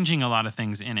changing a lot of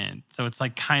things in it. So it's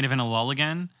like kind of in a lull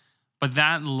again. But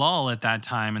that lull at that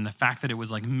time, and the fact that it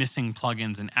was like missing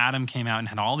plugins, and Atom came out and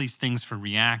had all these things for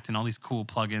React and all these cool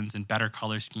plugins and better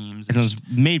color schemes. And it was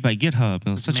made by GitHub. It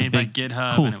was such a made by big,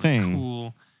 GitHub, cool and it was thing.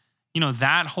 cool. You know,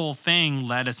 that whole thing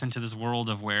led us into this world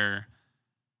of where,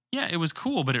 yeah, it was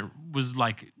cool, but it was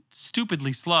like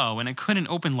stupidly slow, and it couldn't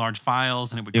open large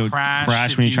files, and it would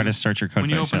crash when you try to search your code when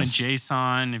base. you open yes. a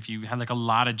JSON. If you had like a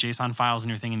lot of JSON files in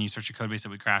your thing and you search your code base, it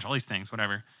would crash. All these things,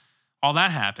 whatever. All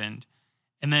that happened.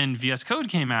 And then VS Code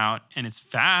came out, and it's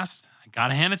fast. I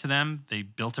gotta hand it to them. They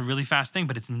built a really fast thing,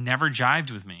 but it's never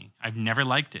jived with me. I've never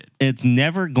liked it. It's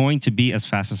never going to be as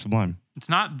fast as Sublime. It's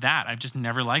not that. I've just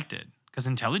never liked it, because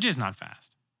IntelliJ is not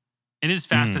fast. It is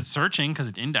fast at searching because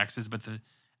it indexes, but the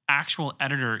actual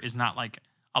editor is not like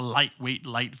a lightweight,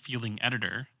 light-feeling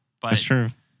editor. But That's true.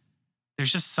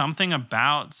 there's just something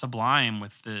about Sublime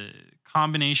with the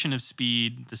combination of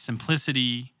speed, the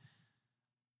simplicity,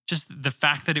 just the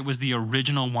fact that it was the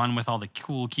original one with all the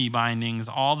cool key bindings,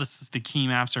 all the key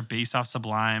maps are based off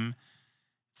Sublime.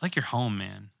 It's like your home,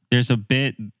 man. There's a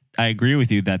bit, I agree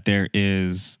with you that there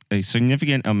is a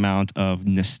significant amount of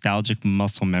nostalgic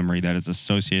muscle memory that is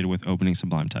associated with opening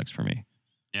Sublime Text for me.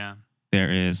 Yeah.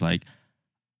 There is like,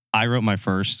 I wrote my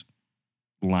first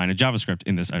line of JavaScript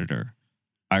in this editor.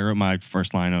 I wrote my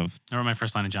first line of I wrote my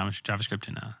first line of JavaScript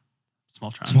in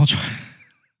Smalltron. Smalltron,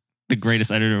 the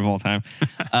greatest editor of all time.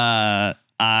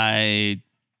 I'm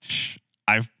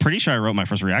pretty sure I wrote my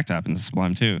first React app in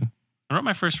Sublime too. I wrote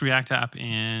my first React app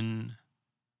in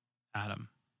Atom.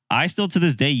 I still to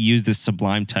this day use the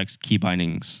Sublime Text key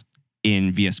bindings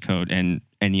in VS Code and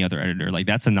any other editor. Like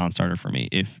that's a non-starter for me.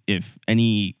 If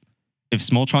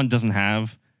Smalltron doesn't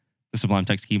have the Sublime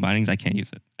Text key bindings, I can't use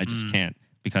it. I just can't,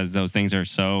 because those things are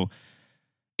so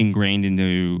ingrained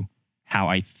into how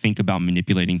I think about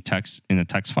manipulating text in a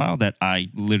text file that I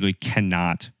literally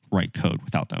cannot write code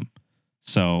without them.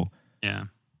 So Yeah.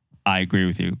 I agree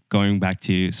with you. Going back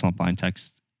to Sublime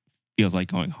Text feels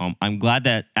like going home. I'm glad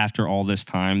that after all this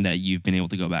time that you've been able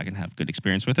to go back and have good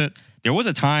experience with it. There was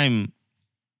a time,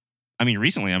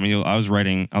 recently, I was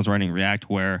writing React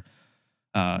where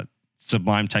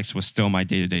Sublime Text was still my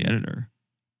day-to-day editor.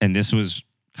 And this was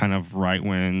kind of right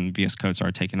when VS Code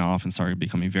started taking off and started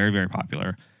becoming very, very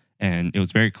popular. And it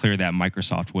was very clear that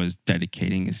Microsoft was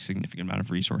dedicating a significant amount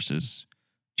of resources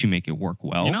to make it work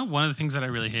well. You know, one of the things that I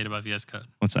really hate about VS Code,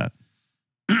 What's that?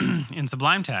 in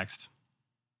Sublime Text,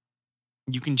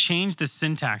 you can change the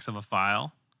syntax of a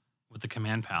file with the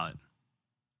command palette.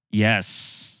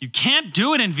 Yes. You can't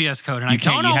do it in VS Code, and You I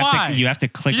don't can't. know You have why. to, you have to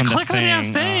click You on the click on the damn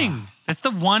thing. thing. That's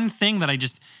the one thing that I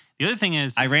just. The other thing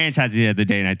is, I ran into that the other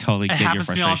day, and I totally it get your happens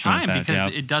to me frustration all the time with that.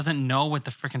 because Yep. it doesn't know what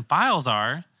the freaking files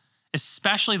are.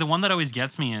 Especially the one that always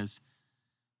gets me is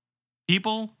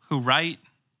people who write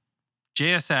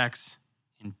JSX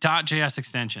in .js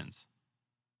extensions.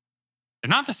 They're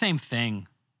not the same thing.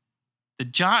 The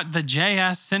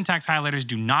JS syntax highlighters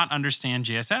do not understand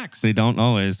JSX. They don't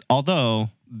always. Although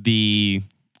the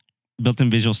built-in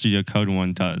Visual Studio Code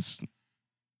one does.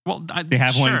 Well, They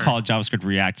have sure. one called JavaScript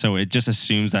React, so it just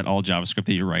assumes that all JavaScript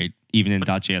that you write, even in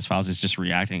 .js files, is just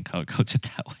React and codes it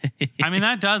that way. I mean,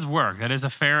 that does work. That is a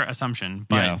fair assumption.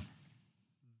 But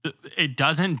Yeah. it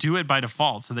doesn't do it by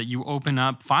default, so that you open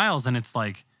up files and it's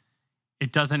like,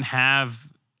 it doesn't have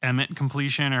emit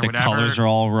completion or The whatever. colors are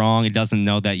all wrong. It doesn't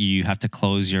know that you have to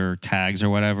close your tags or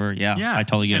whatever. Yeah, I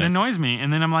totally get it it. annoys me.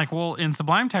 And then I'm like, well, in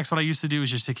Sublime Text, what I used to do is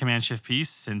just hit Command-Shift-P,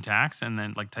 syntax, and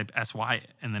then like type SY,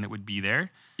 and then it would be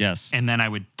there. Yes. And then I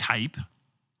would type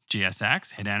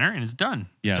JSX, hit enter, and it's done.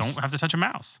 Yes. Don't have to touch a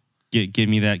mouse. Give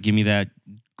me that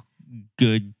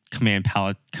good command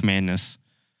palette commandness.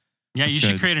 Yeah, That's you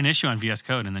should good. create an issue on VS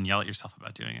Code and then yell at yourself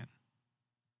about doing it.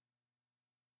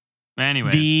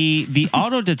 Anyways, the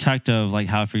auto detective, like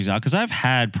how it figures out, because I've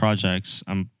had projects,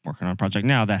 I'm working on a project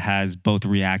now that has both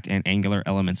React and Angular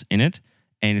elements in it,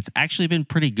 and it's actually been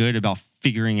pretty good about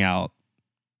figuring out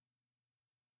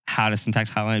how to syntax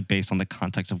highlight based on the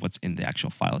context of what's in the actual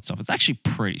file itself. It's actually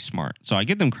pretty smart. So I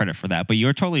give them credit for that. But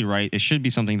you're totally right. It should be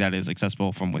something that is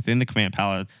accessible from within the command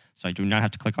palette, so I do not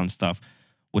have to click on stuff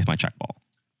with my trackball.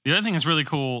 the other thing that's really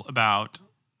cool about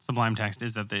Sublime Text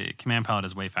is that the command palette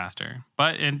is way faster,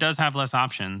 but it does have less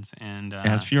options. And It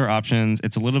has fewer options.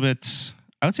 It's a little bit,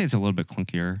 I would say it's a little bit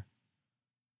clunkier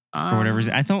for whatever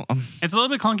reason. I don't. It's a little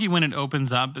bit clunky when it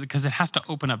opens up because it has to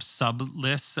open up sub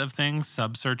lists of things,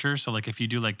 sub searchers. So like if you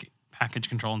do like package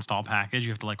control install package,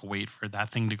 you have to like wait for that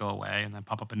thing to go away and then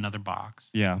pop up another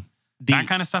box. Yeah. That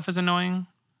kind of stuff is annoying.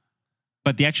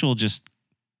 But the actual just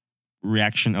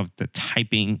reaction of the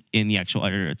typing in the actual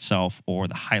editor itself, or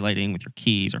the highlighting with your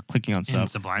keys, or clicking on In stuff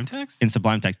Sublime Text? in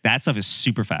Sublime Text, that stuff is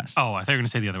super fast. Oh, I thought you were going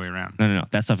to say the other way around. No.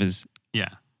 That stuff is Yeah.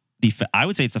 I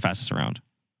would say it's the fastest around.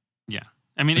 Yeah.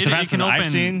 I mean, It's the it fastest can I've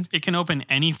open seen. it can open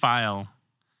any file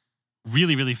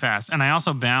really, really fast. And I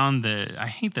also bound I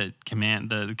hate the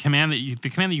command that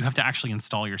you have to actually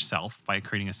install yourself by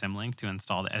creating a symlink to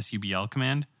install the subl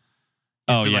command.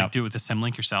 You have to, like, do it with the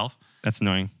symlink yourself. That's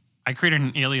annoying. I created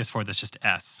an alias for it that's just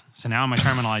S. So now in my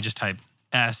terminal I just type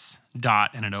S dot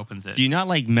and it opens it. Do you not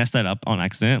like mess that up on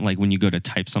accident? Like when you go to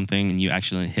type something and you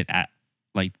actually hit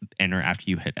enter after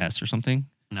you hit S or something?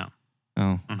 No. Oh.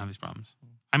 I don't have these problems.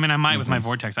 I mean, I might with my sense.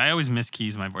 Vortex. I always miss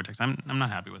keys in my Vortex. I'm not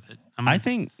happy with it. I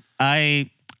think I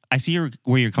see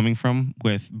where you're coming from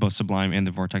with both Sublime and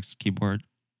the Vortex keyboard.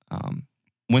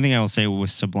 One thing I will say with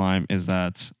Sublime is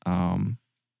that I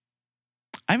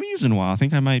haven't used it in a while. I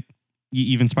think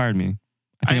you've inspired me.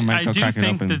 I think I might go do crack it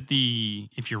think open. that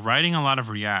if you're writing a lot of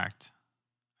React,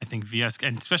 I think VS,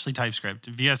 and especially TypeScript,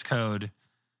 VS Code,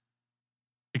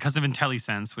 because of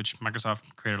IntelliSense, which Microsoft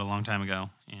created a long time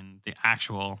ago in the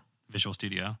actual Visual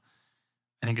Studio,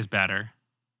 I think is better.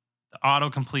 The auto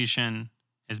completion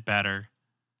is better.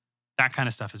 That kind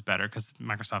of stuff is better because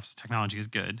Microsoft's technology is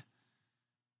good.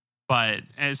 But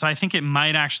so I think it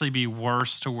might actually be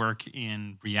worse to work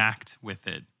in React with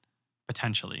it,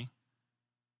 potentially,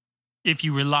 if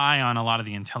you rely on a lot of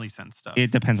the IntelliSense stuff.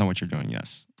 It depends on what you're doing,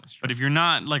 yes. But if you're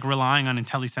not like relying on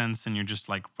IntelliSense and you're just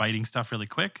like writing stuff really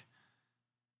quick,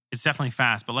 it's definitely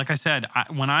fast. But like I said,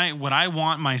 what I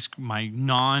want my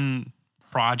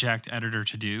non-project editor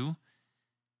to do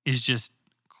is just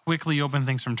quickly open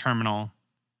things from terminal,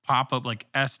 pop up like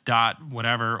S dot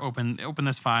whatever, open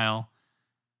this file,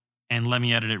 and let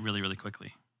me edit it really, really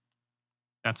quickly.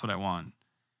 That's what I want.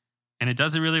 And it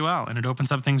does it really well. And it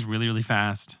opens up things really, really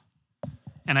fast.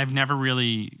 And I've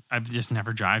just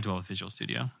never jived well with Visual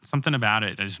Studio. Something about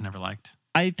it I just never liked.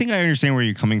 I think I understand where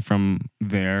you're coming from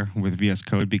there with VS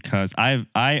Code, because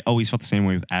I always felt the same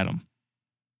way with Atom.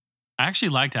 I actually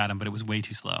liked Atom, but it was way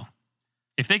too slow.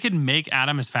 If they could make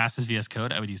Atom as fast as VS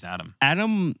Code, I would use Atom.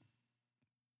 Atom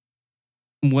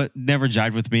never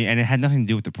jived with me, and it had nothing to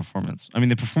do with the performance. I mean,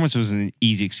 the performance was an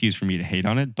easy excuse for me to hate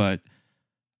on it, but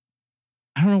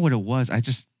I don't know what it was. I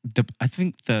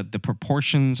think the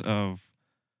proportions of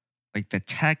like the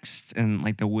text and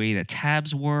like the way the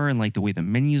tabs were and like the way the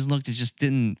menus looked, it just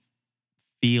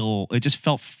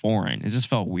felt foreign. It just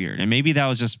felt weird. And maybe that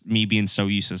was just me being so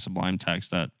used to Sublime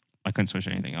Text that I couldn't switch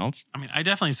to anything else. I mean, I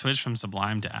definitely switched from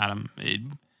Sublime to Atom.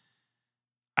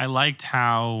 I liked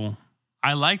how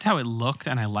it looked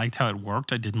and I liked how it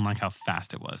worked. I didn't like how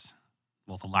fast it was.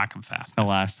 Well, the lack of fastness. The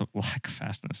lack of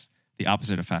fastness. The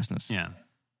opposite of fastness. Yeah.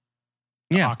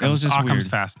 Yeah, it was just Occam's weird.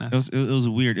 fastness. It was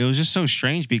weird. It was just so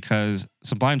strange because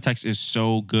Sublime Text is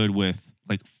so good with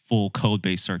like full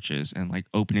code-based searches and like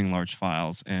opening large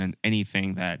files and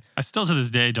anything that. I still to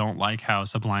this day don't like how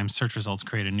Sublime search results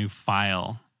create a new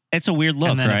file. It's a weird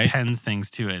look, and then right? appends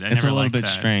things to it. It's never a little liked bit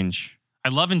that. strange. I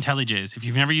love IntelliJ's. If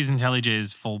you've never used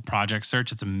IntelliJ's full project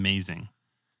search, it's amazing.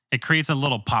 It creates a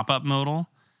little pop-up modal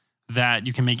that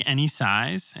you can make any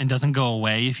size and doesn't go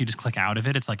away if you just click out of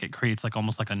it. It's like it creates like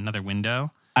almost like another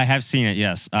window. I have seen it,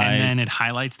 yes. And then it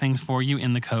highlights things for you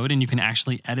in the code, and you can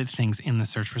actually edit things in the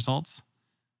search results.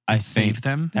 I And save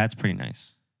them. That's pretty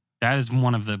nice. That is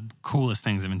one of the coolest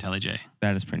things of IntelliJ.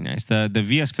 That is pretty nice. The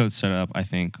VS Code setup, I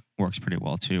think, works pretty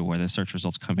well too, where the search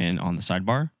results come in on the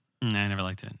sidebar. I never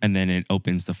liked it. And then it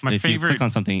opens if you click on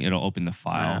something, it'll open the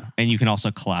file. Yeah. And you can also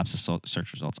collapse the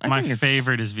search results. My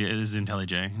favorite is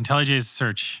IntelliJ. IntelliJ's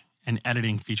search and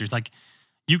editing features. Like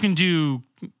you can do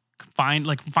find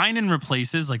and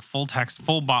replaces, like full text,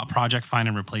 full bot project find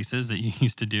and replaces that you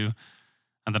used to do.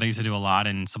 And that I used to do a lot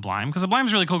in Sublime. Because Sublime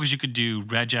is really cool because you could do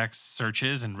regex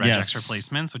searches and regex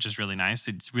replacements, which is really nice.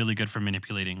 It's really good for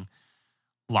manipulating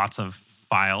lots of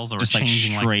files or Just like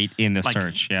changing straight in the like,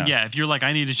 search. Yeah. Yeah. If you're like,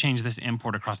 I need to change this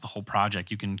import across the whole project,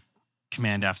 you can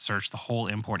Command F search the whole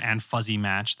import and fuzzy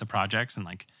match the projects. And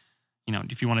like, you know,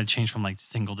 if you want to change from like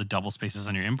single to double spaces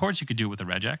on your imports, you could do it with a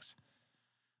regex.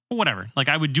 But whatever. Like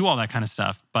I would do all that kind of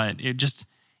stuff, but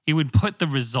it would put the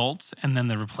results and then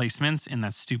the replacements in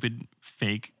that stupid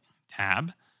fake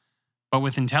tab. But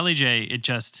with IntelliJ,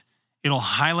 it'll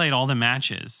highlight all the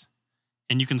matches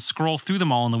and you can scroll through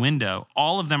them all in the window.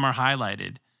 All of them are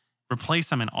highlighted, replace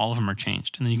them, and all of them are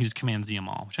changed. And then you can just Command Z them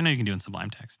all, which I know you can do in Sublime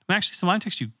Text. But actually, Sublime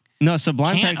Text, you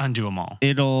Sublime can't Text, undo them all.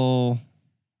 It'll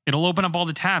open up all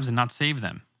the tabs and not save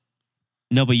them.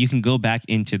 No, but you can go back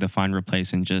into the find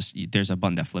replace and there's a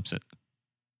button that flips it.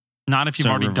 Not if you've So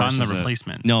it already done the reverses it.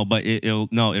 replacement. No, but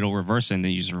it'll reverse it and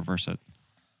then you just reverse it.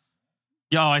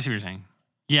 Yeah, I see what you're saying.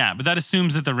 Yeah, but that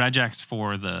assumes that the regex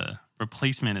for the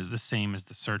replacement is the same as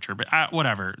the searcher. But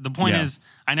whatever. The point is,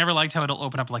 I never liked how it'll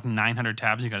open up like 900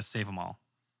 tabs. You got to save them all.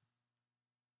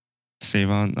 Save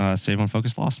on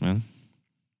focus loss, man.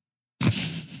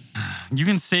 You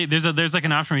can save. There's like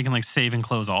an option where you can like save and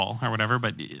close all or whatever.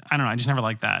 But I don't know. I just never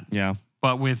liked that. Yeah.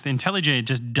 But with IntelliJ, it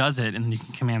just does it, and you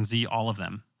can Command Z all of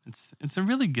them. It's a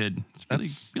really good. It's really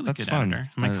that's good fun. editor.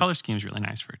 And my color scheme is really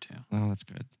nice for it too. Oh, that's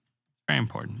good. Very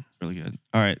important. It's really good.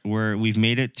 All right, we've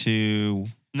made it to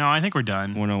No, I think we're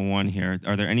done. 101 here.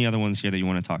 Are there any other ones here that you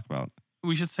want to talk about?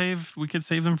 We could save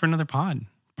them for another pod,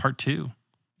 part 2.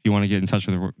 If you want to get in touch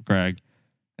with Greg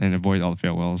and avoid all the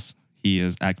farewells, he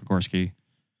is at Gregorski.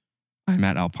 I'm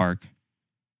at Al Park.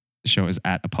 The show is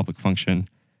at A Public Function.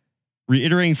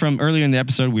 Reiterating from earlier in the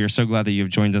episode, we are so glad that you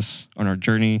have joined us on our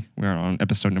journey. We are on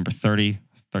episode number 30,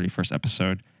 31st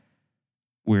episode.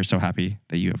 We're so happy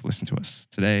that you have listened to us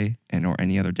today or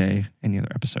any other day, any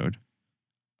other episode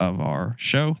of our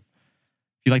show. If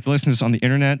you'd like to listen to us on the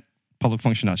internet,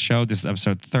 publicfunction.show. This is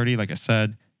episode 30, like I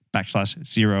said,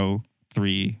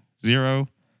 /030.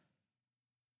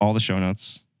 All the show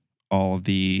notes, all of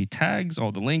the tags,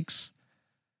 all the links,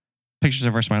 pictures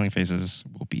of our smiling faces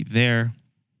will be there.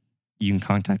 You can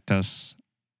contact us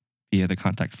via the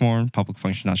contact form,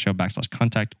 publicfunction.show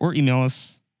 /contact, or email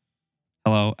us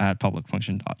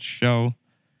hello@publicfunction.show.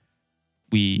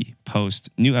 We post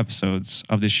new episodes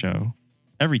of this show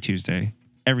every Tuesday,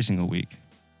 every single week,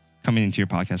 coming into your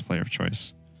podcast player of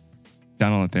choice.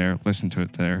 Download it there, listen to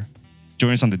it there.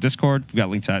 Join us on the Discord. We've got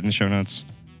links to that in the show notes.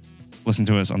 Listen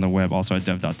to us on the web also at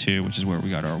dev.to, which is where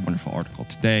we got our wonderful article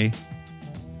today.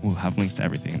 We'll have links to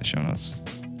everything in the show notes.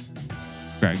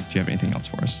 Greg, do you have anything else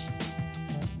for us?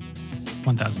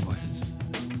 1,000 voices.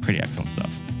 Pretty excellent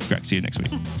stuff. Greg, see you next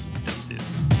week. Yep, see you.